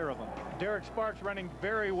got a pair of them. Derek Sparks running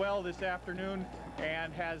very well this afternoon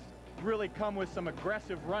and has really come with some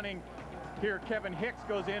aggressive running. Here, Kevin Hicks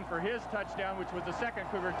goes in for his touchdown, which was the second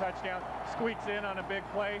Cougar touchdown, squeaks in on a big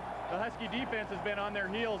play. The Husky defense has been on their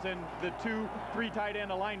heels, and the 2-3 tight end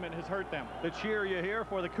alignment has hurt them. The cheer you hear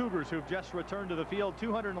for the Cougars, who've just returned to the field.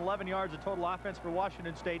 211 yards of total offense for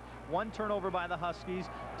Washington State. 1 turnover by the Huskies.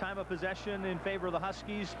 Time of possession in favor of the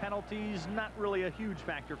Huskies. Penalties, not really a huge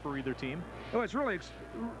factor for either team. Oh, it's really,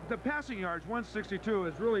 the passing yards, 162,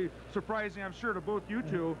 is really surprising, I'm sure, to both you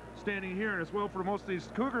two standing here, and as well for most of these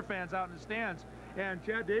Cougar fans out in the stands. And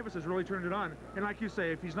Chad Davis has really turned it on. And like you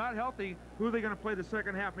say, if he's not healthy, who are they going to play the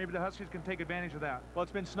second half? Maybe the Huskies can take advantage of that. Well,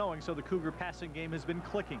 it's been snowing, so the Cougar passing game has been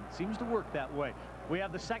clicking. Seems to work that way. We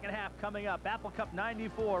have the second half coming up. Apple Cup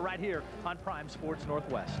 94 right here on Prime Sports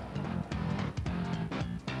Northwest.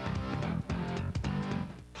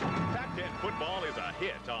 Pac-10 football is a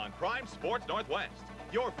hit on Prime Sports Northwest.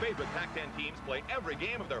 Your favorite Pac-10 teams play every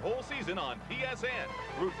game of their whole season on PSN.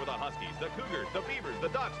 Root for the Huskies, the Cougars, the Beavers, the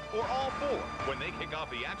Ducks, or all 4 when they kick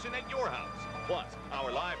off the action at your house. Plus,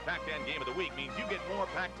 our live Pac-10 game of the week means you get more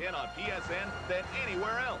Pac-10 on PSN than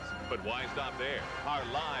anywhere else. But why stop there? Our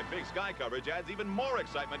live Big Sky coverage adds even more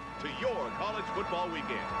excitement to your college football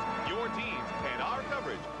weekends. Your teams and our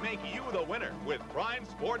coverage make you the winner with Prime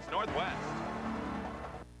Sports Northwest.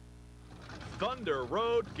 Thunder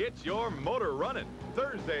Road gets your motor running.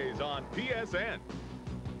 Thursdays on PSN.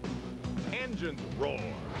 Engines roar,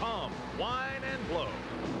 hum, whine, and blow.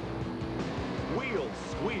 Wheels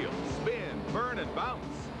squeal, spin, burn, and bounce.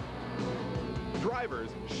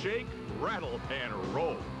 Drivers shake, rattle, and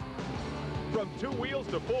roll. From 2 wheels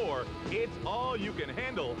to 4, it's all you can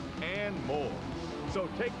handle and more. So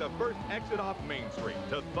take the first exit off Main Street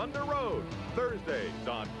to Thunder Road. Thursdays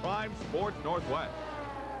on Prime Sports Northwest.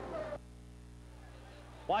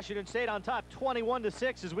 Washington State on top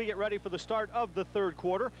 21-6 as we get ready for the start of the third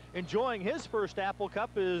quarter. Enjoying his first Apple Cup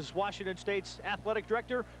is Washington State's athletic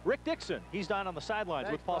director, Rick Dixon. He's down on the sidelines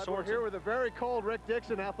with Paul Sorensen. We're here with a very cold Rick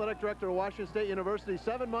Dixon, athletic director of Washington State University.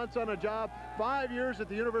 7 months on a job, 5 years at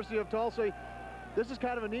the University of Tulsa. This is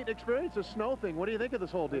kind of a neat experience, a snow thing. What do you think of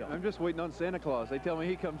this whole deal? I'm just waiting on Santa Claus. They tell me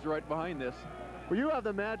he comes right behind this. Well, you have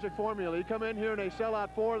the magic formula. You come in here and they sell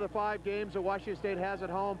out 4 of the 5 games that Washington State has at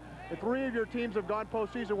home. If 3 of your teams have gone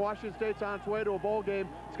postseason, Washington State's on its way to a bowl game.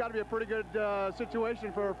 It's got to be a pretty good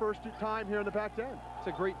situation for our first time here in the Pac-10. It's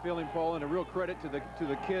a great feeling, Paul, and a real credit to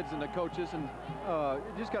the kids and the coaches. And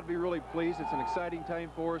you just got to be really pleased. It's an exciting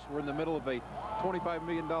time for us. We're in the middle of a $25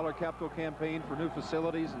 million capital campaign for new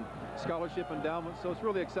facilities and scholarship endowments. So it's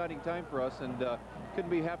really exciting time for us, and couldn't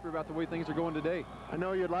be happier about the way things are going today. I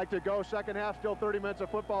know you'd like to go. Second half, still 30 minutes of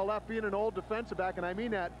football left. Being an old defensive back, and I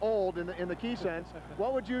mean that old in the key sense,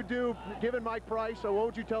 what would you do given Mike Price, or what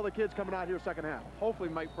would you tell the kids coming out here second half? Hopefully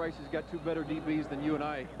Mike Price has got 2 better DBs than you and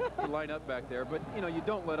I to line up back there. But, you know, you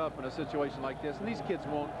don't let up in a situation like this, and these kids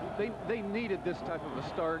won't. They needed this type of a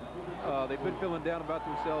start. They've been feeling down about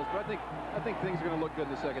themselves, but I think things are going to look good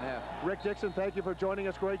in the second half. Rick Dixon, thank you for joining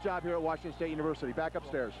us. Great job here at Washington State University. Back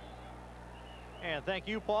upstairs. And thank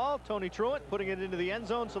you, Paul. Tony Truitt putting it into the end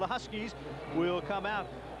zone, so the Huskies will come out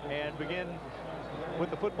and begin with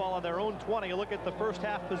the football on their own 20. A look at the first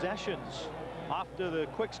half possessions. Off to the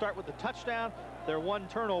quick start with the touchdown, their 1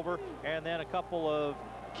 turnover, and then a couple of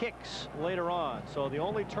kicks later on. So the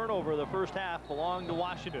only turnover of the first half belonged to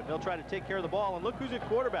Washington. They'll try to take care of the ball, and look who's at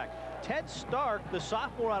quarterback. Ted Stark, the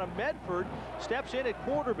sophomore out of Medford, steps in at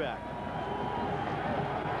quarterback.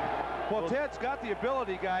 Well, Ted's got the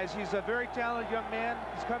ability, guys. He's a very talented young man.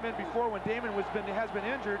 He's come in before when Damon has been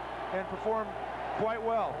injured and performed quite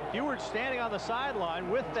well. Heward standing on the sideline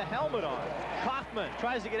with the helmet on. Kaufman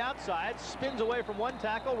tries to get outside, spins away from one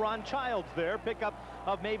tackle. Ron Childs there. Pickup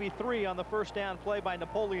of maybe 3 on the first down play by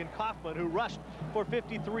Napoleon Kaufman, who rushed for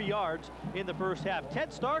 53 yards in the first half.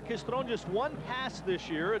 Ted Stark has thrown just 1 pass this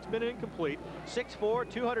year. It's been incomplete.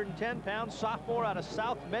 6'4", 210-pound sophomore out of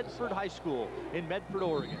South Medford High School in Medford,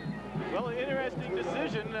 Oregon. Well, an interesting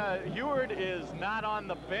decision. Heward is not on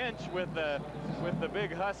the bench with the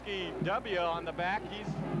big Husky W on the back. He's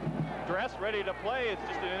dressed, ready to play. It's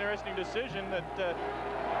just an interesting decision that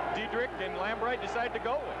Diedrich and Lambright decided to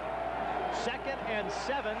go with. 2nd and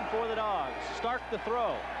 7 for the Dogs. Stark the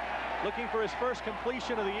throw, looking for his first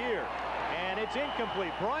completion of the year, and it's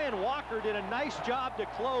incomplete. Brian Walker did a nice job to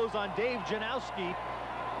close on Dave Janowski,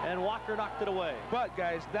 and Walker knocked it away. But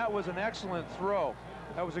guys, that was an excellent throw.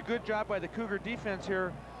 That was a good job by the Cougar defense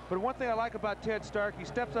here. But one thing I like about Ted Stark, he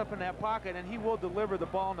steps up in that pocket and he will deliver the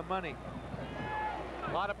ball on the money.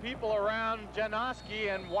 A lot of people around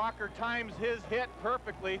Janowski, and Walker times his hit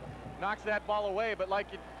perfectly, knocks that ball away. But like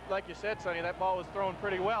you said, Sonny, that ball was thrown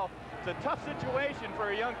pretty well. It's a tough situation for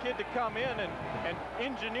a young kid to come in and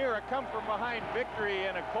engineer a come-from-behind victory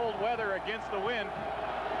in a cold weather against the wind.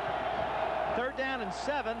 3rd down and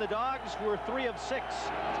 7. The Dogs were 3 of 6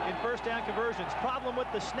 in first down conversions. Problem with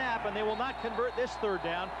the snap, and they will not convert this 3rd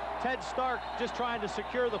down. Ted Stark just trying to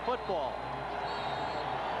secure the football.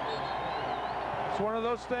 It's one of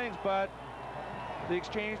those things, but the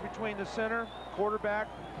exchange between the center, quarterback,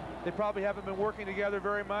 they probably haven't been working together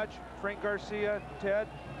very much. Frank Garcia, Ted.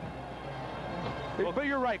 Well, but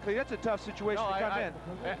you're right, Clete. That's a tough situation to come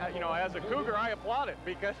in. You know, as a Cougar, I applaud it,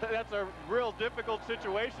 because that's a real difficult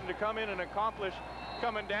situation to come in and accomplish,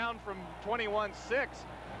 coming down from 21-6.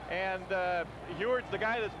 And Heward's the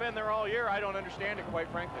guy that's been there all year. I don't understand it, quite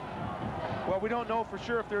frankly. Well, we don't know for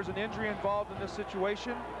sure if there's an injury involved in this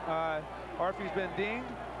situation, or if he's been dinged.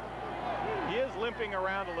 He is limping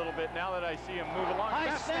around a little bit now that I see him move along.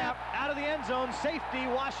 High snap out of the end zone. Safety.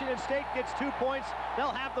 Washington State gets 2 points. They'll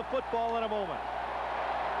have the football in a moment.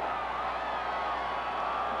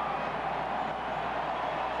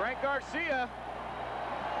 Frank Garcia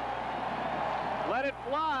let it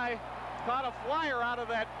fly. Caught a flyer out of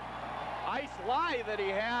that ice lie that he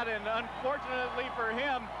had, and unfortunately for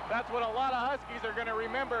him, that's what a lot of Huskies are going to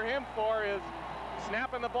remember him for, is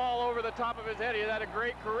snapping the ball over the top of his head. He had a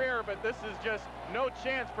great career, but this is just no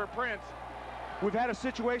chance for Prince. We've had a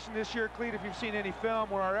situation this year, Clete, if you've seen any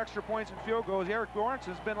film, where our extra points and field goals, Eric Lawrence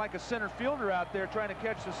has been like a center fielder out there trying to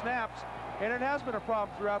catch the snaps, and it has been a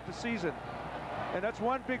problem throughout the season. And that's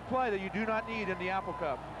one big play that you do not need in the Apple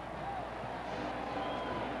Cup.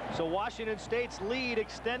 So Washington State's lead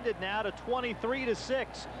extended now to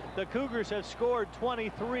 23-6. The Cougars have scored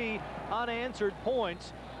 23 unanswered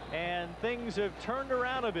points, and things have turned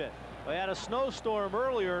around a bit. They had a snowstorm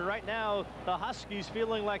earlier, and right now the Huskies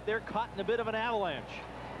feeling like they're caught in a bit of an avalanche.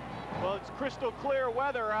 Well, it's crystal clear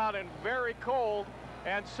weather out and very cold,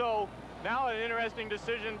 and so now an interesting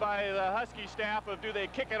decision by the Husky staff of, do they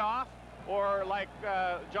kick it off, or like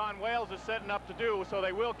John Wales is setting up to do, so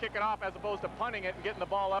they will kick it off as opposed to punting it and getting the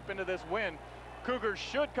ball up into this wind. Cougars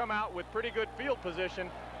should come out with pretty good field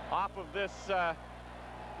position off of this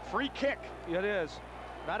free kick. It is.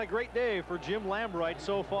 Not a great day for Jim Lambright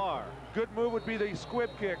so far. Good move would be the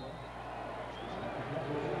squib kick.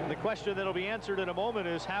 The question that'll be answered in a moment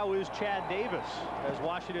is, how is Chad Davis, as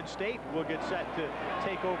Washington State will get set to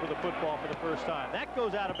take over the football for the first time. That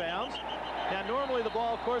goes out of bounds. Now, normally the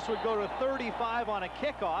ball, of course, would go to 35 on a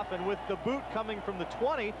kickoff, and with the boot coming from the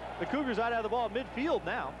 20, the Cougars ought to have the ball at midfield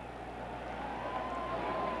now.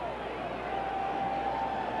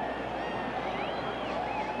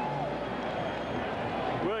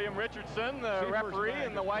 William Richardson, the referee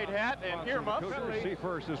in the white hat, and earmuffs. See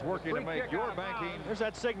First is working to make your banking. There's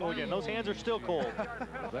that signal again. Those hands are still cold.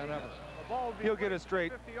 He'll get it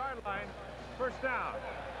straight. 50-yard line, first down.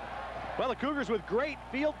 Well, the Cougars with great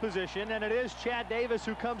field position, and it is Chad Davis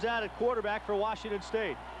who comes out at quarterback for Washington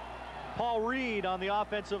State. Paul Reed on the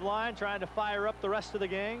offensive line trying to fire up the rest of the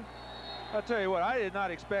gang. I'll tell you what, I did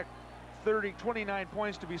not expect 29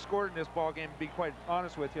 points to be scored in this ball game, to be quite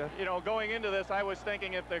honest with you. You know, going into this, I was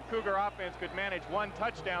thinking if the Cougar offense could manage 1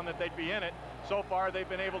 touchdown that they'd be in it. So far, they've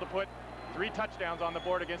been able to put 3 touchdowns on the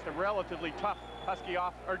board against a relatively tough Husky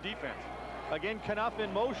defense. Again, Knuff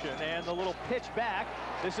in motion, and the little pitch back.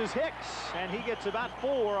 This is Hicks, and he gets about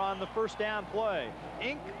 4 on the first down play.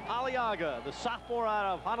 Ink Aliaga, the sophomore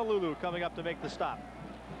out of Honolulu, coming up to make the stop.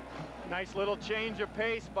 Nice little change of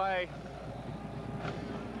pace by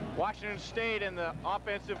Washington State and the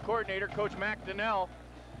offensive coordinator, Coach Mac Donnell,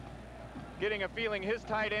 getting a feeling his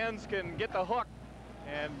tight ends can get the hook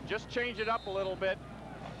and just change it up a little bit.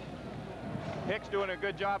 Hicks doing a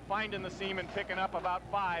good job finding the seam and picking up about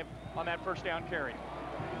 5 on that first down carry.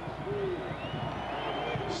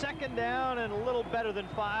 Second down and a little better than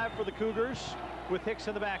 5 for the Cougars with Hicks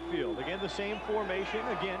in the backfield. Again, the same formation.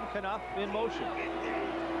 Again, Knuff in motion.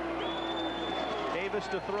 Davis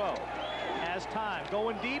to throw. Has time.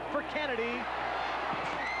 Going deep for Kennedy.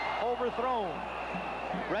 Overthrown.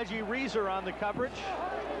 Reggie Reeser on the coverage.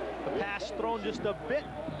 The pass thrown just a bit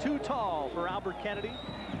too tall for Albert Kennedy.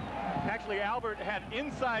 Actually, Albert had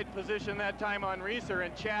inside position that time on Reeser,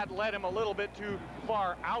 and Chad led him a little bit too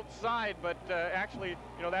far outside, but actually,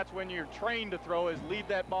 you know, that's when you're trained to throw, is lead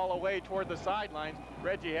that ball away toward the sidelines.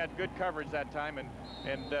 Reggie had good coverage that time,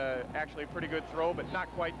 and actually a pretty good throw, but not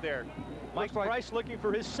quite there. Mike Price looking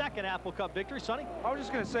for his second Apple Cup victory. Sonny? I was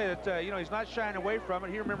just going to say that, you know, he's not shying away from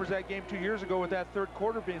it. He remembers that game 2 years ago with that third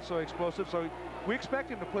quarter being so explosive, so we expect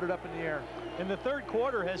him to put it up in the air. And the third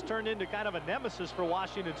quarter has turned into kind of a nemesis for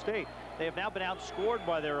Washington State. They have now been outscored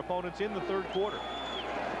by their opponents in the third quarter.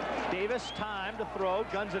 Davis, time to throw,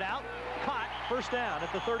 guns it out, caught, first down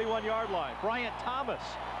at the 31-yard line. Bryant Thomas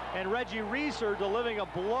and Reggie Reeser delivering a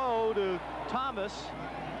blow to Thomas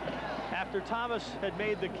after Thomas had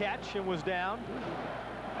made the catch and was down.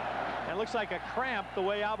 And it looks like a cramp the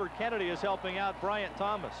way Albert Kennedy is helping out Bryant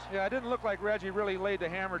Thomas. Yeah, it didn't look like Reggie really laid the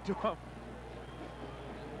hammer to him.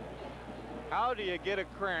 How do you get a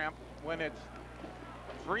cramp when it's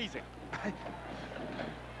freezing?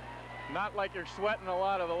 Not like you're sweating a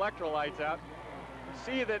lot of electrolytes out.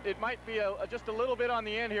 See that it might be just a little bit on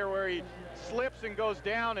the end here where he slips and goes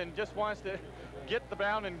down and just wants to get the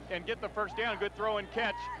bound and get the first down. Good throw and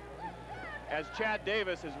catch, as Chad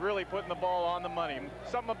Davis is really putting the ball on the money.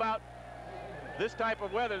 Something about this type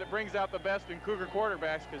of weather that brings out the best in Cougar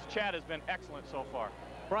quarterbacks, because Chad has been excellent so far.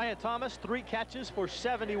 Bryant Thomas, 3 catches for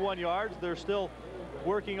 71 yards. They're still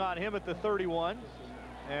working on him at the 31.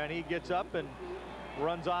 And he gets up and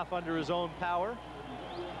runs off under his own power.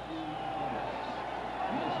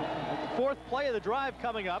 Fourth play of the drive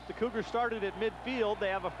coming up. The Cougars started at midfield. They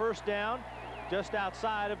have a first down just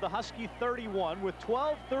outside of the Husky 31 with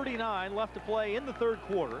 12:39 left to play in the third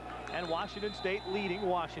quarter. And Washington State leading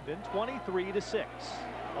Washington 23-6.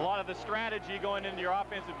 A lot of the strategy going into your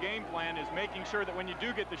offensive game plan is making sure that when you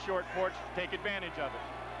do get the short porch, take advantage of it.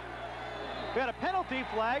 We had a penalty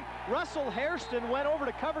flag. Russell Hairston went over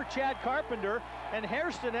to cover Chad Carpenter, and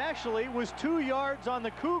Hairston actually was 2 yards on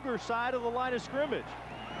the Cougar side of the line of scrimmage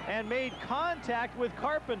and made contact with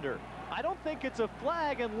Carpenter. I don't think it's a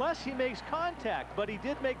flag unless he makes contact, but he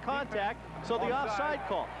did make contact, so the offside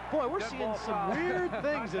call. Boy, we're seeing some weird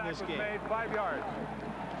things in this game. Made 5 yards.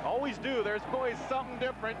 Always do. There's always something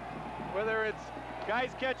different, whether it's guys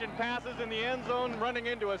catching passes in the end zone, running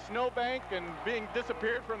into a snowbank and being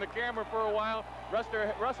disappeared from the camera for a while.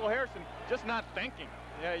 Russell Hairston just not thinking.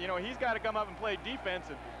 Yeah, you know, he's got to come up and play defense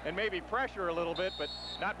and maybe pressure a little bit, but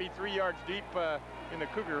not be 3 yards deep in the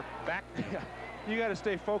Cougar back. You got to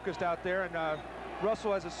stay focused out there, and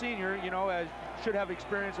Russell, as a senior, you know, should have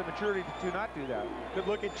experience and maturity to not do that. Good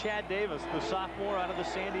look at Chad Davis, the sophomore out of the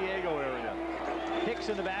San Diego area. Hicks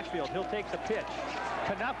in the backfield. He'll take the pitch.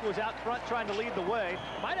 Knuff was out front trying to lead the way.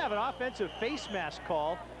 Might have an offensive face mask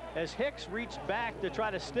call as Hicks reached back to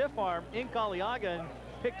try to stiff arm Ink Aliaga and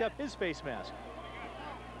picked up his face mask.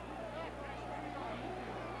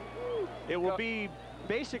 It will be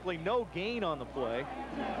basically no gain on the play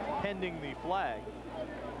pending the flag.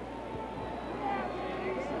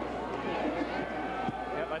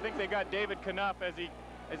 Yep, I think they got David Knuff as he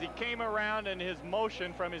came around in his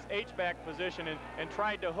motion from his H-back position and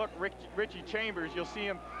tried to hook Richie Chambers. You'll see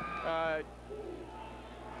him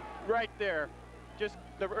right there. Just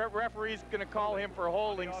the referee's going to call him for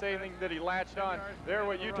holding, saying that he latched on. There,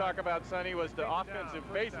 what you talk about, Sonny, was the offensive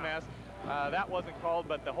face mask. That wasn't called,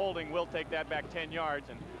 but the holding will take that back 10 yards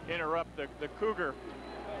and interrupt the Cougar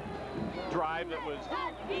drive that was.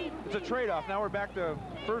 It's a trade-off. Now we're back to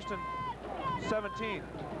 1st and 17.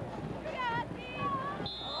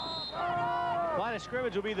 Line of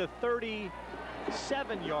scrimmage will be the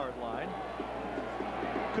 37-yard line.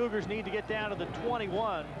 Cougars need to get down to the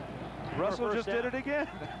 21. Russell just did it again.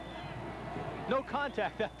 No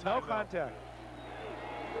contact that time. No contact.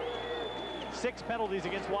 6 penalties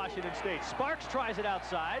against Washington State. Sparks tries it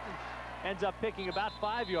outside and ends up picking about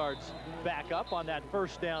 5 yards back up on that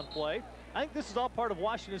first down play. I think this is all part of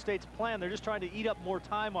Washington State's plan. They're just trying to eat up more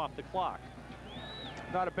time off the clock.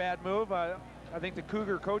 Not a bad move. I think the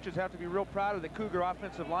Cougar coaches have to be real proud of the Cougar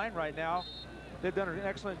offensive line right now. They've done an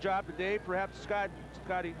excellent job today. Perhaps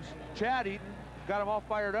Chad Eaton got them all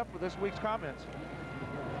fired up with this week's comments.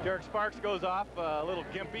 Derek Sparks goes off a little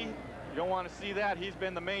gimpy. You don't want to see that. He's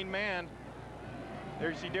been the main man.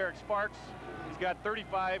 There you see Derek Sparks. He's got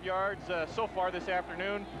 35 yards so far this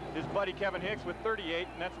afternoon. His buddy Kevin Hicks with 38,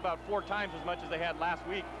 and that's about 4 times as much as they had last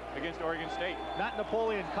week against Oregon State. Not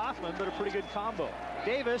Napoleon Kaufman, but a pretty good combo.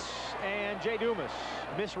 Davis and Jay Dumas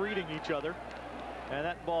misreading each other, and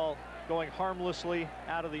that ball going harmlessly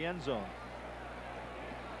out of the end zone.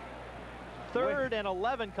 3rd and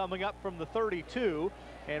 11 coming up from the 32,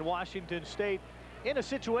 and Washington State in a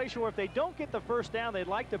situation where if they don't get the first down, they'd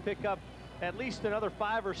like to pick up at least another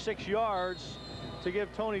 5 or 6 yards to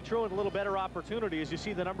give Tony Truant a little better opportunity. As you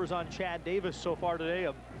see the numbers on Chad Davis so far today,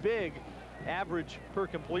 a big average per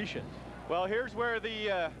completion. Well, here's where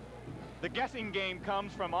the guessing game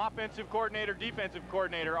comes from offensive coordinator, defensive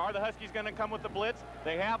coordinator. Are the Huskies going to come with the blitz?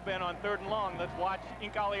 They have been on 3rd and long. Let's watch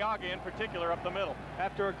Ink Aliaga in particular up the middle.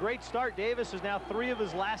 After a great start, Davis is now 3 of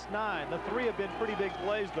his last 9. The 3 have been pretty big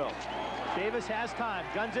plays, though. Davis has time,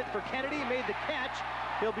 guns it for Kennedy, made the catch.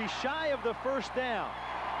 He'll be shy of the first down.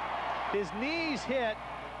 His knees hit,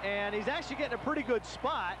 and he's actually getting a pretty good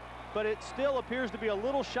spot, but it still appears to be a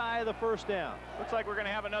little shy of the first down. Looks like we're going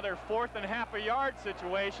to have another 4th and half a yard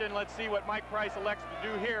situation. Let's see what Mike Price elects to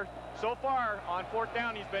do here. So far on 4th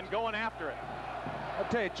down, he's been going after it. I'll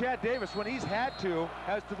tell you, Chad Davis, when he's had to,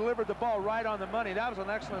 has delivered the ball right on the money. That was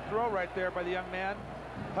an excellent throw right there by the young man.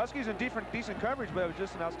 Huskies in decent coverage, but it was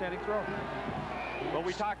just an outstanding throw. Well,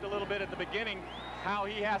 we talked a little bit at the beginning how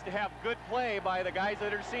he has to have good play by the guys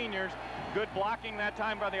that are seniors, good blocking that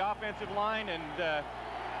time by the offensive line, and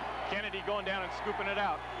Kennedy going down and scooping it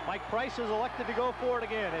out. Mike Price has elected to go for it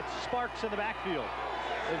again. It's Sparks in the backfield.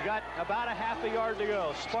 They've got about a half a yard to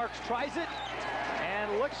go. Sparks tries it,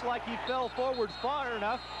 and looks like he fell forward far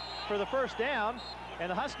enough for the first down,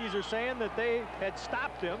 and the Huskies are saying that they had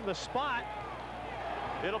stopped him. The spot.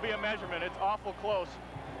 It'll be a measurement. It's awful close.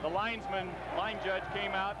 The line judge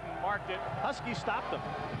came out and marked it. Huskies stopped them.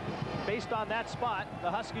 Based on that spot, the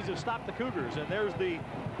Huskies have stopped the Cougars, and there's the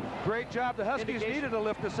great job. The Huskies needed a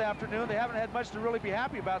lift this afternoon. They haven't had much to really be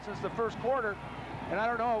happy about since the first quarter, and I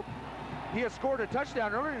don't know. He had scored a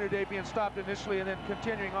touchdown earlier today, being stopped initially and then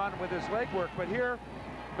continuing on with his leg work, but here,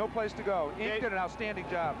 no place to go. Ink did an outstanding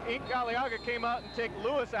job. Ink Aliaga came out and took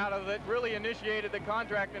Lewis out of it, really initiated the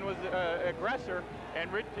contract and was aggressor, and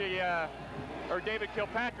David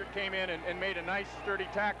Kilpatrick came in and made a nice sturdy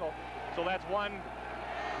tackle. So that's one.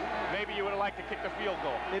 Maybe you would have liked to kick the field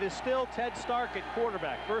goal. It is still Ted Stark at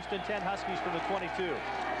quarterback. 1st and 10 Huskies from the 22.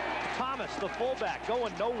 Thomas, the fullback,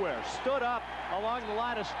 going nowhere. Stood up along the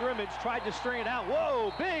line of scrimmage, tried to string it out.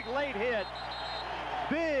 Whoa, big late hit.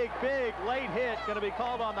 Big late hit going to be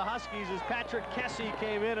called on the Huskies as Patrick Kessie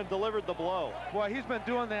came in and delivered the blow. Well, he's been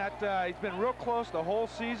doing that. He's been real close the whole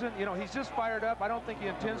season. You know, he's just fired up. I don't think he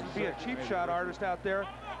intends to be a cheap shot artist out there,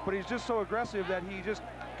 but he's just so aggressive that he just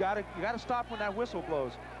you got to stop when that whistle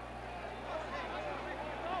blows.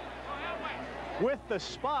 With the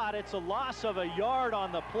spot, it's a loss of a yard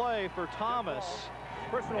on the play for Thomas.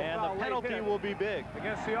 And the penalty will be big.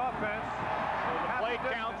 Against the offense. So the play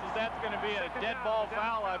counts as that's going to be a dead ball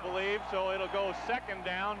foul, I believe. So it'll go 2nd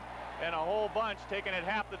down and a whole bunch, taking it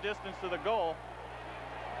half the distance to the goal.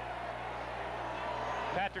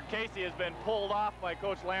 Patrick Casey has been pulled off by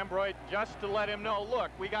Coach Lambroit just to let him know,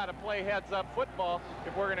 look, we got to play heads-up football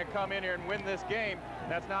if we're going to come in here and win this game.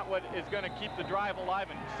 That's not what is going to keep the drive alive,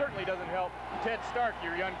 and certainly doesn't help Ted Stark,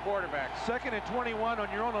 your young quarterback. 2nd and 21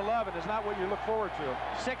 on your own 11 is not what you look forward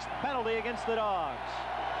to. 6th penalty against the Dogs.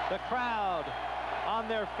 The crowd on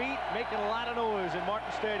their feet making a lot of noise in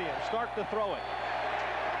Martin Stadium. Stark to throw it.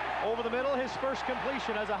 Over the middle, his first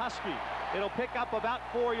completion as a Husky. It'll pick up about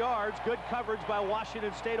 4 yards. Good coverage by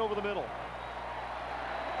Washington State over the middle.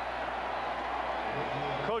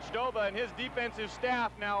 Coach Doba and his defensive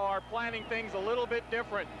staff now are planning things a little bit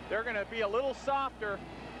different. They're going to be a little softer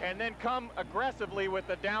and then come aggressively with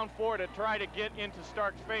the down 4 to try to get into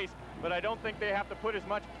Stark's face. But I don't think they have to put as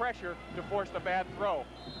much pressure to force the bad throw.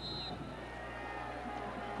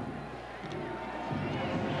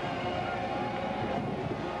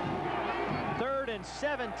 Third and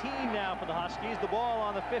 17 now for the Huskies. The ball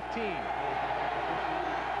on the 15.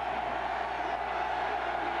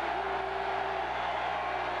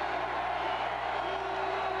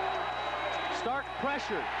 Stark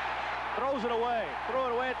pressured. Throws it away. Throw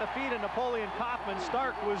it away at the feet of Napoleon Kaufman.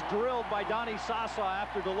 Stark was drilled by Donnie Sasa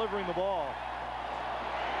after delivering the ball.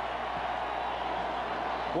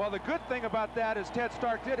 Well, the good thing about that is Ted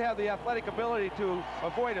Stark did have the athletic ability to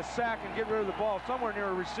avoid a sack and get rid of the ball somewhere near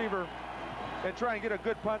a receiver and try and get a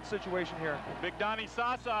good punt situation here. Big Donnie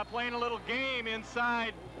Sasa playing a little game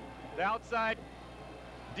inside the outside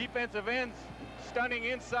defensive ends, stunning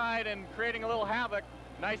inside and creating a little havoc.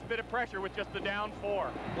 Nice bit of pressure with just the down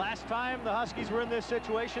 4. Last time the Huskies were in this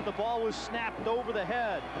situation, the ball was snapped over the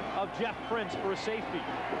head of Jeff Prince for a safety.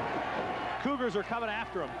 Cougars are coming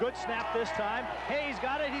after him. Good snap this time. Hayes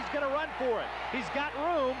got it. He's going to run for it. He's got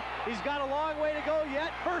room. He's got a long way to go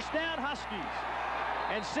yet. First down, Huskies.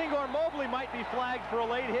 And Singor Mobley might be flagged for a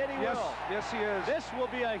late hit. He will. Yes, he is. This will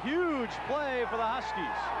be a huge play for the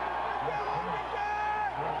Huskies.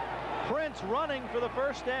 Prince running for the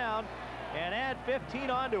first down and add 15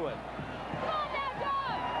 onto it.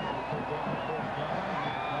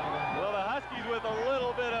 Well, the Huskies with a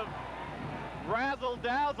little bit of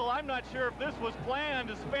razzle-dazzle. I'm not sure if this was planned.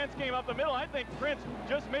 As Spence came up the middle, I think Prince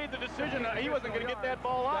just made the decision that he wasn't going to get that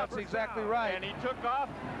ball off. That's exactly right. And he took off.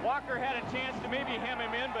 Walker had a chance to maybe hem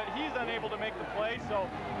him in, but he's unable to make the play. So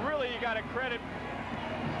really, you got to credit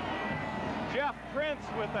Jeff Prince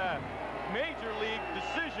with a major league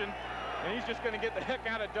decision. And he's just going to get the heck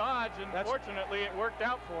out of Dodge, and fortunately it worked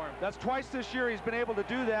out for him. That's twice this year he's been able to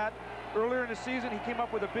do that. Earlier in the season, he came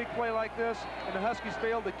up with a big play like this, and the Huskies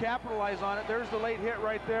failed to capitalize on it. There's the late hit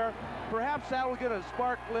right there. Perhaps that will get a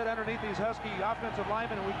spark lit underneath these Husky offensive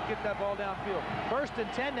linemen, and we can get that ball downfield. 1st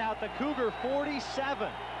and 10 now at the Cougar 47.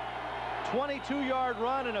 22-yard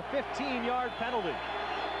run and a 15-yard penalty.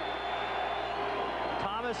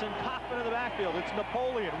 Thomas and Kaufman in the backfield. It's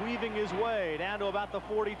Napoleon weaving his way down to about the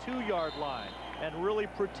 42-yard line and really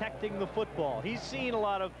protecting the football. He's seen a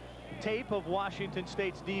lot of tape of Washington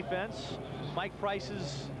State's defense. Mike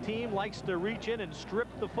Price's team likes to reach in and strip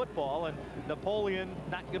the football, and Napoleon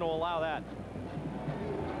not going to allow that.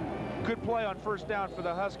 Good play on first down for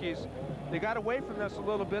the Huskies. They got away from this a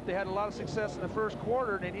little bit. They had a lot of success in the first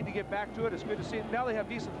quarter, and they need to get back to it. It's good to see. Now they have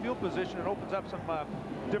decent field position. It opens up some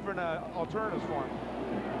different alternatives for them.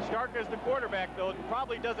 Stark as the quarterback, though,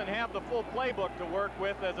 probably doesn't have the full playbook to work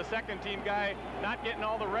with as a second-team guy, not getting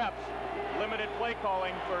all the reps. Limited play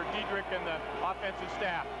calling for Diedrich and the offensive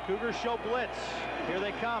staff. Cougars show blitz. Here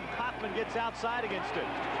they come. Kaufman gets outside against it,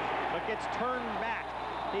 but gets turned back.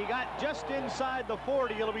 He got just inside the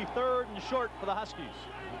 40. It'll be 3rd and short for the Huskies.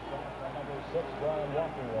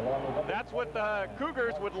 That's what the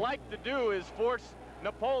Cougars would like to do, is force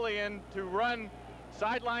Napoleon to run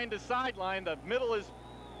sideline to sideline. The middle is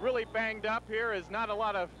really banged up here, as not a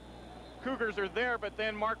lot of Cougars are there, but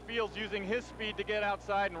then Mark Fields using his speed to get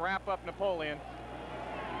outside and wrap up Napoleon.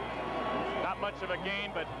 Not much of a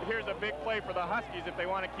gain, but here's a big play for the Huskies if they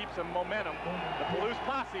want to keep some momentum. The Palouse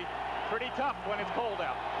Posse, pretty tough when it's cold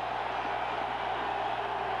out.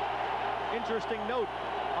 Interesting note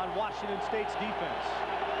on Washington State's defense.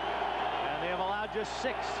 And they have allowed just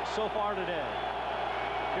 6 so far today.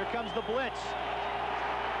 Here comes the blitz.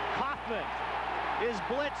 Kaufman is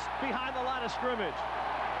blitzed behind the line of scrimmage.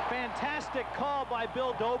 Fantastic call by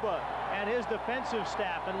Bill Doba and his defensive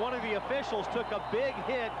staff, and one of the officials took a big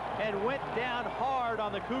hit and went down hard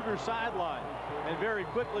on the Cougar sideline. And very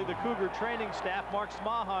quickly the Cougar training staff, Mark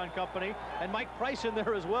Smaha and company, and Mike Price in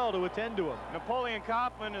there as well to attend to him. Napoleon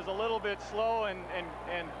Kaufman is a little bit slow, and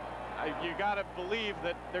you got to believe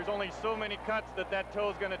that there's only so many cuts that toe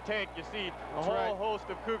is going to take. You see a whole host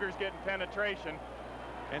of Cougars getting penetration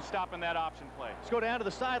and stopping that option play. Let's go down to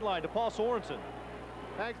the sideline to Paul Sorensen.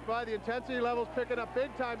 Thanks, Bud. The intensity level's picking up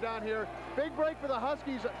big time down here. Big break for the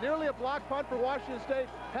Huskies. Nearly a block punt for Washington State.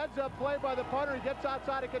 Heads up play by the punter. He gets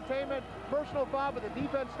outside of containment. Personal foul, but the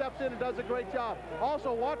defense steps in and does a great job.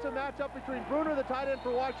 Also, watch a matchup between Bruner, the tight end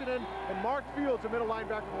for Washington, and Mark Fields, the middle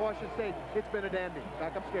linebacker for Washington State. It's been a dandy.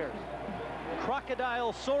 Back upstairs.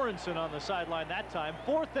 Crocodile Sorensen on the sideline that time.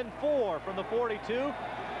 4th and 4 from the 42. A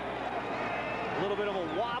little bit of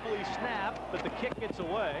a wobbly snap, but the kick gets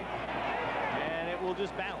away. And it will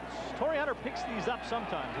just bounce. Torrey Hunter picks these up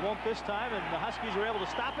sometimes. It won't this time, and the Huskies are able to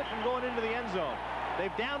stop it from going into the end zone.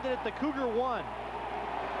 They've downed it at the Cougar 1.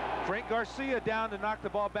 Frank Garcia down to knock the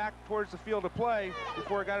ball back towards the field of play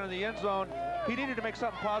before it got into the end zone. He needed to make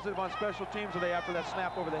something positive on special teams today after that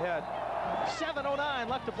snap over the head. 7:09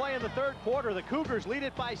 left to play in the 3rd quarter. The Cougars lead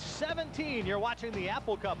it by 17. You're watching the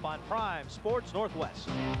Apple Cup on Prime Sports Northwest.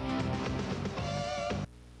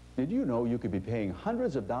 Did you know you could be paying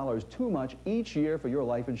hundreds of dollars too much each year for your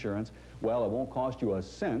life insurance? Well, it won't cost you a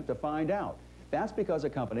cent to find out. That's because a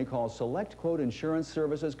company called Select Quote Insurance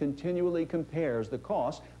Services continually compares the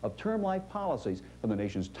cost of term life policies from the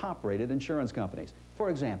nation's top-rated insurance companies.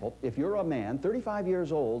 For example, if you're a man 35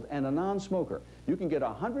 years old and a non-smoker, you can get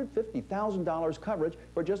 $150,000 coverage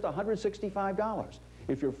for just $165.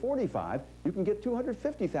 If you're 45, you can get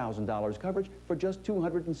 $250,000 coverage for just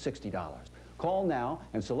 $260. Call now,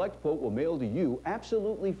 and Select Quote will mail to you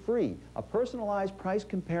absolutely free a personalized price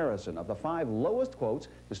comparison of the 5 lowest quotes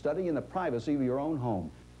to study in the privacy of your own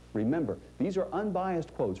home. Remember, these are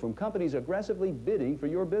unbiased quotes from companies aggressively bidding for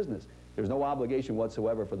your business. There's no obligation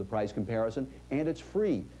whatsoever for the price comparison, and it's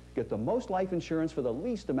free. Get the most life insurance for the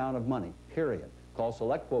least amount of money, period. Call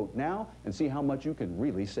SelectQuote now and see how much you can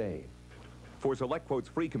really save. For SelectQuote's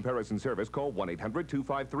free comparison service, call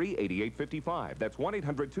 1-800-253-8855. That's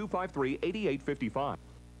 1-800-253-8855.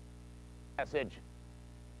 Message.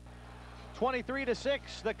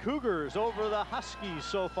 23-6, the Cougars over the Huskies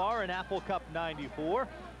so far in Apple Cup 94.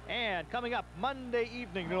 And coming up Monday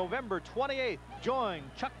evening, November 28th, join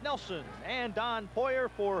Chuck Nelson and Don Poyer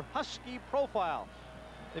for Husky Profile.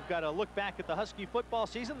 They've got a look back at the Husky football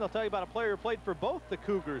season. They'll tell you about a player who played for both the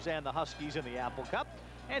Cougars and the Huskies in the Apple Cup.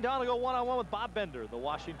 And Don will go one-on-one with Bob Bender, the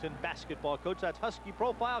Washington basketball coach. That's Husky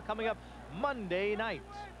Profile coming up Monday night.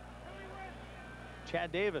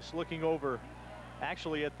 Chad Davis looking over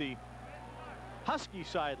actually at the Husky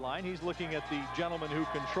sideline. He's looking at the gentleman who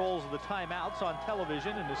controls the timeouts on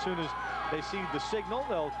television, and as soon as they see the signal,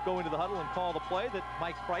 they'll go into the huddle and call the play that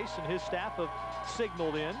Mike Price and his staff have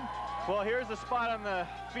signaled in. Well, here's a spot on the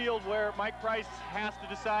field where Mike Price has to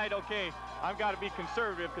decide, okay, I've got to be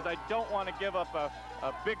conservative because I don't want to give up a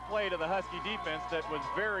big play to the Husky defense that was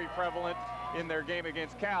very prevalent in their game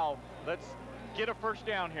against Cal. Let's get a first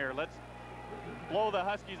down here. Let's blow the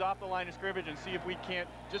Huskies off the line of scrimmage and see if we can't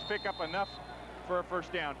just pick up enough for a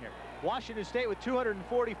first down here. Washington State with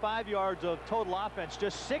 245 yards of total offense,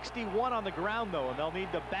 just 61 on the ground though, and they'll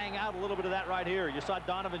need to bang out a little bit of that right here. You saw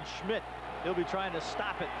Donovan Schmidt. He'll be trying to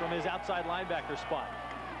stop it from his outside linebacker spot.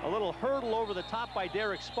 A little hurdle over the top by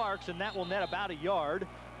Derek Sparks, and that will net about a yard.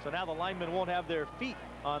 So now the linemen won't have their feet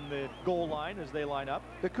on the goal line as they line up.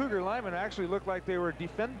 The Cougar linemen actually looked like they were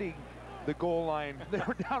defending the goal line. They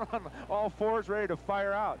were down on all fours ready to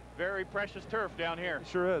fire out. Very precious turf down here. It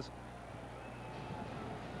sure is.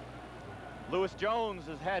 Lewis Jones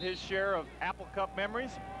has had his share of Apple Cup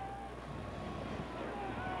memories.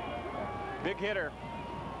 Big hitter.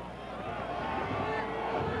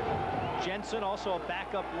 Jensen, also a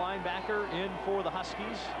backup linebacker, in for the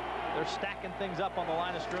Huskies. They're stacking things up on the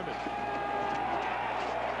line of scrimmage.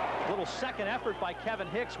 A little second effort by Kevin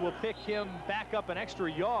Hicks will pick him back up an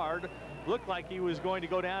extra yard. Looked like he was going to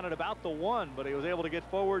go down at about the 1, but he was able to get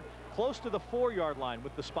forward close to the 4-yard line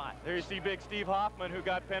with the spot. There you see big Steve Hoffman, who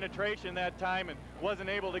got penetration that time and wasn't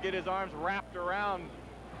able to get his arms wrapped around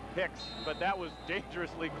Hicks, but that was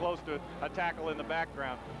dangerously close to a tackle in the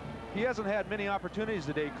background. He hasn't had many opportunities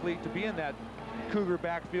today, Cleet, to be in that Cougar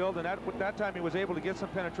backfield, and that time he was able to get some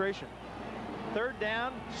penetration. Third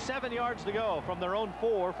down, 7 yards to go from their own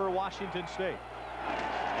 4 for Washington State.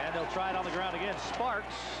 And they'll try it on the ground again.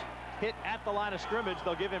 Sparks hit at the line of scrimmage.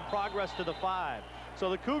 They'll give him progress to the 5. So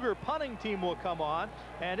the Cougar punting team will come on,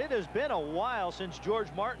 and it has been a while since George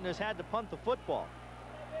Martin has had to punt the football.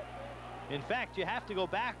 In fact, you have to go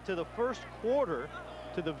back to the first quarter,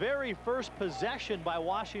 to the very first possession by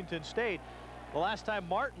Washington State, the last time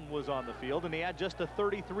Martin was on the field, and he had just a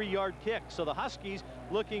 33-yard kick. So the Huskies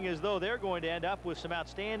looking as though they're going to end up with some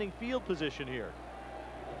outstanding field position here.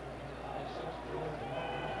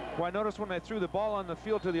 Well, I noticed when I threw the ball on the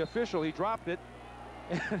field to the official, he dropped it.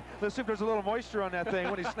 Let's see if there's a little moisture on that thing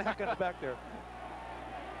when he's snacking it back there.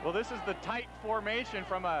 Well, this is the tight formation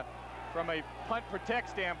from a punt protect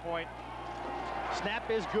standpoint.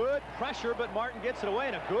 Snap is good, pressure, but Martin gets it away,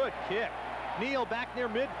 and a good kick. Neal back near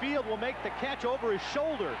midfield will make the catch over his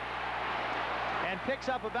shoulder and picks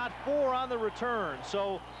up about 4 on the return.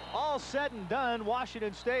 So all said and done,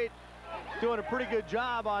 Washington State doing a pretty good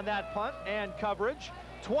job on that punt and coverage.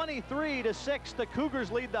 23-6, the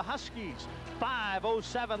Cougars lead the Huskies.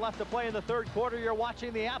 5:07 left to play in the third quarter. You're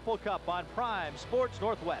watching the Apple Cup on Prime Sports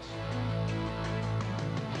Northwest.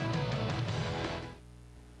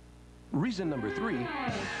 Reason number 3,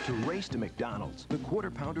 to race to McDonald's. The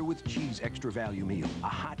Quarter Pounder with Cheese Extra Value Meal. A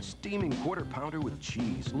hot, steaming Quarter Pounder with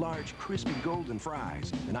cheese, large, crispy golden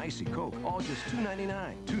fries, an icy Coke, all just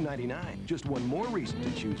 $2.99. $2.99. Just one more reason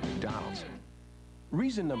to choose McDonald's.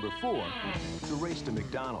 Reason number 4, to race to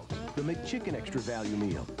McDonald's. The McChicken Extra Value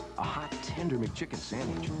Meal. A hot, tender McChicken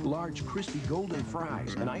sandwich, large, crispy golden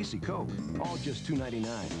fries, an icy Coke, all just $2.99.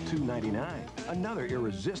 $2.99. Another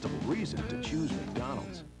irresistible reason to choose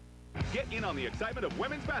McDonald's. Get in on the excitement of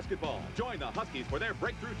women's basketball. Join the Huskies for their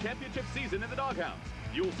breakthrough championship season in the Doghouse.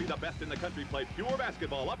 You'll see the best in the country play pure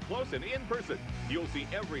basketball up close and in person. You'll see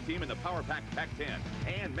every team in the Power Pack Pac-10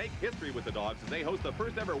 and make history with the Dogs as they host the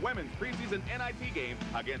first ever women's preseason NIT game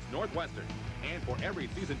against Northwestern. And for every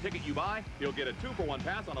season ticket you buy, you'll get a 2-for-1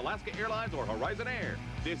 pass on Alaska Airlines or Horizon Air.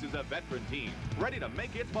 This is a veteran team ready to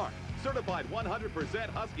make its mark. Certified 100%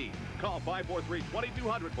 Husky. Call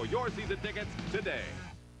 543-2200 for your season tickets today.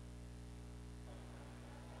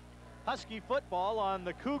 Husky football on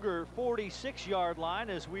the Cougar 46-yard line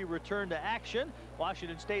as we return to action.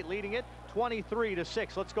 Washington State leading it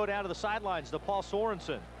 23-6. Let's go down to the sidelines to Paul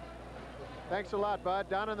Sorensen. Thanks a lot, Bud.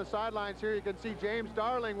 Down on the sidelines here, you can see James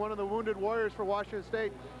Darling, one of the wounded Warriors for Washington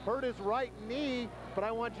State, hurt his right knee, but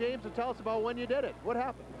I want James to tell us about when you did it. What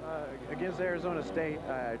happened? Against Arizona State,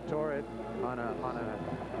 I tore it on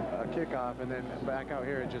a kickoff, and then back out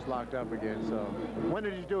here it just locked up again. So when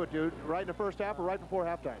did you do it, dude? Right in the first half or right before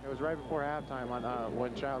halftime? It was right before halftime on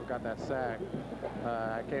when Childs got that sack.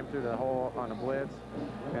 I came through the hole on a blitz,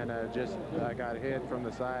 and I got hit from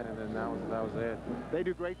the side, and then that was it. They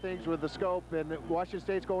do great things with the scope, and Washington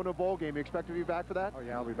State's going to a bowl game. You expect to be back for that? Oh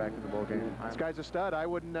yeah, I'll be back in the bowl game. This guy's a stud. I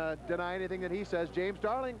wouldn't deny anything that he says. James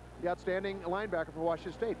Darling, the outstanding linebacker for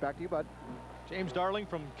Washington State. Back to you, Bud. James Darling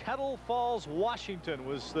from Kettle Falls, Washington,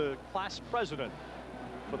 was the class president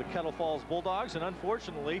for the Kettle Falls Bulldogs, and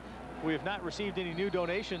unfortunately we have not received any new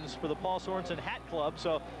donations for the Paul Sorensen Hat Club,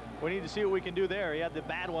 so we need to see what we can do there. He had the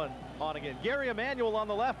bad one on again. Gary Emanuel on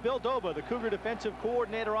the left, Bill Doba, the Cougar defensive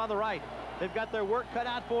coordinator, on the right. They've got their work cut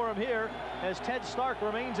out for him here as Ted Stark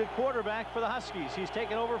remains at quarterback for the Huskies. He's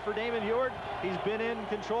taken over for Damon Heward. He's been in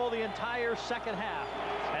control the entire second half.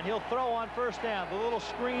 And he'll throw on first down. The little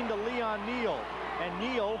screen to Leon Neal. And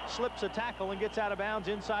Neal slips a tackle and gets out of bounds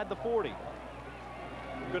inside the 40.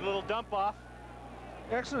 Good little dump off.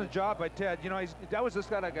 Excellent job by Ted. You know, that was just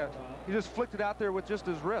kind of he just flicked it out there with just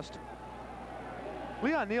his wrist.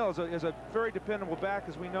 Leon Neal is a very dependable back,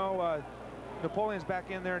 as we know. Napoleon's back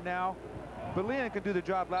in there now. But Leon can do the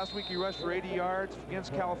job. Last week he rushed for 80 yards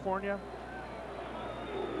against California.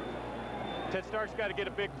 Ted Stark's got to get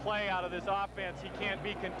a big play out of this offense. He can't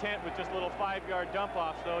be content with just little 5-yard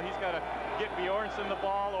dump-offs, though. He's got to get Bjornsson the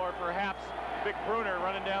ball, or perhaps Vic Bruner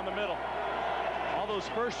running down the middle. All those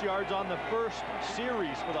first yards on the first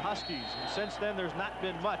series for the Huskies. And since then, there's not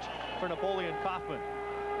been much for Napoleon Kaufman.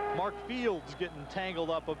 Mark Fields getting tangled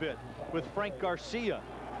up a bit with Frank Garcia,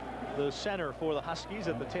 the center for the Huskies,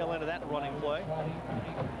 at the tail end of that running play.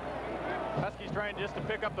 Huskies trying just to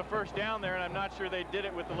pick up the first down there, and I'm not sure they did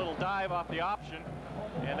it with the little dive off the option,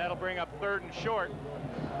 and that'll bring up 3rd and short.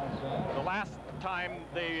 The last time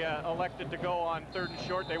they elected to go on 3rd and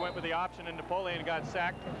short, they went with the option, and Napoleon got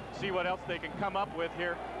sacked. See what else they can come up with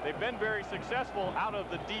here. They've been very successful out of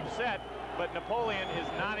the deep set, but Napoleon is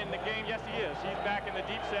not in the game. Yes, he is. He's back in the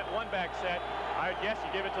deep set, one-back set. I would guess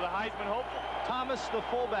you give it to the Heisman hopeful. Thomas, the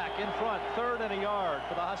fullback, in front, 3rd and a yard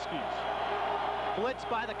for the Huskies. Blitz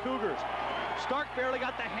by the Cougars. Stark barely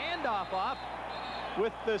got the handoff off.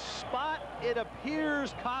 With the spot, it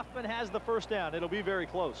appears Kaufman has the first down. It'll be very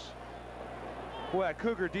close. Boy, that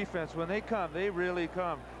Cougar defense, when they come, they really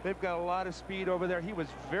come. They've got a lot of speed over there. He was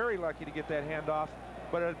very lucky to get that handoff,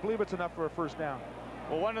 but I believe it's enough for a first down.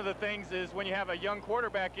 Well, one of the things is when you have a young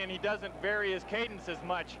quarterback in, he doesn't vary his cadence as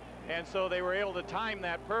much, and so they were able to time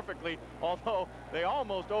that perfectly, although they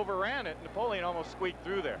almost overran it. Napoleon almost squeaked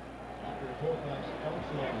through there.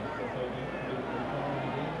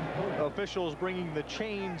 Officials bringing the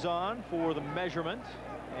chains on for the measurement,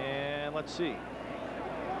 and let's see.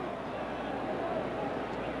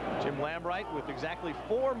 Jim Lambright with exactly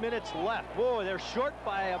 4 minutes left. Boy, they're short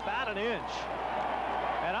by about an inch.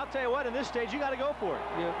 And I'll tell you what, in this stage, you got to go for it.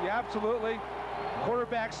 Yeah, absolutely.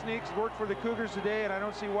 Quarterback sneaks worked for the Cougars today, and I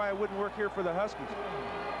don't see why it wouldn't work here for the Huskies.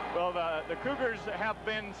 Well, the Cougars have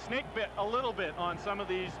been snake bit a little bit on some of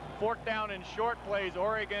these 4th down and short plays.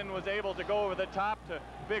 Oregon was able to go over the top to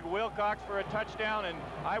Big Wilcox for a touchdown, and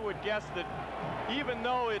I would guess that even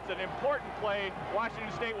though it's an important play,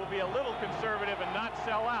 Washington State will be a little conservative and not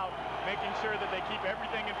sell out, making sure that they keep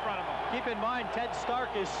everything in front of them. Keep in mind, Ted Stark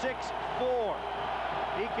is 6'4".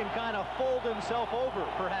 He can kind of fold himself over,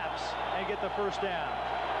 perhaps, and get the first down.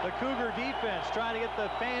 The Cougar defense trying to get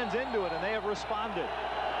the fans into it, and they have responded.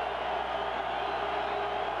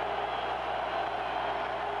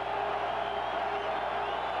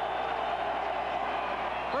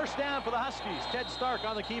 First down for the Huskies. Ted Stark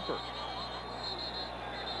on the keeper.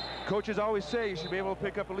 Coaches always say you should be able to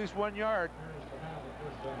pick up at least 1 yard.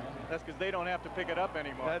 That's because they don't have to pick it up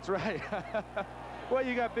anymore. That's right. Well,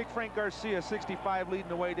 you got big Frank Garcia, 65, leading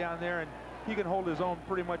the way down there, and he can hold his own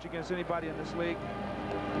pretty much against anybody in this league.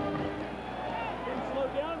 Didn't slow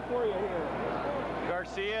down for you here.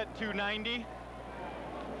 Garcia at 290.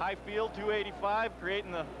 Highfield 285,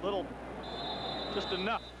 creating a little, just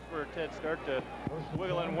enough for Ted Stark to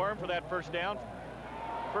wiggle and worm for that first down.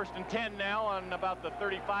 1st and 10 now on about the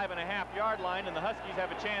 35.5-yard line, and the Huskies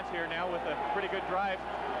have a chance here now with a pretty good drive,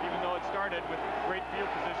 even though it started with great field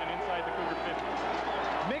position inside the Cougar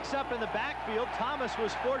 50. Mix up in the backfield. Thomas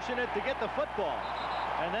was fortunate to get the football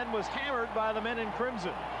and then was hammered by the men in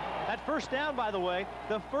crimson. That first down, by the way,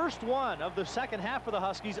 the first one of the second half for the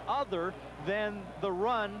Huskies other than the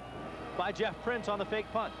run by Jeff Prince on the fake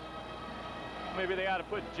punt. Maybe they ought to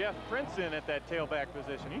put Jeff Prince in at that tailback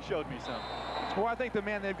position. He showed me some. Well, I think the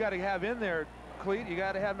man they've got to have in there, Cleat, you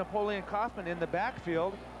got to have Napoleon Kaufman in the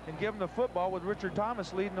backfield and give him the football with Richard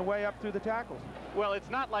Thomas leading the way up through the tackles. Well, it's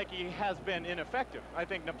not like he has been ineffective. I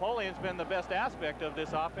think Napoleon's been the best aspect of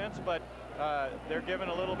this offense, but they're giving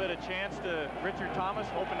a little bit of chance to Richard Thomas,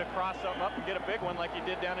 hoping to cross something up and get a big one like he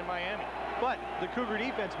did down in Miami. But the Cougar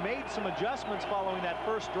defense made some adjustments following that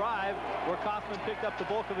first drive where Kaufman picked up the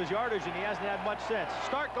bulk of his yardage, and he hasn't had much since.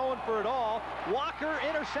 Start going for it all. Walker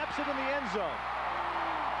intercepts it in the end zone.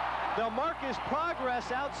 They'll mark his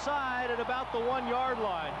progress outside at about the 1-yard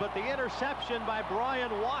line, but the interception by Brian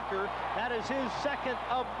Walker, that is his second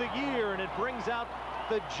of the year, and it brings out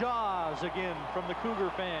the jaws again from the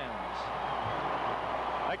Cougar fans.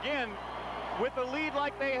 Again, with a lead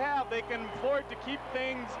like they have, they can afford to keep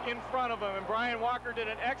things in front of them, and Brian Walker did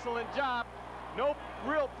an excellent job. No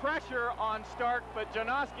real pressure on Stark, but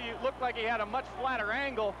Janoski looked like he had a much flatter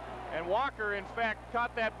angle, and Walker, in fact,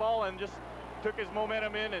 caught that ball and just took his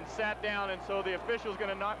momentum in and sat down, and so the official's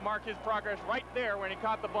going to mark his progress right there when he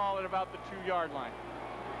caught the ball at about the 2-yard line.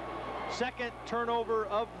 Second turnover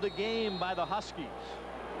of the game by the Huskies.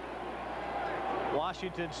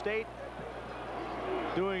 Washington State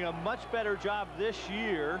doing a much better job this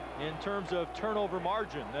year in terms of turnover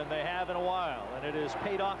margin than they have in a while, and it has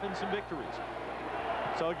paid off in some victories.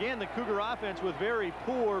 So again, the Cougar offense with very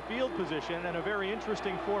poor field position and a very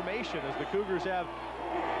interesting formation as the Cougars have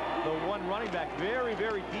the one running back very,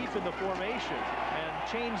 very deep in the formation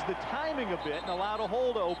and changed the timing a bit and allowed a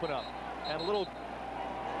hole to open up. And a little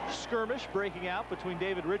skirmish breaking out between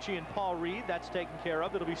David Ritchie and Paul Reed. That's taken care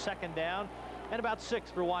of. It'll be second down and about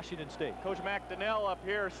 6 for Washington State. Coach McDonnell up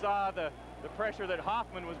here saw the pressure that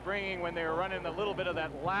Hoffman was bringing when they were running a little bit of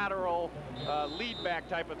that lateral lead back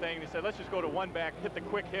type of thing. He said, let's just go to one back, hit the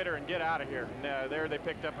quick hitter, and get out of here. And there they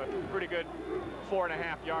picked up a pretty good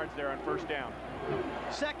 4.5 yards there on first down.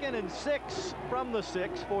 2nd and 6 from the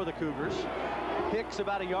 6 for the Cougars. Hicks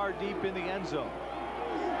about a yard deep in the end zone.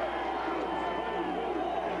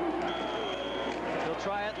 He'll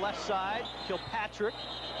try it left side. Kilpatrick.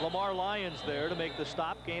 Lamar Lyons there to make the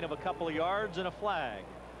stop. Gain of a couple of yards and a flag.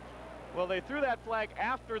 Well, they threw that flag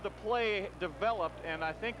after the play developed, and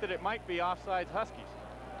I think that it might be offsides Huskies.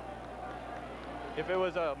 If it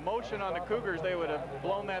was a motion on the Cougars, they would have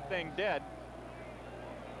blown that thing dead.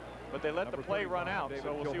 But they let the play run out,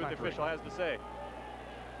 so we'll see what the official has to say.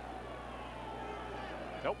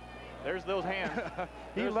 Nope. There's those hands.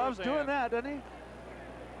 He loves doing that, doesn't he?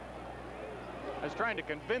 I was trying to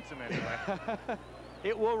convince him anyway.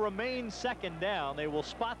 It will remain second down. They will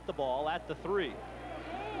spot the ball at the 3.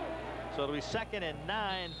 So it'll be 2nd and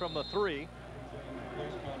 9 from the 3.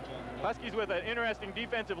 Huskies with an interesting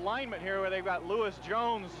defensive lineman here where they've got Lewis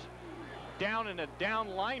Jones down in a down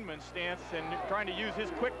lineman stance and trying to use his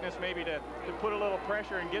quickness maybe to put a little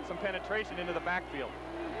pressure and get some penetration into the backfield.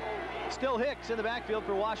 Still Hicks in the backfield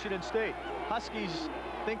for Washington State. Huskies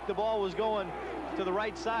think the ball was going to the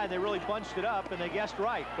right side. They really bunched it up and they guessed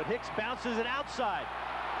right, but Hicks bounces it outside.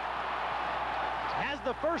 Has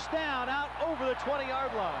the first down out over the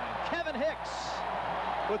 20-yard line. Kevin Hicks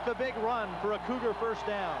with the big run for a Cougar first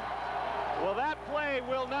down. Well, that play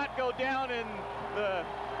will not go down in the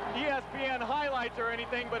ESPN highlights or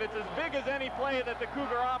anything, but it's as big as any play that the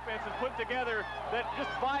Cougar offense has put together that just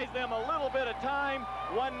buys them a little bit of time.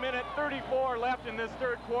 1 minute 34 left in this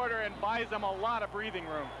third quarter and buys them a lot of breathing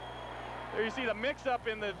room. There you see the mix-up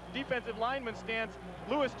in the defensive lineman stance.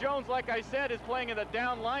 Lewis Jones, like I said, is playing in the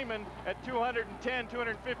down lineman at 210,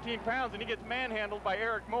 215 pounds, and he gets manhandled by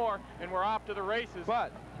Eric Moore, and we're off to the races.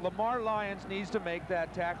 But Lamar Lyons needs to make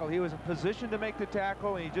that tackle. He was in position to make the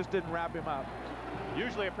tackle, and he just didn't wrap him up.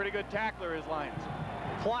 Usually a pretty good tackler is Lyons.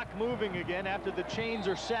 Clock moving again after the chains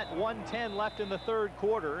are set. 1:10 left in the third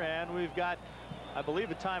quarter, and we've got, I believe,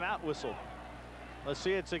 a timeout whistle. Let's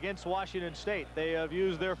see, it's against Washington State. They have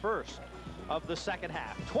used their first of the second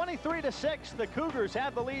half. 23-6, the Cougars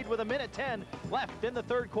have the lead with 1:10 left in the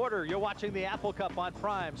third quarter. You're watching the Apple Cup on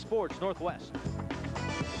Prime Sports Northwest.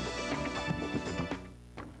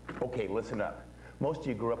 Okay, listen up. Most of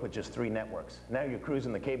you grew up with just 3 networks. Now you're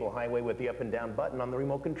cruising the cable highway with the up and down button on the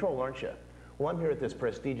remote control, aren't you? Well, I'm here at this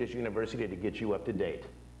prestigious university to get you up to date.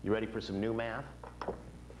 You ready for some new math?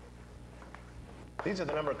 These are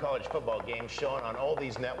the number of college football games shown on all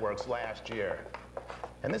these networks last year.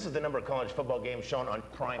 And this is the number of college football games shown on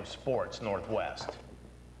Prime Sports Northwest.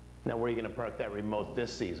 Now, where are you going to park that remote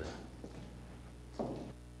this season?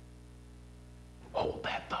 Hold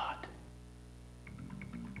that thought.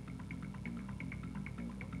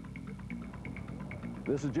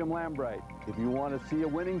 This is Jim Lambright. If you want to see a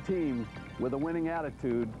winning team with a winning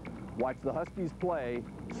attitude, watch the Huskies play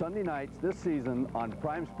Sunday nights this season on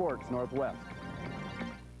Prime Sports Northwest.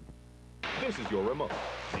 This is your remote.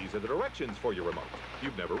 These are the directions for your remote.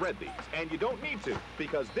 You've never read these, and you don't need to,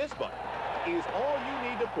 because this button is all you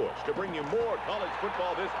need to push to bring you more college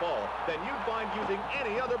football this fall than you'd find using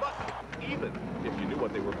any other button, even if you knew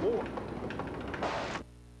what they were for.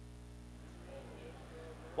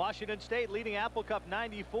 Washington State leading Apple Cup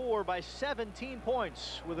 94 by 17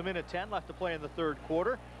 points with 1:10 left to play in the third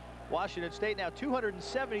quarter. Washington State now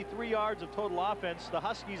 273 yards of total offense. The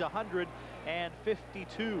Huskies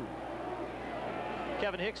 152.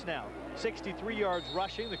 Kevin Hicks now 63 yards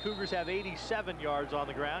rushing. The Cougars have 87 yards on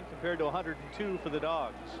the ground compared to 102 for the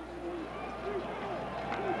Dogs.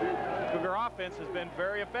 Cougar offense has been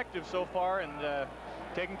very effective so far and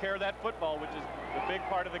taking care of that football, which is the big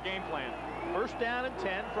part of the game plan. First down and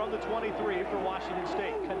 10 from the 23 for Washington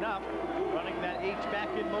State. Knupp running that H back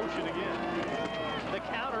in motion again. The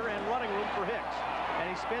counter and running room for Hicks. And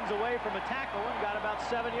he spins away from a tackle and got about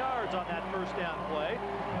 7 yards on that first down play.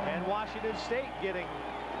 And Washington State getting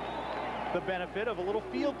the benefit of a little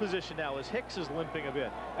field position now as Hicks is limping a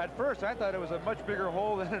bit. At first, I thought it was a much bigger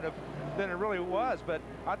hole than it really was, but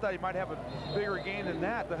I thought he might have a bigger gain than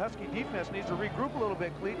that. The Husky defense needs to regroup a little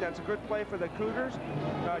bit, Cleet. That's a good play for the Cougars.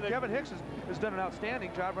 Kevin Hicks has done an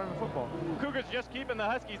outstanding job running the football. Cougars just keeping the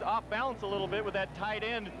Huskies off balance a little bit with that tight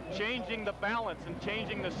end, changing the balance and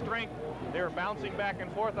changing the strength. They were bouncing back and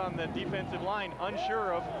forth on the defensive line,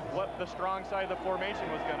 unsure of what the strong side of the formation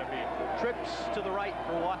was going to be. Trips to the right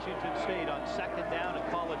for Washington State on second down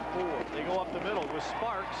at College 4. They go up the middle with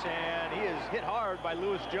Sparks, and he is hit hard by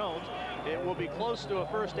Lewis Jones. It will be close to a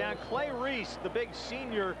first down. Clay Reese, the big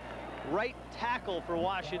senior right tackle for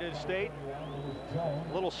Washington State.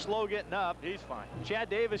 A little slow getting up. He's fine. Chad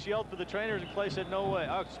Davis yelled for the trainers, and Clay said, no way.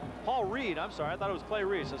 Oh, Paul Reed, I'm sorry. I thought it was Clay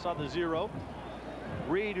Reese. I saw the 0.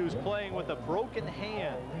 Reed, who's playing with a broken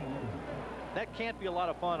hand. That can't be a lot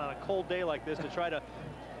of fun on a cold day like this to try to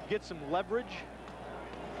get some leverage.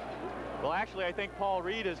 Well, actually, I think Paul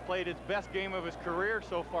Reed has played his best game of his career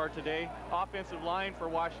so far today. Offensive line for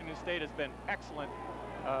Washington State has been excellent.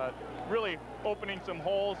 Really opening some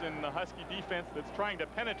holes in the Husky defense that's trying to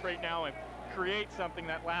penetrate now and create something.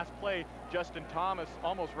 That last play, Justin Thomas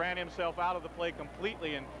almost ran himself out of the play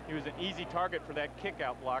completely, and he was an easy target for that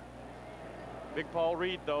kick-out block. Big Paul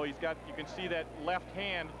Reed, though, he's got, you can see that left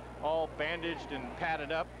hand all bandaged and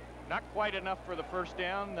padded up. Not quite enough for the first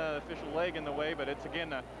down. The official leg in the way, but it's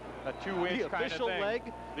again a 2-inch kind of thing. The official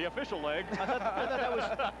leg? The official leg.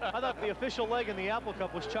 I thought the official leg in the Apple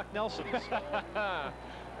Cup was Chuck Nelson's.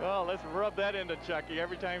 Well, let's rub that into Chucky.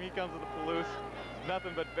 Every time he comes to the Palouse,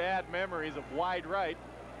 nothing but bad memories of wide right.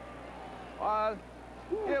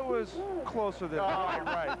 It was closer than wide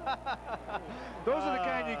right. Those are the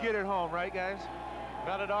kind you get at home, right, guys?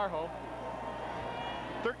 Not at our home.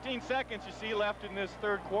 13 seconds you see left in this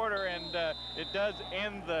third quarter, and it does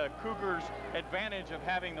end the Cougars' advantage of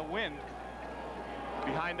having the wind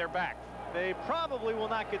behind their back. They probably will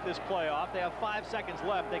not get this play off. They have 5 seconds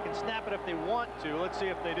left. They can snap it if they want to. Let's see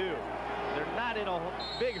if they do. They're not in a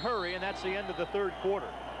big hurry, and that's the end of the third quarter.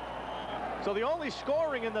 So the only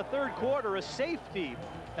scoring in the third quarter is safety,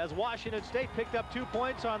 as Washington State picked up 2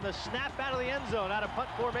 points on the snap out of the end zone out of punt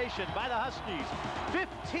formation by the Huskies.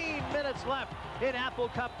 15 minutes left in Apple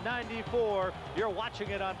Cup 94. You're watching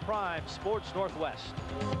it on Prime Sports Northwest.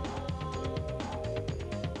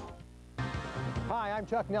 Hi, I'm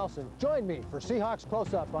Chuck Nelson. Join me for Seahawks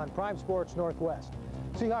Close-Up on Prime Sports Northwest.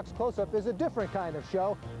 Seahawks Close-Up is a different kind of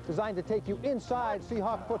show designed to take you inside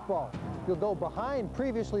Seahawk football. You'll go behind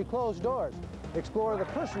previously closed doors, explore the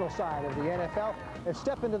personal side of the NFL, and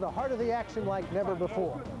step into the heart of the action like never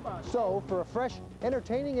before. So, for a fresh,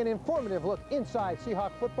 entertaining, and informative look inside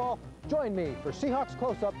Seahawk football, join me for Seahawks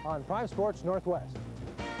Close-Up on Prime Sports Northwest.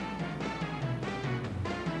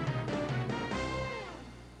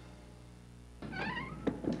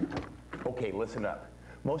 Okay, listen up.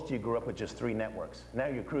 Most of you grew up with just 3 networks. Now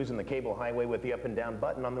you're cruising the cable highway with the up and down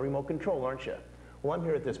button on the remote control, aren't you? Well, I'm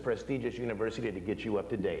here at this prestigious university to get you up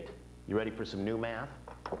to date. You ready for some new math?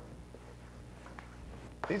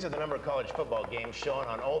 These are the number of college football games shown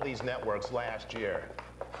on all these networks last year.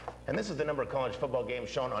 And this is the number of college football games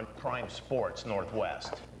shown on Prime Sports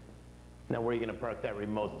Northwest. Now, where are you going to park that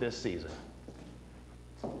remote this season?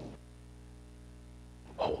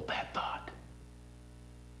 Hold that thought.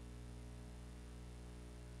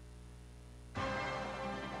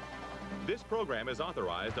 This program is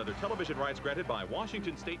authorized under television rights granted by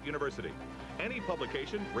Washington State University. Any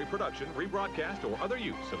publication, reproduction, rebroadcast, or other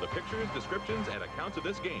use of the pictures, descriptions, and accounts of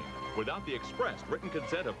this game without the expressed written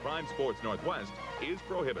consent of Prime Sports Northwest is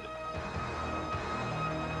prohibited.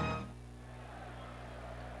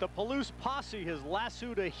 The Palouse Posse has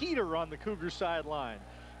lassoed a heater on the Cougar sideline.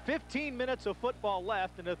 15 minutes of football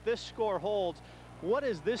left, and if this score holds, what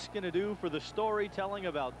is this going to do for the storytelling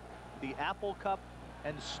about the Apple Cup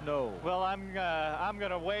and snow? Well, I'm going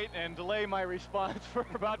to wait and delay my response for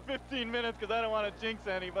about 15 minutes because I don't want to jinx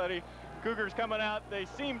anybody. Cougars coming out, they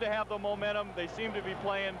seem to have the momentum. They seem to be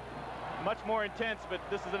playing much more intense, but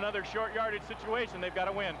this is another short yardage situation. They've got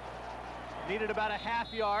to win. Needed about a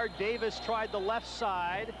half yard. Davis tried the left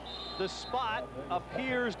side. The spot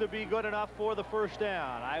appears to be good enough for the first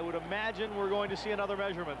down. I would imagine we're going to see another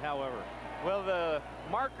measurement, however. Well, the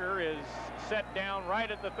marker is set down right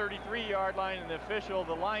at the 33-yard line, and the official,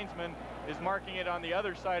 the linesman, is marking it on the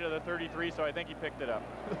other side of the 33, so I think he picked it up.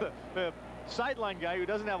 The sideline guy, who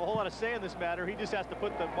doesn't have a whole lot of say in this matter, he just has to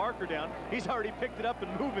put the marker down. He's already picked it up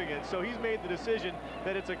and moving it, so he's made the decision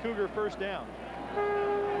that it's a Cougar first down.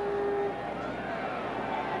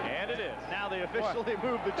 And it is. Now they officially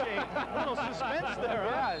moved the chain. A little suspense there.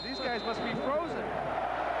 Yeah, these guys must be frozen.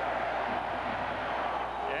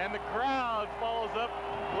 And the crowd follows up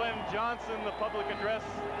Glenn Johnson, the public address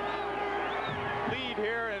lead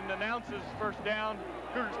here, and announces first down.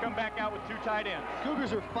 Cougars come back out with 2 tight ends.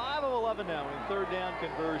 Cougars are 5 of 11 now in third down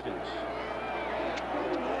conversions.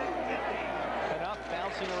 Enough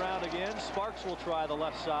bouncing around again. Sparks will try the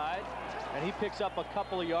left side, and he picks up a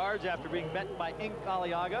couple of yards after being met by Ink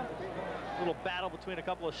Aliaga. Little battle between a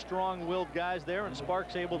couple of strong-willed guys there, and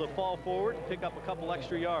Sparks able to fall forward and pick up a couple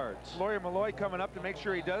extra yards. Lawyer Malloy coming up to make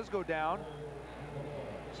sure he does go down.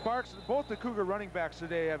 Sparks, both the Cougar running backs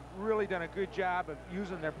today have really done a good job of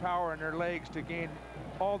using their power and their legs to gain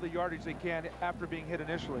all the yardage they can after being hit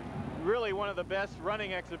initially. Really one of the best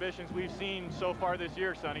running exhibitions we've seen so far this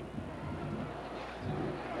year, Sonny.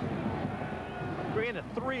 Gain of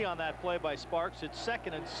 3 on that play by Sparks. It's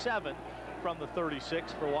 2nd and 7 from the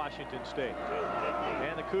 36 for Washington State.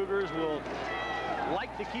 And the Cougars will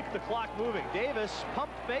like to keep the clock moving. Davis, pump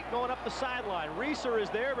fake going up the sideline. Reeser is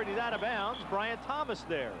there, but he's out of bounds. Brian Thomas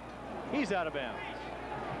there. He's out of bounds.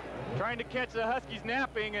 Trying to catch the Huskies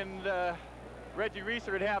napping, and Reggie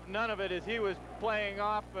Reeser would have none of it as he was playing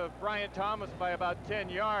off of Brian Thomas by about 10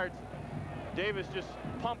 yards. Davis just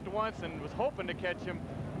pumped once and was hoping to catch him,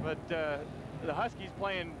 but the Huskies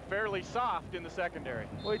playing fairly soft in the secondary.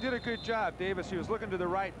 Well, he did a good job, Davis. He was looking to the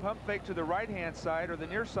right, pump fake to the right-hand side or the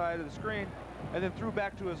near side of the screen, and then threw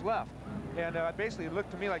back to his left. And basically, it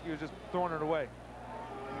looked to me like he was just throwing it away.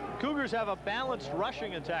 Cougars have a balanced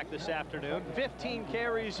rushing attack this afternoon. 15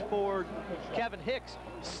 carries for Kevin Hicks,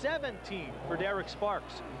 17 for Derek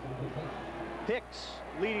Sparks. Hicks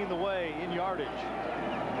leading the way in yardage.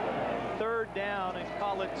 Third down, and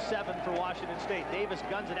call it 7 for Washington State. Davis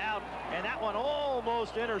guns it out, and that one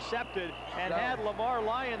almost intercepted. And had Lamar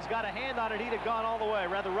Lyons got a hand on it, he'd have gone all the way.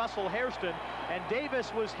 Rather, Russell Hairston. And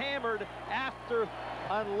Davis was hammered after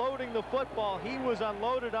unloading the football. He was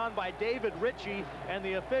unloaded on by David Ritchie, and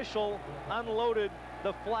the official unloaded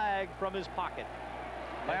the flag from his pocket.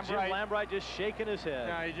 Jim Lambright just shaking his head.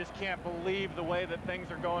 Now, you just can't believe the way that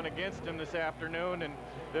things are going against him this afternoon. And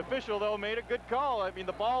the official, though, made a good call. I mean,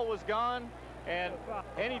 the ball was gone, and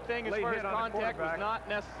anything as far as contact was not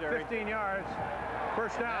necessary. 15 yards.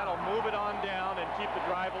 First down. That'll move it on down and keep the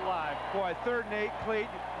drive alive. Boy, 3rd and 8,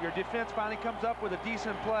 Clayton. Your defense finally comes up with a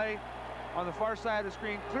decent play on the far side of the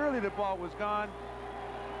screen. Clearly, the ball was gone.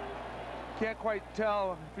 Can't quite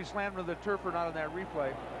tell if he slammed into the turf or not on that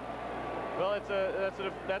replay. Well, that's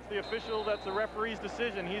the official, that's the referee's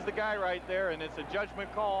decision. He's the guy right there, and it's a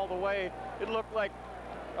judgment call all the way. It looked like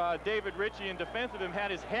David Ritchie, in defense of him, had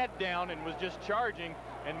his head down and was just charging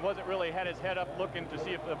and wasn't really had his head up looking to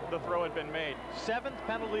see if the throw had been made. 7th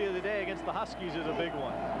penalty of the day against the Huskies is a big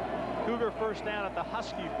one. Cougar first down at the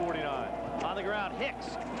Husky 49. On the ground,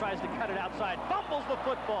 Hicks tries to cut it outside, fumbles the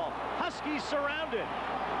football. Huskies surrounded.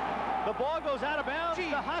 The ball goes out of bounds. The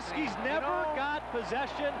Huskies never got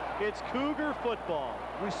possession. It's Cougar football.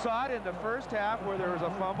 We saw it in the first half where there was a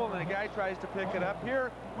fumble and a guy tries to pick it up.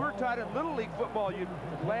 Here, we're taught in Little League football, you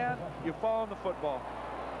land, you fall on the football.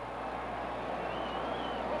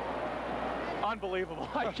 Unbelievable.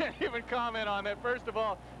 I can't even comment on that. First of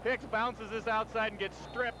all, Hicks bounces this outside and gets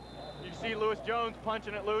stripped. You see Lewis Jones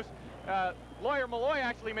punching it loose. Lawyer Malloy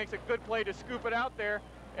actually makes a good play to scoop it out there,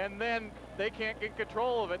 and then they can't get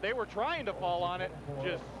control of it. They were trying to fall on it,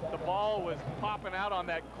 just the ball was popping out on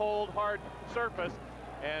that cold, hard surface,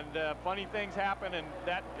 and funny things happen, and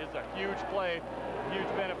that is a huge play, huge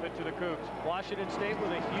benefit to the Cougs. Washington State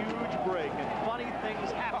with a huge break, and funny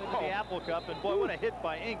things happen in the Apple Cup, and boy, what a hit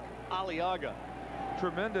by Ink Aliaga.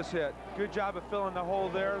 Tremendous hit. Good job of filling the hole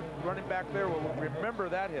there. Running back there will remember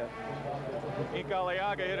that hit. Ink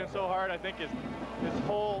Aliaga hit him so hard, I think his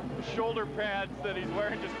whole shoulder pads that he's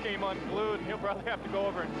wearing just came unglued, and he'll probably have to go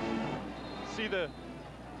over and see the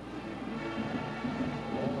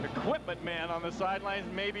equipment man on the sidelines,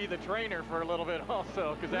 maybe the trainer for a little bit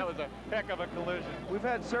also, because that was a heck of a collision. We've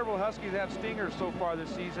had several Huskies have stingers so far this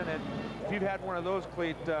season, and if you've had one of those,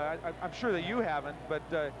 Cleet, I'm sure that you haven't, but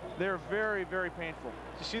they're very, very painful.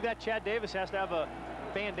 You see that Chad Davis has to have a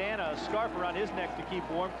bandana, a scarf around his neck to keep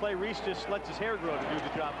warm. Clay Reese just lets his hair grow to do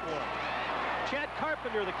the job for him. Chad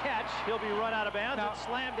Carpenter the catch. He'll be run out of bounds and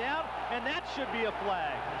slammed down, and that should be a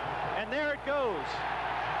flag. And there it goes.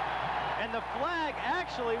 And the flag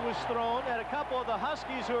actually was thrown at a couple of the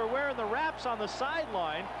Huskies who are wearing the wraps on the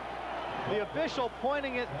sideline. The official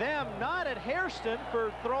pointing at them, not at Hairston,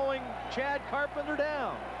 for throwing Chad Carpenter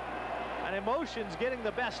down. And emotions getting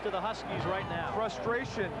the best of the Huskies right now.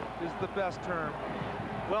 Frustration is the best term.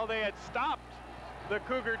 Well, they had stopped the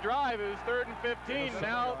Cougar drive. It was 3rd and 15.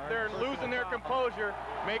 Now they're losing their composure,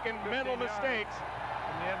 making mental mistakes.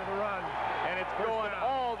 The end of the run, and it's going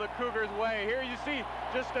all the Cougars' way. Here you see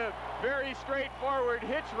just a very straightforward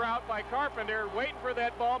hitch route by Carpenter, waiting for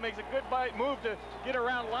that ball, makes a good move to get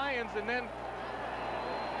around Lyons, and then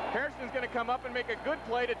Hairston's going to come up and make a good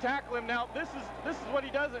play to tackle him. Now this is what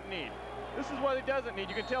he doesn't need. This is what he doesn't need.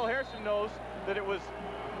 You can tell Hairston knows that it was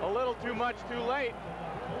a little too much too late.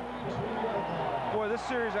 Boy, this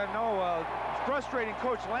series, I know, frustrating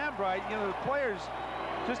Coach Lambright. You know, the players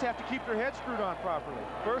just have to keep their heads screwed on properly.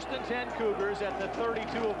 1st and 10 Cougars at the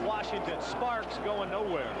 32 of Washington. Sparks going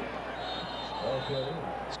nowhere.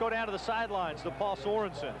 Let's go down to the sidelines to Paul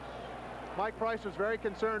Sorensen. Mike Price was very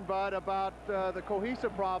concerned, Bud, about the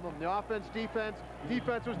cohesive problem. The offense, defense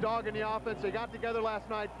was dogging the offense. They got together last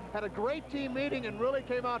night, had a great team meeting, and really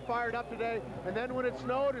came out fired up today. And then when it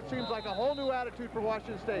snowed, it seems like a whole new attitude for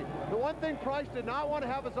Washington State. The one thing Price did not want to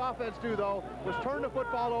have his offense do, though, was turn the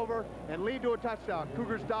football over and lead to a touchdown.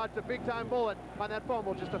 Cougars dodged a big-time bullet on that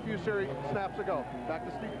fumble just a few snaps ago.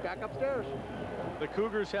 Back upstairs. The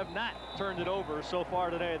Cougars have not turned it over so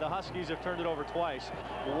far today. The Huskies have turned it over twice.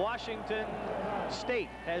 Washington State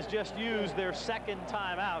has just used their second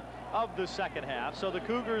timeout of the second half. So the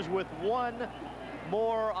Cougars with one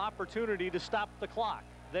more opportunity to stop the clock.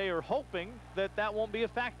 They are hoping that that won't be a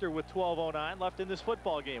factor with 12:09 left in this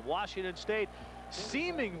football game. Washington State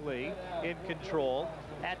seemingly in control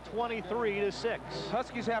at 23-6.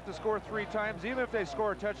 Huskies have to score 3 times. Even if they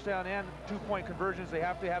score a touchdown and 2-point conversions, they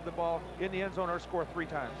have to have the ball in the end zone or score 3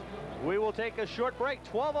 times. We will take a short break.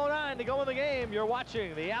 12:09 to go in the game. You're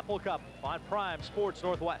watching the Apple Cup on Prime Sports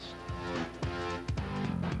Northwest.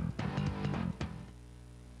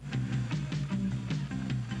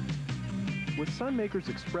 With Sunmaker's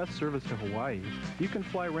Express service to Hawaii, you can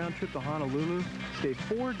fly round trip to Honolulu, stay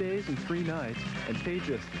 4 days and 3 nights, and pay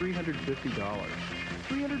just $350.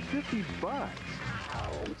 $350!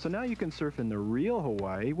 So now you can surf in the real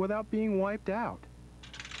Hawaii without being wiped out.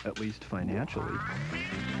 At least financially.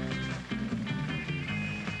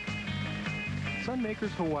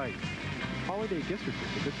 Sunmaker's Hawaii. Holiday gift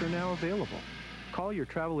certificates are now available. Call your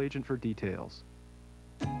travel agent for details.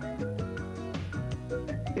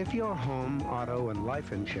 If your home, auto, and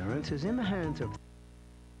life insurance is in the hands of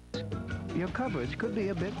your coverage could be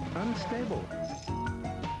a bit unstable.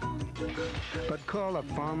 But call a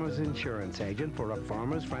Farmers Insurance agent for a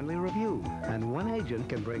farmers-friendly review, and one agent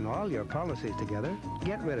can bring all your policies together,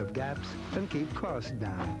 get rid of gaps, and keep costs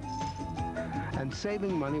down. And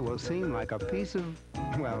saving money will seem like a piece of,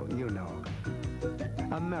 well, you know.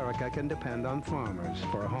 America can depend on farmers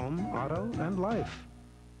for home, auto, and life.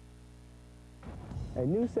 A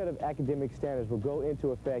new set of academic standards will go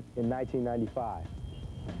into effect in 1995.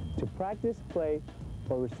 To practice, play,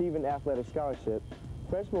 or receive an athletic scholarship,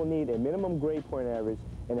 freshmen will need a minimum grade point average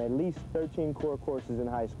in at least 13 core courses in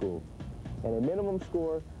high school, and a minimum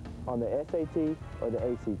score on the SAT or the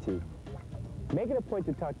ACT. Make it a point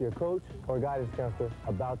to talk to your coach or guidance counselor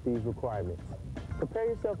about these requirements. Prepare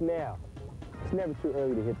yourself now. It's never too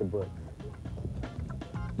early to hit the books.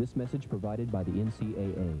 This message provided by the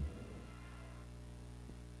NCAA.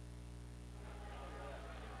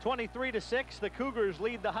 23-6, the Cougars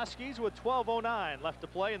lead the Huskies with 12:09 left to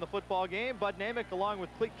play in the football game. Bud Namick along with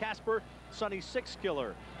Cleet Casper, Sonny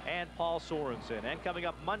Sixkiller, and Paul Sorensen. And coming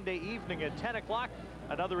up Monday evening at 10 o'clock,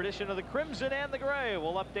 another edition of the Crimson and the Gray.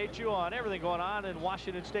 We'll update you on everything going on in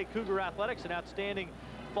Washington State Cougar athletics. An outstanding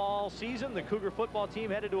fall season. The Cougar football team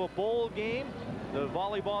headed to a bowl game. The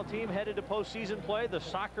volleyball team headed to postseason play. The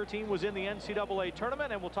soccer team was in the NCAA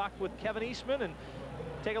tournament, and we'll talk with Kevin Eastman and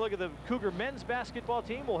take a look at the Cougar men's basketball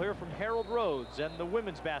team. We'll hear from Harold Rhodes and the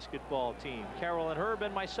women's basketball team. Carol and Herb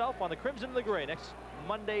and myself on the Crimson and the Gray next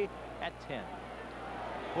Monday at 10.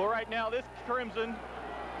 Well, right now, this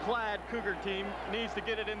crimson-clad Cougar team needs to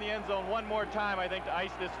get it in the end zone one more time, I think, to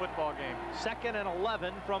ice this football game. 2nd and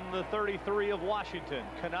 11 from the 33 of Washington.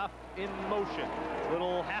 Knuff in motion.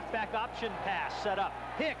 Little halfback option pass set up.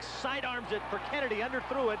 Hicks sidearms it for Kennedy,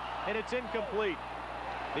 underthrew it, and it's incomplete.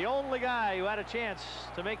 The only guy who had a chance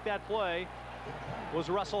to make that play was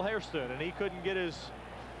Russell Hairston, and he couldn't get his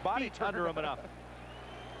body under him enough.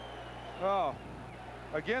 Oh,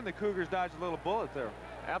 again, the Cougars dodged a little bullet there.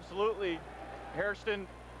 Absolutely. Hairston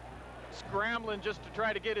scrambling just to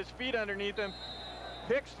try to get his feet underneath him.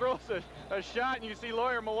 Hicks throws a shot, and you see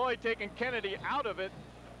Lawyer Malloy taking Kennedy out of it.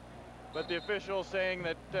 But the official saying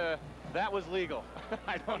that that was legal.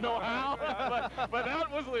 I don't know how, but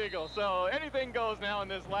that was legal. So anything goes now in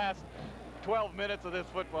this last 12 minutes of this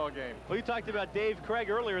football game. Well, you talked about Dave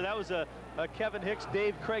Craig earlier. That was a Kevin Hicks,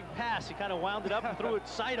 Dave Craig pass. He kind of wound it up and threw it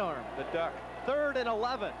sidearm. The duck. 3rd and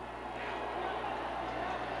 11.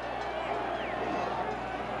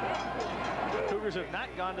 Cougars have not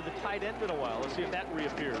gone to the tight end in a while. Let's see if that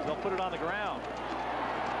reappears. They'll put it on the ground.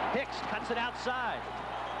 Hicks cuts it outside.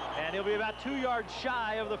 And he'll be about 2 yards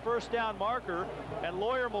shy of the first down marker. And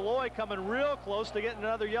Lawyer Malloy coming real close to getting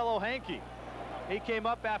another yellow hanky. He came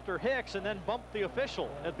up after Hicks and then bumped the official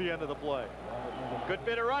at the end of the play. Good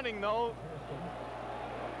bit of running, though.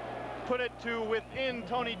 Put it to within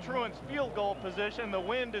Tony Truant's field goal position. The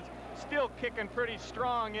wind is still kicking pretty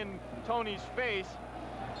strong in Tony's face.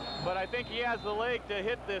 But I think he has the leg to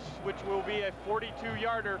hit this, which will be a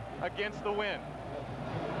 42-yarder against the wind.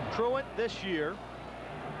 Truant this year,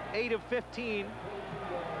 8 of 15,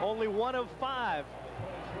 only 1 of 5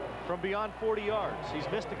 from beyond 40 yards. He's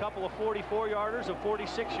missed a couple of 44-yarders, a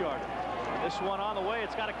 46-yarder. This one on the way,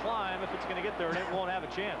 it's got to climb if it's going to get there, and it won't have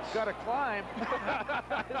a chance. Got to climb.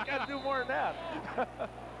 It's got to do more than that.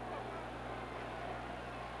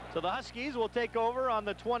 So the Huskies will take over on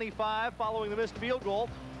the 25 following the missed field goal.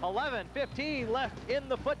 11:15 left in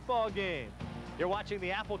the football game. You're watching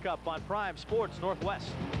the Apple Cup on Prime Sports Northwest.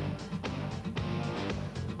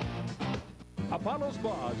 Palouse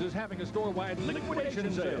Posse is having a store-wide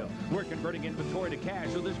liquidation sale. We're converting inventory to cash,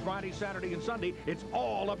 so this Friday, Saturday, and Sunday, it's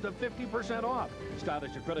all up to 50% off.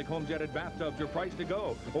 Stylish acrylic home-jetted bathtubs are priced to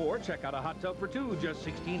go. Or check out a hot tub for 2, just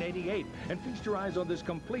 $16.88. And feast your eyes on this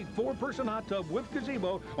complete 4-person hot tub with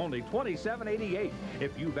gazebo, only $27.88.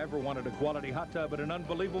 If you've ever wanted a quality hot tub at an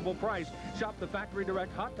unbelievable price, shop the Factory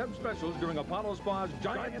Direct hot tub specials during a Palouse Posse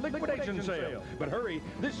giant liquidation sale. But hurry,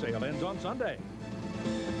 this sale ends on Sunday.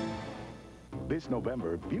 This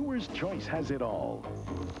November, Viewer's Choice has it all.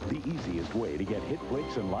 The easiest way to get hit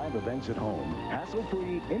flicks and live events at home,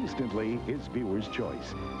 hassle-free, instantly, is Viewer's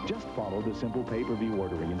Choice. Just follow the simple pay-per-view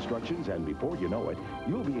ordering instructions, and before you know it,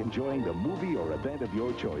 you'll be enjoying the movie or event of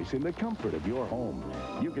your choice in the comfort of your home.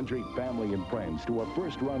 You can treat family and friends to a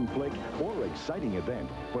first-run flick or exciting event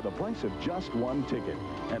for the price of just one ticket.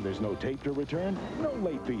 And there's no tape to return, no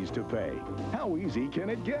late fees to pay. How easy can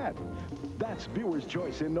it get? That's Viewer's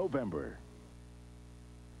Choice in November.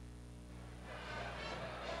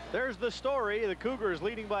 There's the story. The Cougars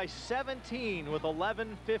leading by 17 with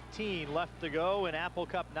 11:15 left to go in Apple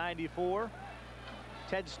Cup 94.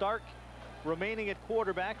 Ted Stark remaining at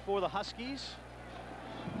quarterback for the Huskies.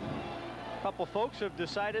 A couple folks have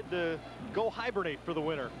decided to go hibernate for the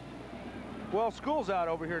winter. Well, school's out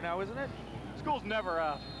over here now, isn't it? School's never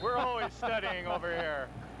out. We're always studying over here.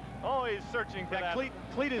 Always searching for that.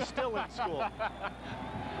 Cleat is still in school.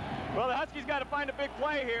 Well, the Huskies got to find a big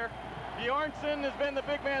play here. Bjornsson has been the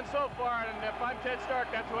big man so far, and if I'm Ted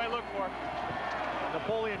Stark, that's who I look for.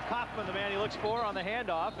 Napoleon Kaufman, the man he looks for on the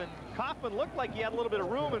handoff, and Kaufman looked like he had a little bit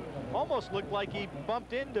of room and almost looked like he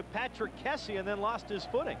bumped into Patrick Kessie and then lost his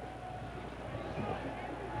footing.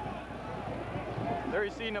 There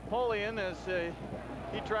you see Napoleon as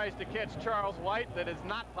he tries to catch Charles White. That is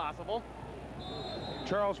not possible.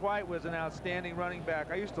 Charles White was an outstanding running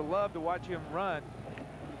back. I used to love to watch him run.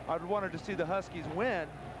 I wanted to see the Huskies win,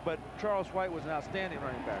 but Charles White was an outstanding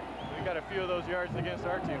running back. We got a few of those yards against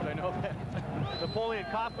our teams, I know that. Napoleon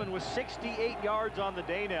Kaufman was 68 yards on the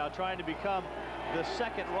day now, trying to become the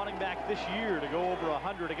second running back this year to go over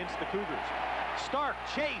 100 against the Cougars. Stark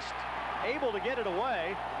chased, able to get it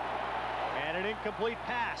away, And an incomplete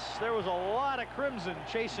pass. There was a lot of crimson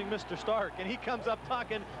chasing Mr. Stark, and he comes up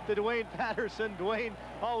talking to Dwayne Patterson. Dwayne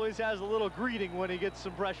always has a little greeting when he gets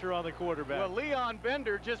some pressure on the quarterback. Well, Leon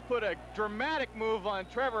Bender just put a dramatic move on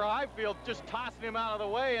Trevor Highfield, just tossing him out of the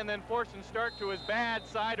way and then forcing Stark to his bad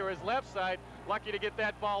side or his left side. Lucky to get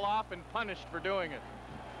that ball off and punished for doing it.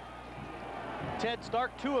 Ted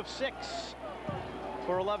Stark, 2 of 6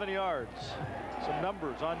 for 11 yards. Some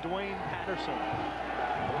numbers on Dwayne Patterson.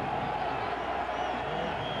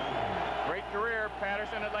 Great career,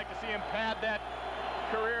 Patterson. I'd like to see him pad that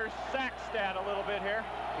career sack stat a little bit here.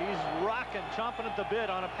 He's rocking, chomping at the bit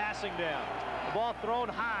on a passing down. The ball thrown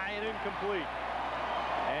high and incomplete.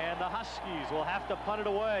 And the Huskies will have to punt it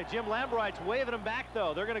away. Jim Lambright's waving him back,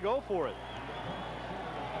 though. They're going to go for it.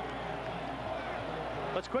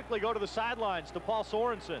 Let's quickly go to the sidelines to Paul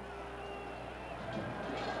Sorensen.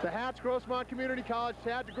 The Hats, Grossmont Community College.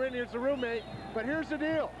 Tad DeGrin, here's the roommate. But here's the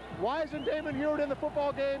deal. Why isn't Damon Hewitt in the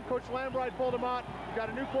football game? Coach Lambright pulled him out. You've got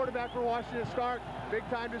a new quarterback for Washington Stark.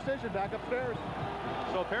 Big-time decision back upstairs.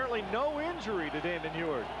 So apparently no injury to Damon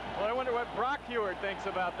Hewitt. Well, I wonder what Brock Hewitt thinks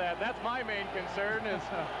about that. That's my main concern is,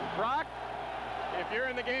 Brock, if you're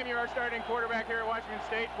in the game, you're our starting quarterback here at Washington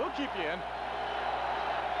State. We'll keep you in.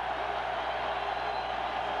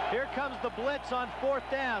 Here comes the blitz on 4th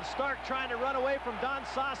down. Stark trying to run away from Don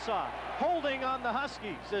Sasa. Holding on the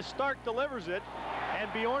Huskies as Stark delivers it.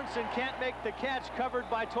 And Bjornsson can't make the catch, covered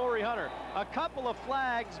by Torrey Hunter. A couple of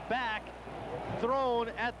flags back, thrown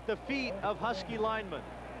at the feet of Husky linemen.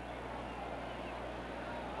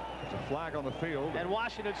 There's a flag on the field. And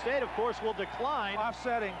Washington State, of course, will decline.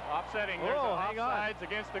 Offsetting. There's hang on. offsides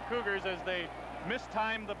against the Cougars as they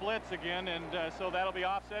mistime the blitz again. And so that'll be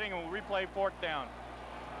offsetting, and we'll replay 4th down.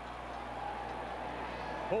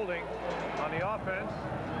 Holding on the offense.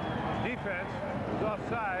 Defense is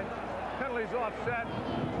offside. Penalties offset.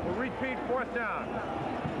 We'll repeat 4th down.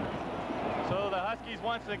 So the Huskies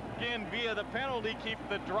once again, via the penalty, keep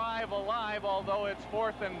the drive alive, although it's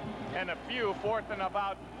 4th and a few, 4th and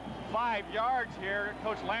about 5 yards here.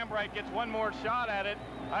 Coach Lambright gets one more shot at it.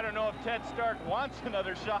 I don't know if Ted Stark wants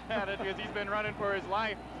another shot at it because he's been running for his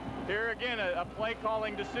life. Here again, a play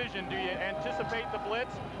calling decision. Do you anticipate the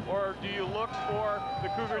blitz, or do you look for the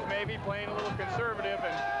Cougars maybe playing a little conservative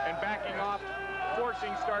and backing off,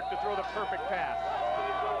 forcing Stark to throw the perfect pass?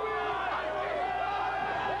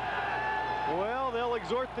 Well, they'll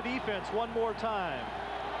exhort the defense one more time.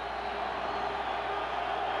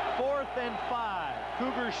 4th and 5.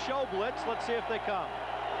 Cougars show blitz. Let's see if they come.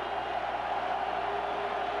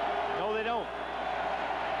 No, they don't.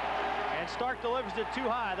 And Stark delivers it too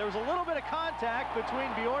high. There was a little bit of contact between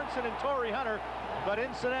Bjornsson and Torrey Hunter, but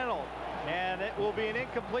incidental. And it will be an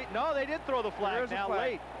incomplete. No, they did throw the flag now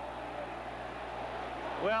late.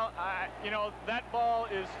 Well, you know, that ball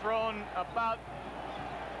is thrown about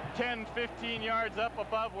 10, 15 yards up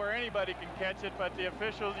above where anybody can catch it, but the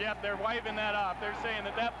officials, yep, they're waving that off. They're saying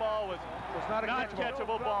that that ball was not a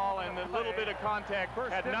catchable ball, and the little bit of contact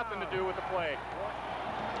had nothing to do with the play.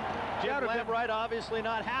 Jim Lambright obviously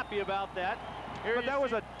not happy about that. But that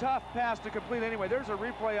was a tough pass to complete anyway. There's a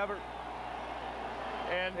replay of it.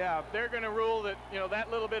 And they're going to rule that, you know, that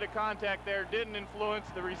little bit of contact there didn't influence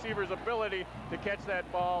the receiver's ability to catch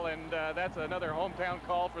that ball, and that's another hometown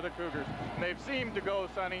call for the Cougars. And they've seemed to go,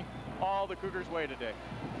 Sonny, all the Cougars' way today.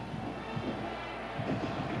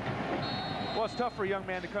 Well, it's tough for a young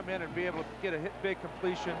man to come in and be able to get a big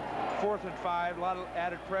completion. 4th and 5, a lot of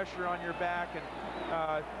added pressure on your back.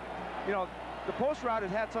 And, you know, the post route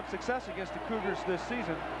has had some success against the Cougars this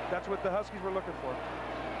season. That's what the Huskies were looking for.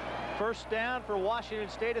 1st down for Washington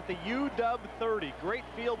State at the UW 30. Great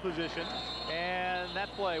field position. And that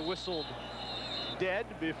play whistled dead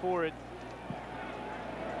before it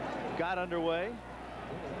got underway.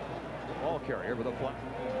 Ball carrier with a flag.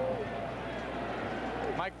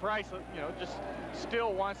 Mike Price, you know, just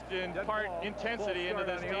still wants to impart intensity into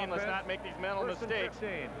this team. Let's not make these mental mistakes.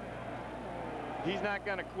 He's not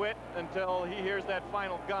going to quit until he hears that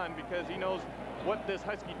final gun, because he knows what this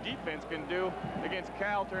Husky defense can do against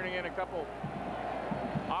Cal, turning in a couple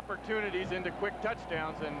opportunities into quick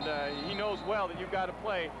touchdowns. And he knows well that you've got to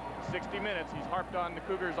play 60 minutes. He's harped on the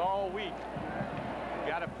Cougars all week.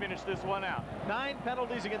 Got to finish this one out. 9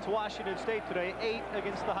 penalties against Washington State today, 8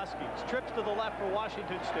 against the Huskies. Trips to the left for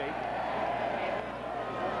Washington State.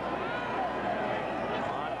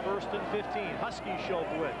 On 1st and 15, Huskies show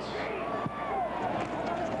blitz.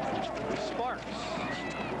 Sparks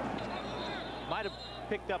might have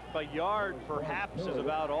picked up a yard, perhaps, is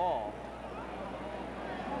about all.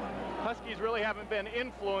 Huskies really haven't been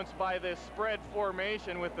influenced by this spread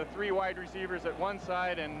formation with the 3 wide receivers at one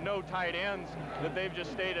side and no tight ends, that they've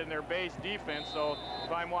just stayed in their base defense. So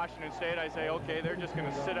if I'm Washington State, I say, okay, they're just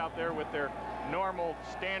going to sit out there with their normal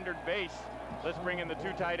standard base. Let's bring in the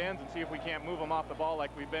 2 tight ends and see if we can't move them off the ball like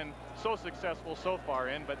we've been so successful so far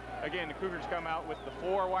in. But again, the Cougars come out with the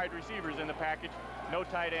 4 wide receivers in the package, no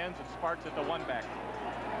tight ends, and Sparks at the 1 back.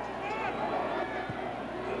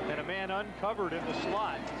 And a man uncovered in the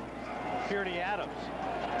slot. Kearney Adams.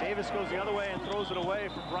 Davis goes the other way and throws it away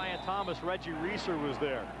from Brian Thomas. Reggie Reeser was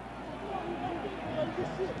there.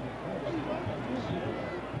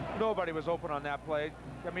 Nobody was open on that play.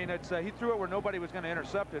 I mean, he threw it where nobody was going to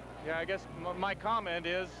intercept it. Yeah, I guess my comment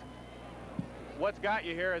is what's got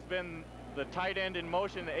you here has been the tight end in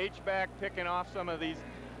motion, the H-back picking off some of these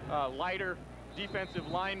lighter defensive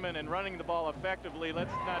linemen and running the ball effectively.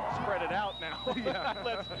 Let's not spread it out now. Yeah.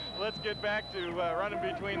 let's get back to running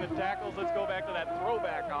between the tackles. Let's go back to that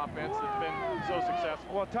throwback offense that's been so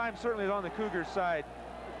successful. Well, time certainly is on the Cougars' side.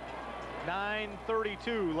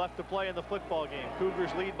 9:32 left to play in the football game.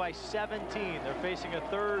 Cougars lead by 17. They're facing a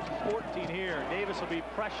 3rd and 14 here. Davis will be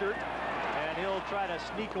pressured, and he'll try to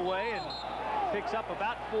sneak away and picks up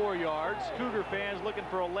about 4 yards. Cougar fans looking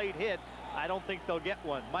for a late hit. I don't think they'll get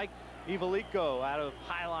one. Mike Ivalico out of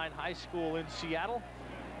Highline High School in Seattle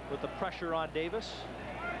with the pressure on Davis.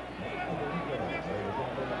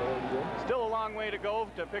 Still a long way to go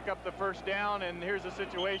to pick up the 1st down, and here's a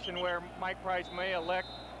situation where Mike Price may elect,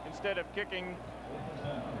 instead of kicking,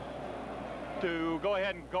 to go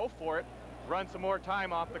ahead and go for it, run some more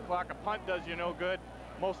time off the clock. A punt does you no good.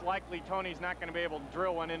 Most likely Tony's not going to be able to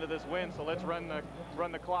drill one into this wind, so let's run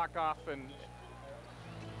the clock off and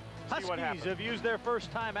see what happens. Huskies have used their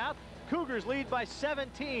first timeout. Cougars lead by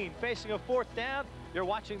 17, facing a 4th down. You're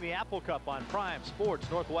watching the Apple Cup on Prime Sports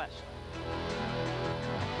Northwest.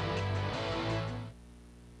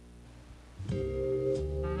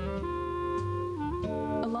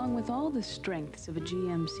 Along with all the strengths of a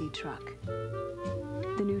GMC truck,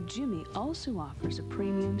 the new Jimmy also offers a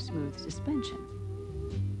premium smooth suspension.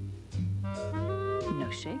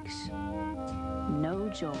 No shakes, no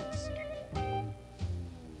jolts.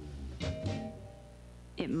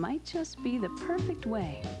 It might just be the perfect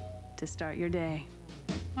way to start your day.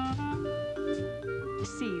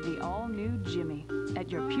 See the all-new Jimmy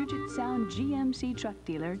at your Puget Sound GMC truck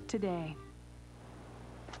dealer today.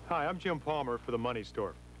 Hi, I'm Jim Palmer for the Money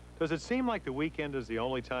Store. Does it seem like the weekend is the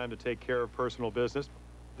only time to take care of personal business?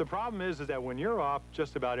 The problem is that when you're off,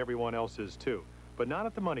 just about everyone else is too, but not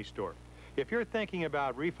at the Money Store. If you're thinking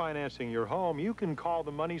about refinancing your home, you can call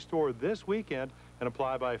the Money Store this weekend and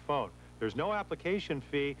apply by phone. There's no application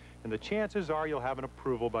fee, and the chances are you'll have an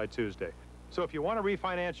approval by Tuesday. So if you want to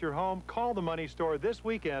refinance your home, call the Money Store this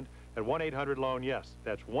weekend at 1-800-LOAN-YES.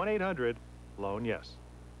 That's 1-800-LOAN-YES.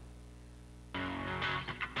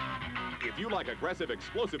 If you like aggressive,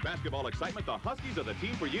 explosive basketball excitement, the Huskies are the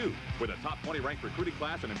team for you. With a top 20 ranked recruiting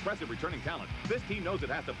class and impressive returning talent, this team knows it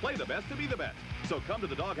has to play the best to be the best. So come to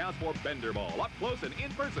the Doghouse for Bender Ball, up close and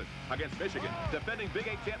in person, against Michigan, defending Big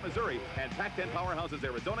 8 champ Missouri, and Pac-10 powerhouses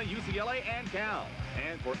Arizona, UCLA, and Cal.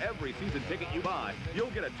 And for every season ticket you buy,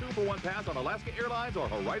 you'll get a 2-for-1 pass on Alaska Airlines or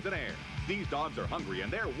Horizon Air. These dogs are hungry,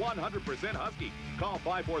 and they're 100% Husky. Call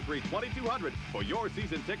 543-2200 for your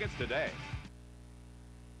season tickets today.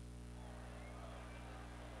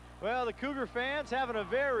 Well, the Cougar fans having a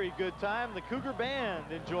very good time. The Cougar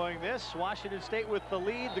band enjoying this. Washington State with the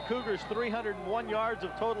lead. The Cougars 301 yards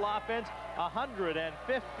of total offense,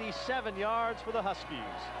 157 yards for the Huskies.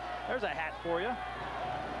 There's a hat for you.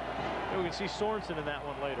 Maybe we can see Sorensen in that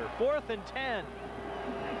one later. 4th and 10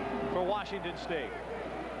 for Washington State.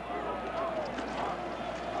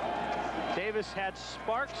 Davis had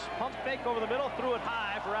Sparks, pump fake over the middle, threw it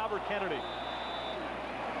high for Albert Kennedy.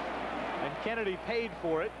 And Kennedy paid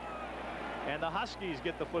for it. And the Huskies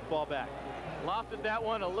get the football back. Lofted that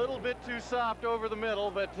one a little bit too soft over the middle,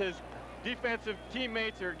 but his defensive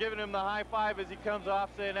teammates are giving him the high five as he comes off,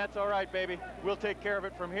 saying, that's all right, baby. We'll take care of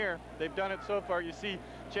it from here. They've done it so far. You see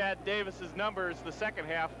Chad Davis's numbers the second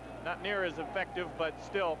half, not near as effective, but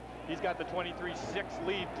still, he's got the 23-6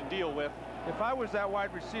 lead to deal with. If I was that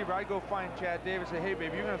wide receiver, I'd go find Chad Davis and say, hey,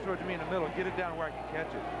 baby, you're going to throw it to me in the middle. Get it down where I can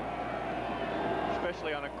catch it.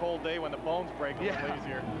 Especially on a cold day when the bones break a little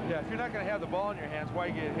easier. Yeah, if you're not going to have the ball in your hands,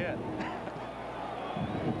 why get hit?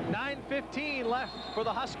 9:15 left for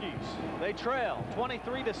the Huskies. They trail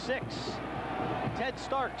 23-6. Ted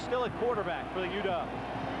Stark still at quarterback for the UW.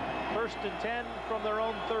 1st and 10 from their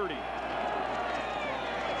own 30.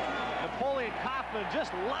 Napoleon Kaufman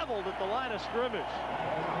just leveled at the line of scrimmage.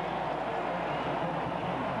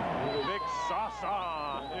 Big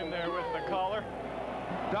Sasa in there with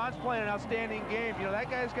Don's playing an outstanding game. You know, that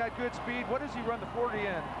guy's got good speed. What does he run the 40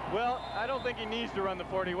 in? Well, I don't think he needs to run the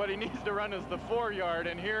 40. What he needs to run is the 4-yard,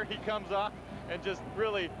 and here he comes off and just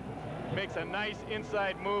really makes a nice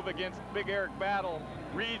inside move against Big Eric Battle,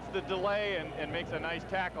 reads the delay, and makes a nice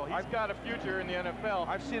tackle. He's got a future in the NFL.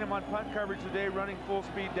 I've seen him on punt coverage today running full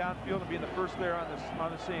speed downfield and being the first there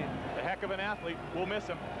on the scene. A heck of an athlete. We'll miss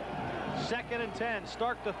him. 2nd and 10.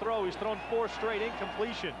 Stark to throw. He's thrown 4 straight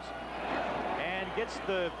incompletions. And gets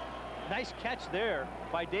the nice catch there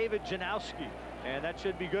by David Janowski. And that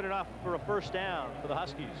should be good enough for a first down for the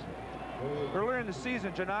Huskies. Earlier in the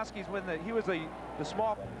season, Janowski's he was the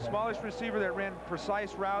smallish receiver that ran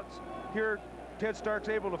precise routes. Here, Ted Stark's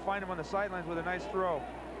able to find him on the sidelines with a nice throw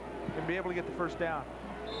and be able to get the first down.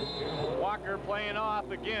 Walker playing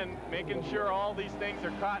off again, making sure all these things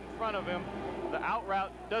are caught in front of him. The out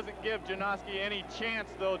route doesn't give Janowski any chance,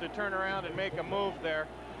 though, to turn around and make a move there.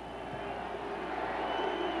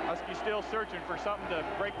 Husky still searching for something to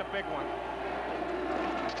break the big one.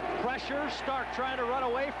 Pressure, Stark trying to run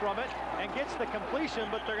away from it and gets the completion,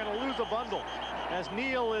 but they're going to lose a bundle as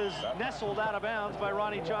Neal is nestled out of bounds by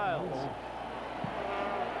Ronnie Childs.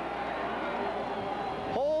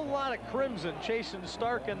 Whole lot of crimson chasing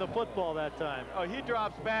Stark in the football that time. Oh, he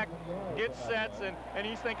drops back, gets sets, and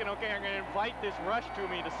he's thinking, okay, I'm going to invite this rush to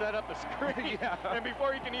me to set up a screen. Yeah. And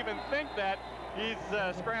before he can even think that, he's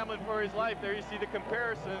scrambling for his life. There you see the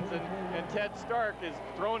comparisons, and Ted Stark is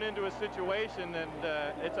thrown into a situation, and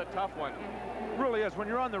it's a tough one. It really is. When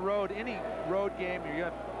you're on the road, any road game, you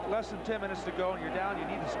have less than 10 minutes to go and you're down, you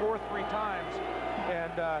need to score 3 times.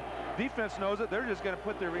 And defense knows it. They're just going to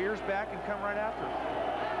put their ears back and come right after it.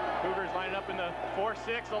 Cougars lining up in the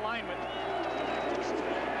 4-6 alignment.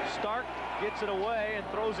 Stark gets it away and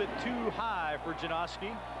throws it too high for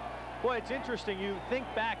Janowski. Boy, it's interesting. You think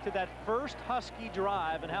back to that first Husky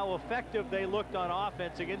drive and how effective they looked on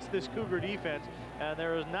offense against this Cougar defense, and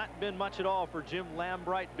there has not been much at all for Jim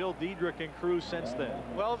Lambright, Bill Diedrich, and crew since then.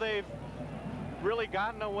 Well, they've really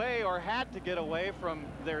gotten away, or had to get away, from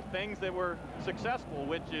their things that were successful,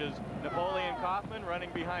 which is Napoleon Kaufman running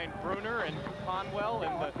behind Bruner and Conwell,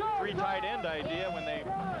 and the 3 tight end idea. When they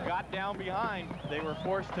got down behind, they were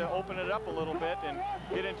forced to open it up a little bit and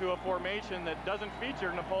get into a formation that doesn't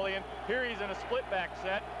feature Napoleon. Here he's in a split back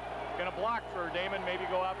set, gonna block for Damon, maybe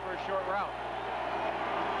go out for a short route.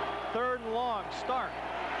 3rd and long. Stark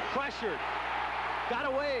pressured, got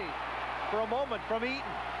away for a moment from Eaton.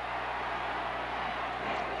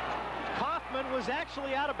 Kaufman was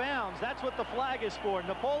actually out of bounds. That's what the flag is for.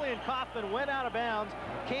 Napoleon Kaufman went out of bounds,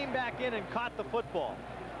 came back in and caught the football.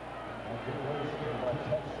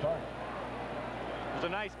 It was a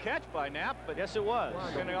nice catch by Knapp, but yes, it was.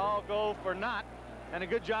 We're gonna all go for not. And a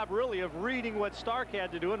good job, really, of reading what Stark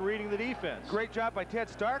had to do and reading the defense. Great job by Ted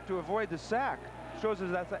Stark to avoid the sack. Shows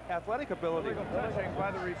his athletic ability. Illegal touching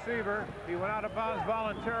by the receiver. He went out of bounds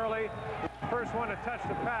voluntarily. First one to touch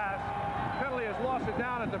the pass. Penalty has lost it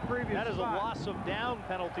down at the previous That is spot. a loss of down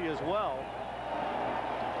penalty as well.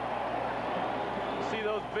 You see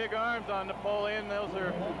those big arms on Napoleon. Those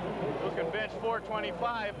can bench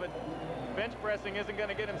 425, but bench pressing isn't going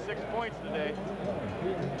to get him 6 points today.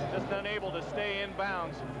 Just unable to stay in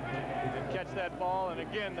bounds and catch that ball. And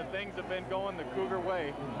again, the things have been going the Cougar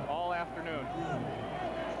way all afternoon.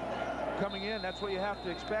 Coming in, that's what you have to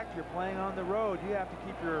expect. You're playing on the road. You have to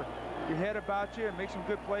keep your head about you and make some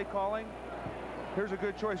good play calling. Here's a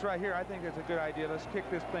good choice right here. I think it's a good idea. Let's kick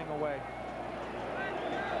this thing away.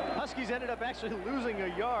 Huskies ended up actually losing a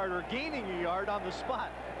yard or gaining a yard on the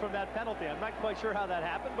spot from that penalty. I'm not quite sure how that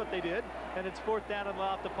happened, but they did. And it's 4th down and they'll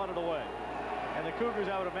have to punt it away. And the Cougars,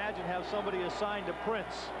 I would imagine, have somebody assigned to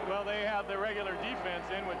Prince. Well, they have the regular defense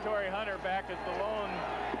in with Torrey Hunter back as the lone.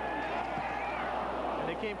 And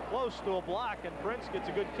they came close to a block, and Prince gets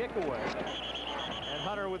a good kick away. And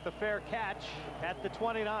Hunter with the fair catch at the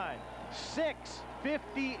 29.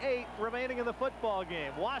 6:58 remaining in the football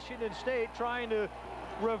game. Washington State trying to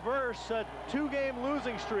reverse a 2-game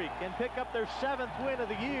losing streak and pick up their 7th win of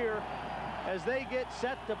the year as they get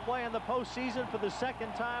set to play in the postseason for the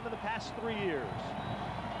 2nd time in the past 3 years.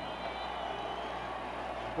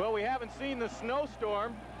 Well, we haven't seen the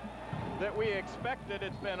snowstorm that we expected.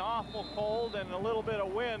 It's been awful cold and a little bit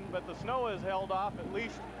of wind, but the snow has held off at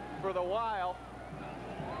least for the while.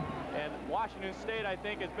 And Washington State, I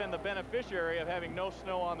think, has been the beneficiary of having no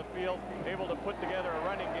snow on the field, able to put together a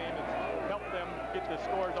running game that's helped them get the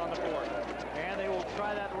scores on the board. And they will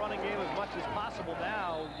try that running game as much as possible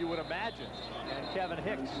now, you would imagine. And Kevin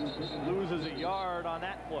Hicks loses a yard on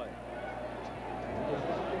that play.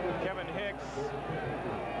 Kevin Hicks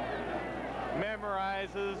memorized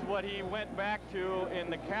recognizes what he went back to in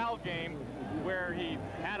the Cal game, where he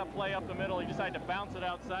had a play up the middle. He decided to bounce it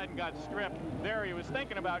outside and got stripped. There he was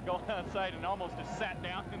thinking about going outside and almost just sat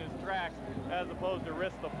down in his tracks as opposed to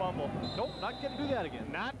risk the fumble. Nope, not going to do that again.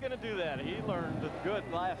 Not going to do that. He learned good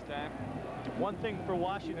last time. One thing for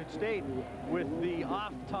Washington State, with the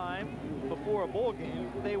off time before a bowl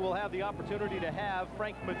game, they will have the opportunity to have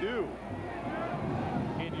Frank Madu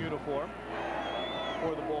in uniform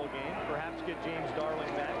for the bowl game. Perhaps get James Darling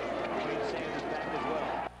back, Wayne Sanders back as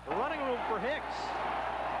well. The running room for Hicks,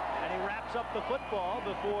 and he wraps up the football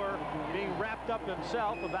before being wrapped up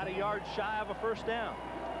himself, about a yard shy of a first down.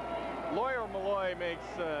 Lawyer Malloy makes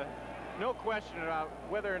no question about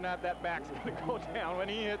whether or not that back's going to go down. When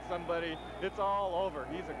he hits somebody, it's all over.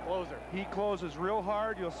 He's a closer. He closes real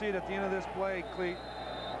hard. You'll see it at the end of this play, Cleet.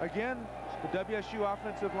 Again, the WSU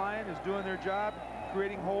offensive line is doing their job,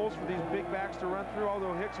 creating holes for these big backs to run through,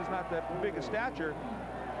 although Hicks is not that big a stature.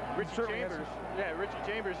 Richie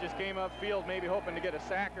Chambers just came upfield, maybe hoping to get a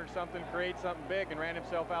sack or something, create something big, and ran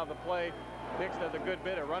himself out of the play. Hicks does a good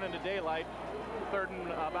bit of running to daylight. Third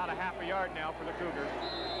and about a half a yard now for the Cougars.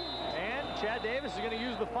 And Chad Davis is going to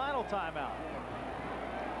use the final timeout.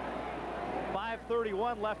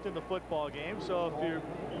 5:31 left in the football game, so if you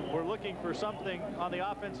were looking for something on the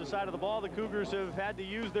offensive side of the ball, the Cougars have had to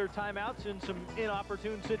use their timeouts in some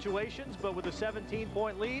inopportune situations, but with a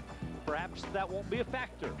 17-point lead, perhaps that won't be a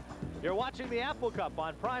factor. You're watching the Apple Cup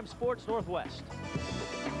on Prime Sports Northwest.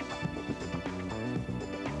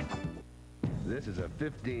 This is a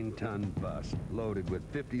 15-ton bus loaded with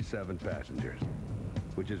 57 passengers,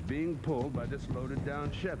 which is being pulled by this loaded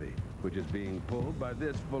down Chevy, which is being pulled by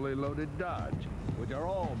this fully loaded Dodge, which are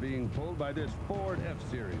all being pulled by this Ford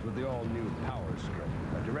F-Series with the all-new Power Stroke,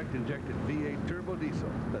 a direct-injected V8 turbo diesel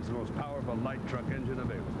that's the most powerful light truck engine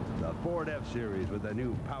available. The Ford F-Series with the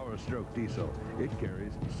new Power Stroke diesel. It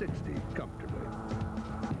carries 60 comfortably.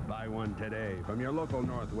 Buy one today from your local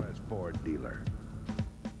Northwest Ford dealer.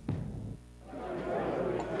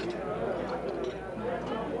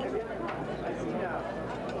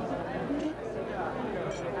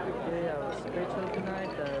 Special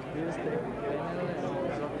tonight, beef steak with fennel and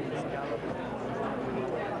also the scallop.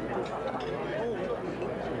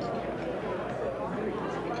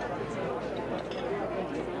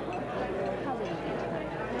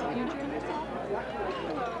 You enjoying yourself?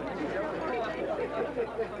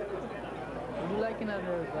 Would you like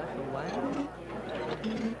another glass of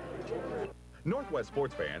wine? Northwest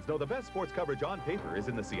sports fans know the best sports coverage on paper is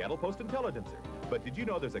in the Seattle Post-Intelligencer. But did you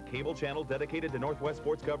know there's a cable channel dedicated to Northwest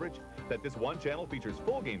sports coverage? That this one channel features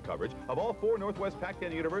full game coverage of all 4 Northwest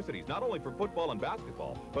Pac-10 universities, not only for football and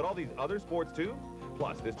basketball, but all these other sports too?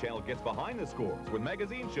 Plus, this channel gets behind the scores with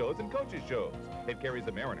magazine shows and coaches shows. It carries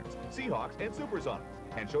the Mariners, Seahawks, and Supersonics,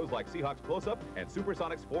 and shows like Seahawks Close-Up and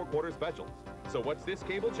Supersonics 4-quarter specials. So what's this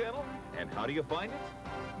cable channel, and how do you find it?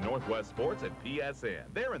 Northwest Sports and PSN.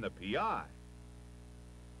 They're in the PI.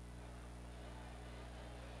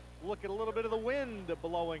 Look at a little bit of the wind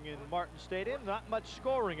blowing in Martin Stadium. Not much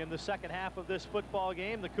scoring in the second half of this football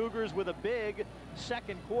game. The Cougars with a big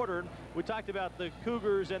second quarter. We talked about the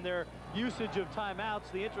Cougars and their usage of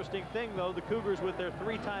timeouts. The interesting thing, though, the Cougars with their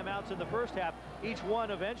 3 timeouts in the first half, each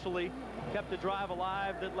one eventually kept a drive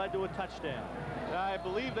alive that led to a touchdown. I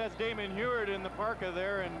believe that's Damon Heward in the parka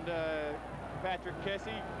there, and Patrick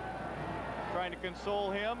Kessie trying to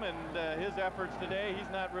console him and his efforts today.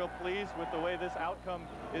 He's not real pleased with the way this outcome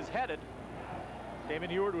is headed. Damon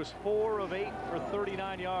Heward was 4 of 8 for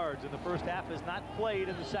 39 yards in the first half, has not played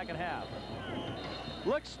in the second half.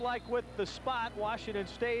 Looks like with the spot, Washington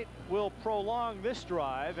State will prolong this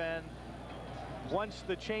drive, and once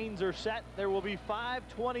the chains are set, there will be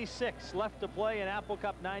 5:26 left to play in Apple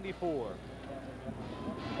Cup 94.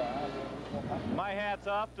 My hat's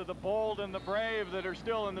off to the bold and the brave that are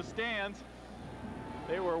still in the stands.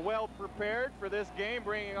 They were well prepared for this game,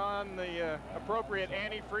 bringing on the appropriate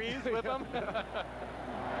antifreeze with them.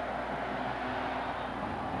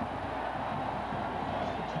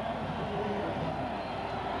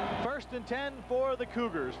 First and 10 for the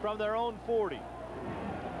Cougars from their own 40.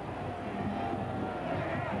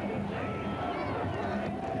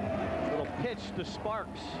 Little pitch to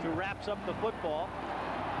Sparks, who wraps up the football.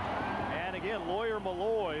 And again, Lawyer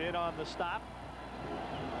Malloy in on the stop.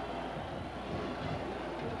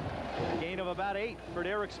 Gain of about 8 for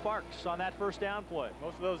Derek Sparks on that first down play.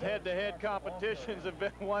 Most of those head-to-head competitions have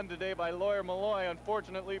been won today by Lawyer Malloy.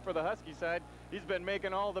 Unfortunately for the Husky side, he's been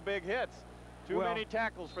making all the big hits. Too many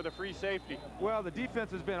tackles for the free safety. Well, the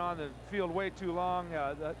defense has been on the field way too long.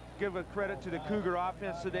 Give a credit to the Cougar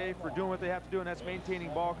offense today for doing what they have to do, and that's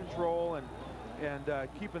maintaining ball control and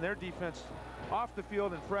keeping their defense off the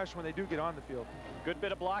field and fresh when they do get on the field. Good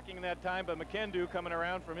bit of blocking in that time, but McKendu coming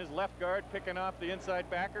around from his left guard, picking off the inside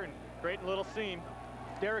backer, and creating a little seam.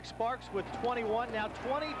 Derek Sparks with 21, now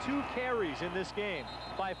 22 carries in this game.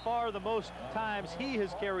 By far the most times he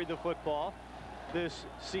has carried the football this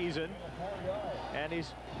season. And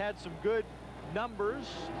he's had some good numbers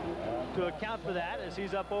to account for that, as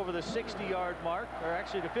he's up over the 60-yard mark, or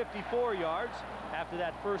actually to 54 yards after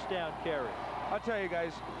that first down carry. I'll tell you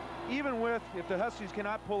guys, even with, if the Huskies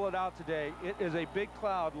cannot pull it out today, it is a big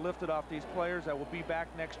cloud lifted off these players that will be back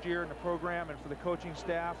next year in the program, and for the coaching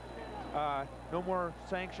staff. No more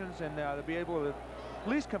sanctions, and they'll be able to at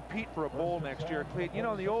least compete for a bowl next year. You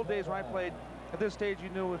know, in the old days when I played, at this stage you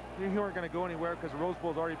knew you weren't going to go anywhere because the Rose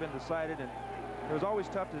Bowl's already been decided, and it was always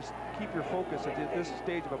tough to keep your focus at this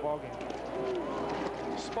stage of a ball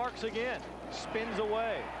game. Sparks again, spins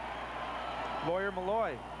away. Lawyer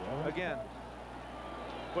Malloy again.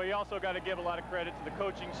 Well, you also got to give a lot of credit to the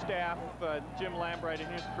coaching staff. Jim Lambright and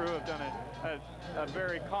his crew have done a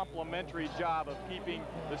very complimentary job of keeping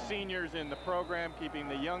the seniors in the program, keeping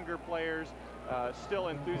the younger players still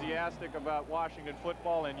enthusiastic about Washington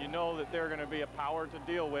football, and you know that they're going to be a power to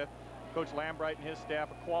deal with. Coach Lambright and his staff,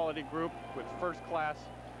 a quality group with first-class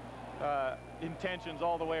intentions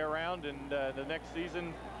all the way around, and the next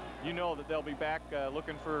season, you know that they'll be back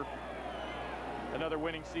looking for another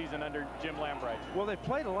winning season under Jim Lambright. Well, they've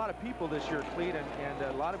played a lot of people this year, Cleet, and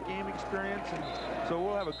a lot of game experience, and so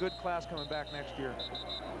we'll have a good class coming back next year.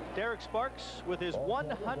 Derek Sparks with his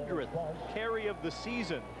 100th carry of the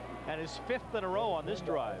season and his 5th in a row on this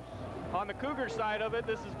drive. On the Cougar side of it,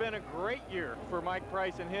 this has been a great year for Mike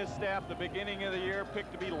Price and his staff. The beginning of the year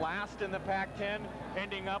picked to be last in the Pac-10,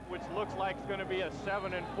 ending up, which looks like it's going to be a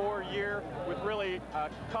 7-4 year with really a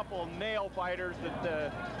couple nail biters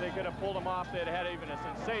that they could have pulled them off. They'd had even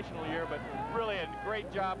a sensational year, but really a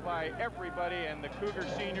great job by everybody, and the Cougar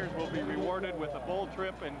seniors will be rewarded with a bowl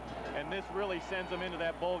trip, and this really sends them into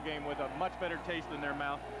that bowl game with a much better taste in their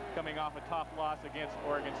mouth, coming off a tough loss against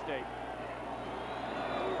Oregon State.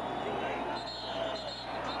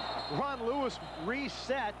 Ron Lewis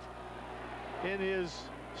reset in his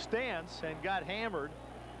stance and got hammered.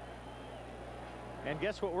 And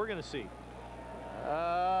guess what we're going to see?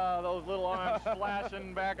 Those little arms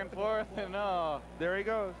flashing back and forth. And there he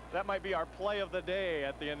goes. That might be our play of the day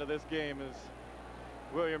at the end of this game, is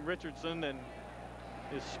William Richardson and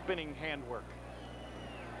his spinning handwork.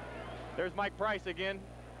 There's Mike Price again,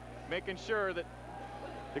 making sure that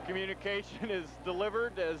the communication is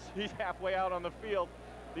delivered as he's halfway out on the field.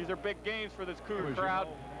 These are big games for this Cougar crowd.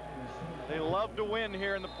 They love to win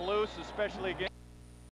here in the Palouse, especially again.